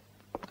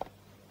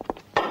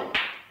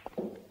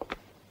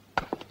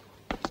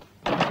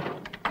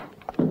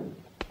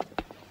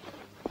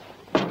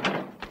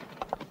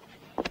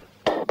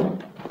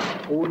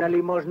 Una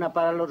limosna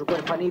para los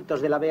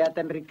huerfanitos de la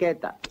Beata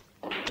Enriqueta.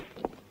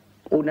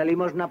 Una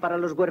limosna para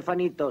los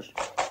huerfanitos.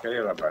 Que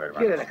Dios la pare,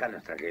 ¿Quiere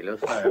dejarnos tranquilos?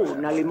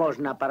 Una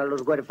limosna para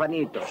los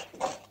huerfanitos.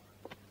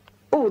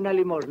 Una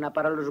limosna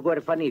para los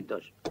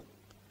huerfanitos.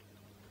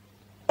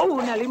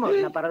 Una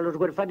limosna para los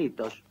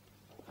huerfanitos.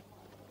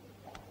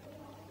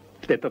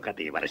 Te toca a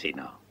ti,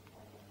 Varesino.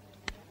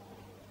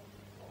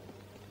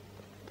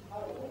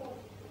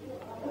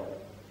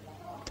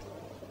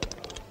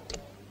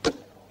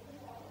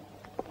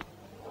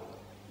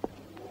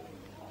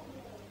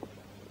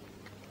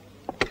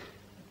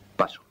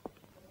 Paso.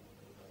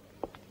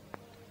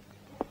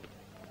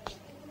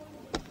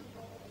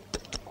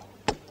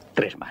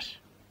 Tres más.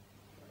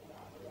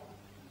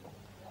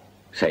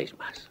 6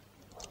 más.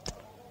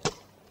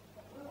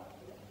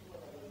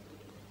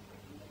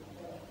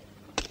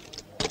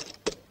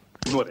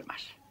 9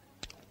 más.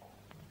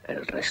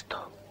 El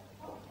resto.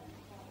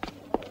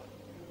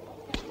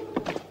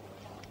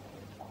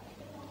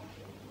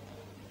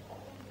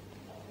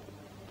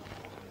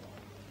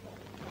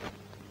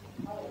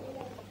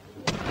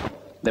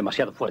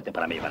 Demasiado fuerte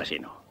para mí,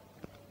 Varesino.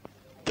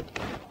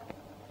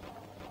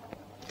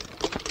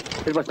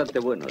 Es bastante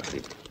bueno,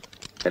 sí.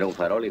 Era un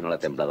farol y no le ha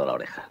temblado la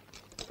oreja.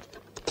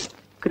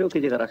 Creo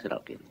que llegará a ser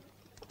alguien.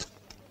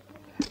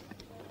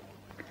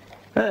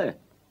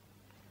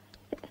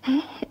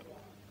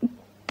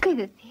 ¿Qué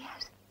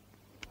decías?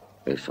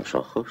 Esos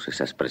ojos,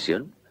 esa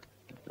expresión.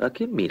 ¿A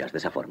quién miras de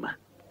esa forma?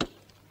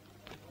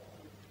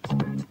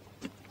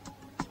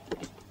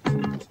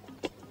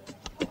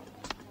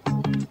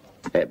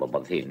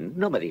 Bomboncín,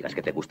 no me digas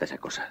que te gusta esa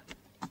cosa.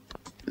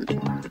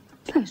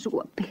 Es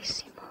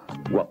guapísimo.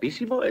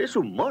 Guapísimo es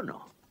un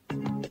mono.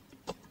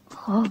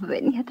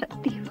 Joven y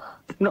atractivo.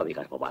 No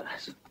digas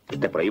bobadas.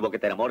 Te prohíbo que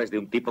te enamores de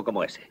un tipo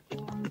como ese.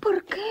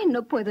 ¿Por qué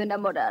no puedo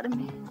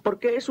enamorarme?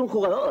 Porque es un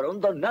jugador,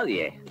 un don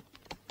nadie.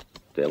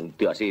 De un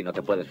tío así no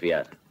te puedes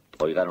fiar.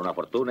 Hoy gana una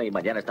fortuna y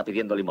mañana está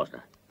pidiendo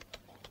limosna.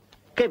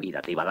 ¿Qué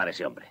vida te iba a dar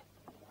ese hombre?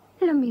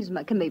 La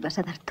misma que me ibas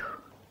a dar tú.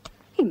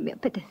 Y me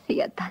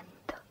apetecía tanto.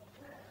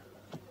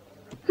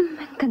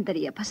 Me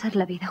encantaría pasar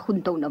la vida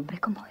junto a un hombre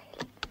como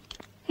él.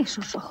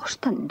 Esos ojos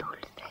tan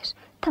dulces,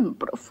 tan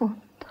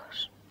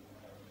profundos.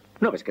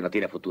 ¿No ves que no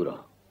tiene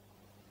futuro?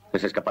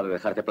 Es capaz de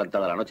dejarte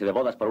plantada la noche de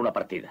bodas por una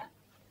partida.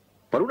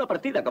 Por una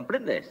partida,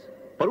 ¿comprendes?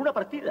 Por una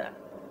partida.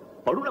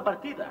 Por una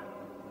partida.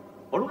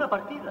 Por una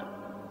partida.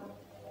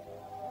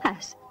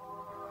 As.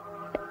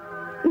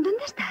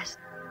 ¿Dónde estás?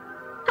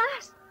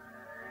 As.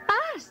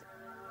 As.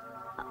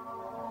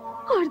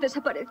 Has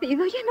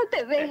desaparecido, ya no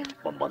te veo.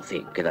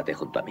 Bomboncín, quédate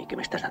junto a mí, que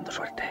me estás dando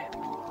suerte.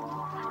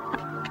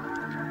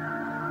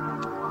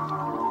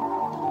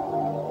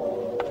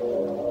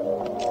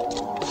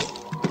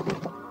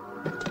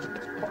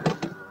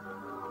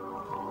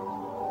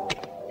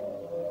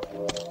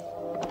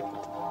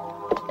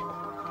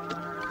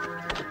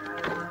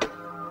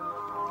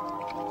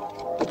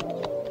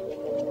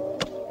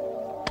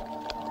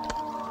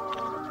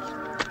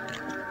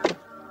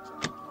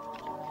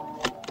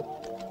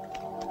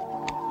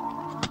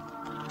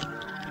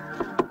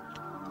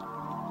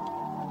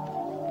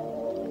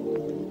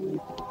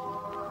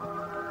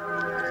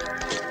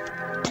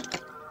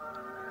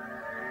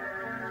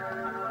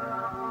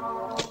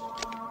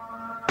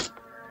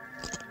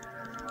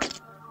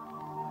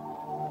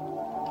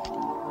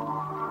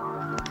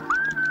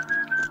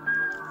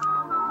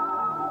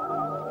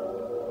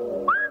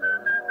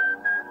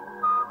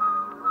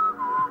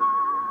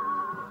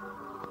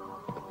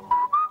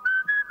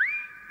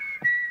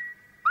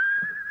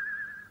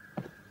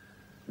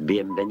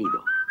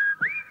 Bienvenido.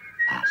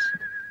 Ash.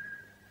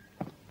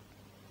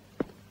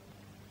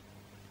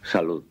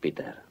 Salud,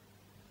 Peter.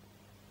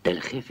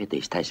 El jefe te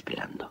está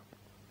esperando.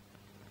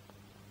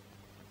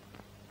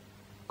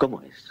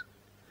 ¿Cómo es?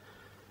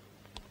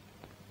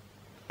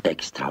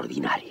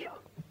 Extraordinario.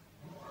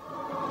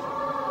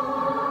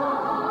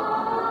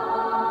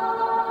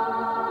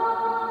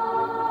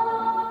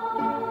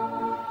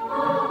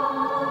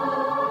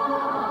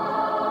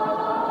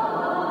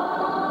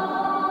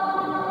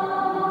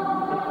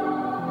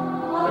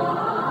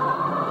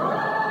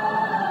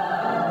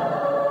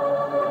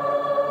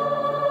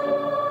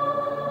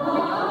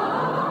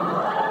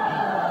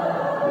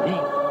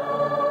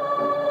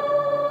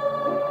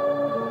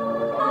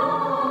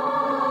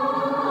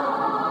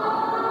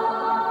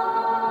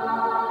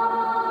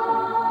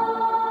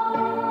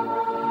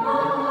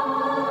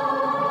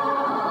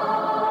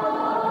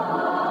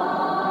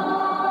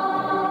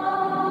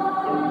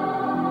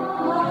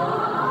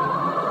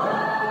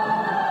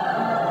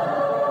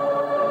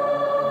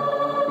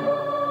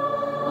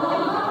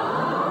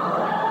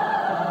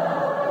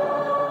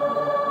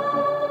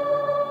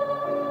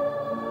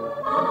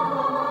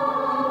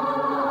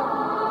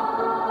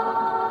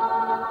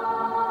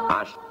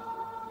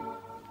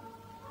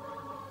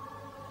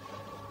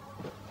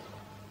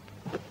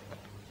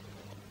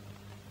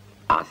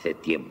 Hace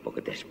tiempo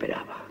que te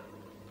esperaba.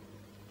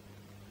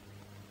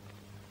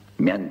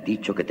 Me han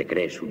dicho que te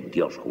crees un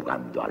dios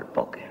jugando al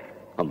póker.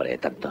 Hombre,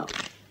 tanto.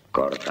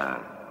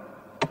 Corta.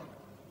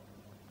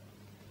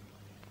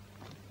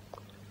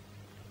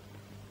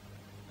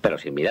 Pero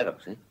sin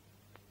miraros, ¿eh?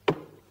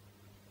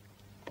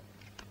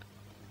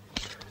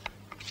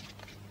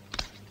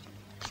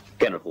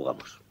 ¿Qué nos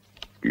jugamos?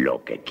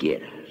 Lo que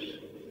quieras.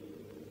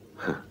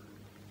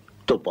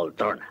 Tu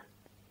poltrona.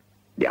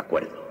 De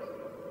acuerdo.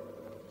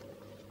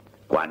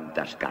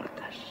 ¿Cuántas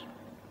cartas?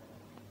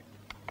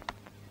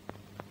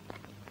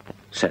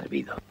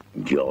 Servido.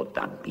 Yo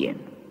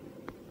también.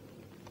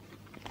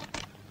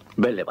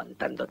 Ve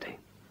levantándote.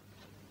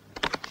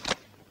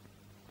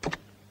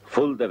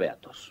 Full de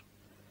beatos.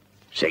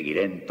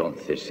 Seguiré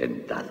entonces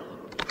sentado.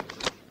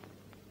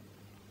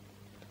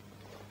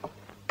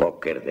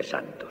 Póker de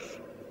santos.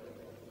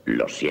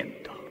 Lo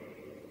siento.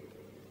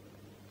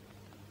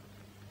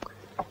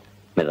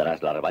 ¿Me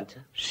darás la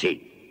revancha?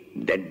 Sí,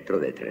 dentro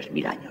de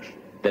 3000 años.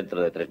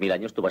 ¿Dentro de 3000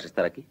 años tú vas a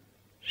estar aquí?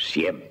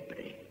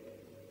 Siempre.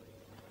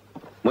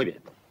 Muy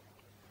bien.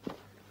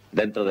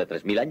 Dentro de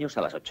 3000 años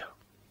a las 8.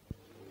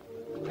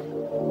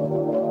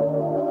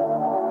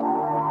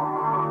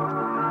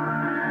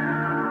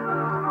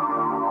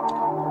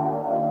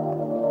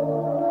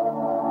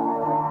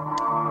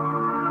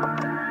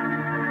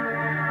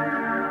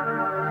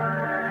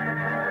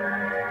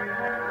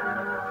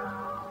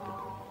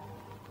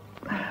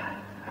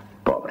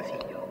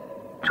 Pobrecillo.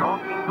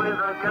 Talking with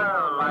a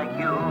girl like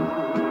you.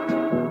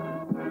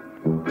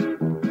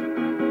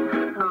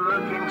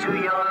 Look into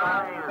your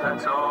eyes,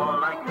 that's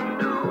all I can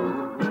do.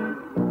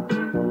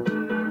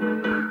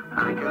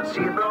 I can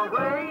see the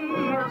way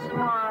you're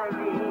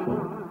smiling.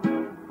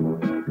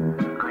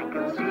 I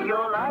can see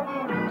your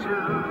light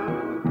too.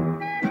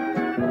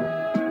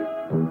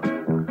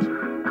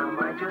 Am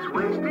I just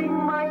wasting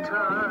my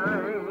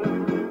time?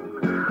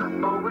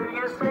 Or will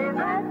you say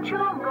that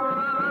you're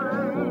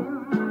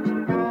mine?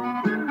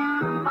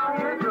 I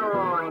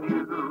adore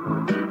you.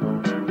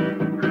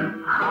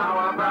 How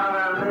about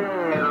a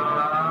little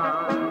love?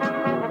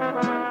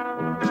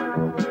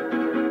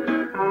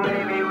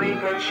 Maybe we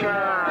can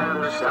share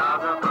the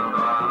stars up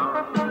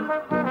above.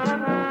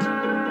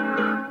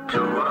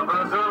 Two of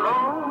us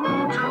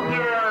alone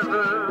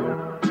together.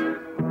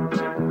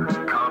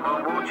 Come on,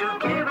 won't you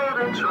give it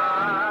a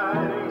try?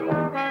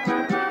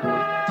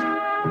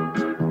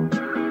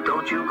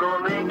 Don't you go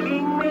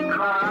making me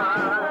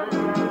cry.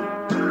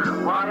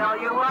 Why are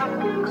you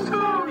acting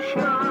so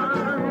shy?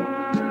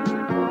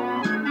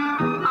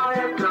 I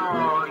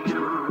adore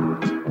you.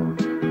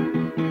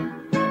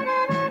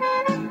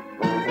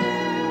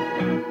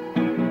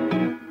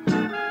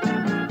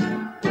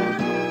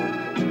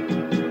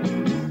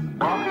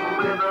 Walking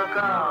with a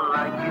girl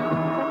like you.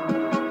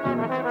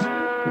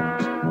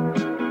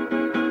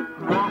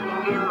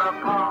 Walking in the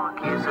park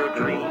is a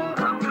dream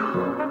come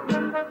true.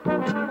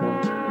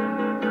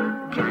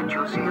 Can't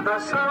you see the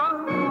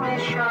sun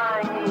is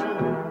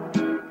shining?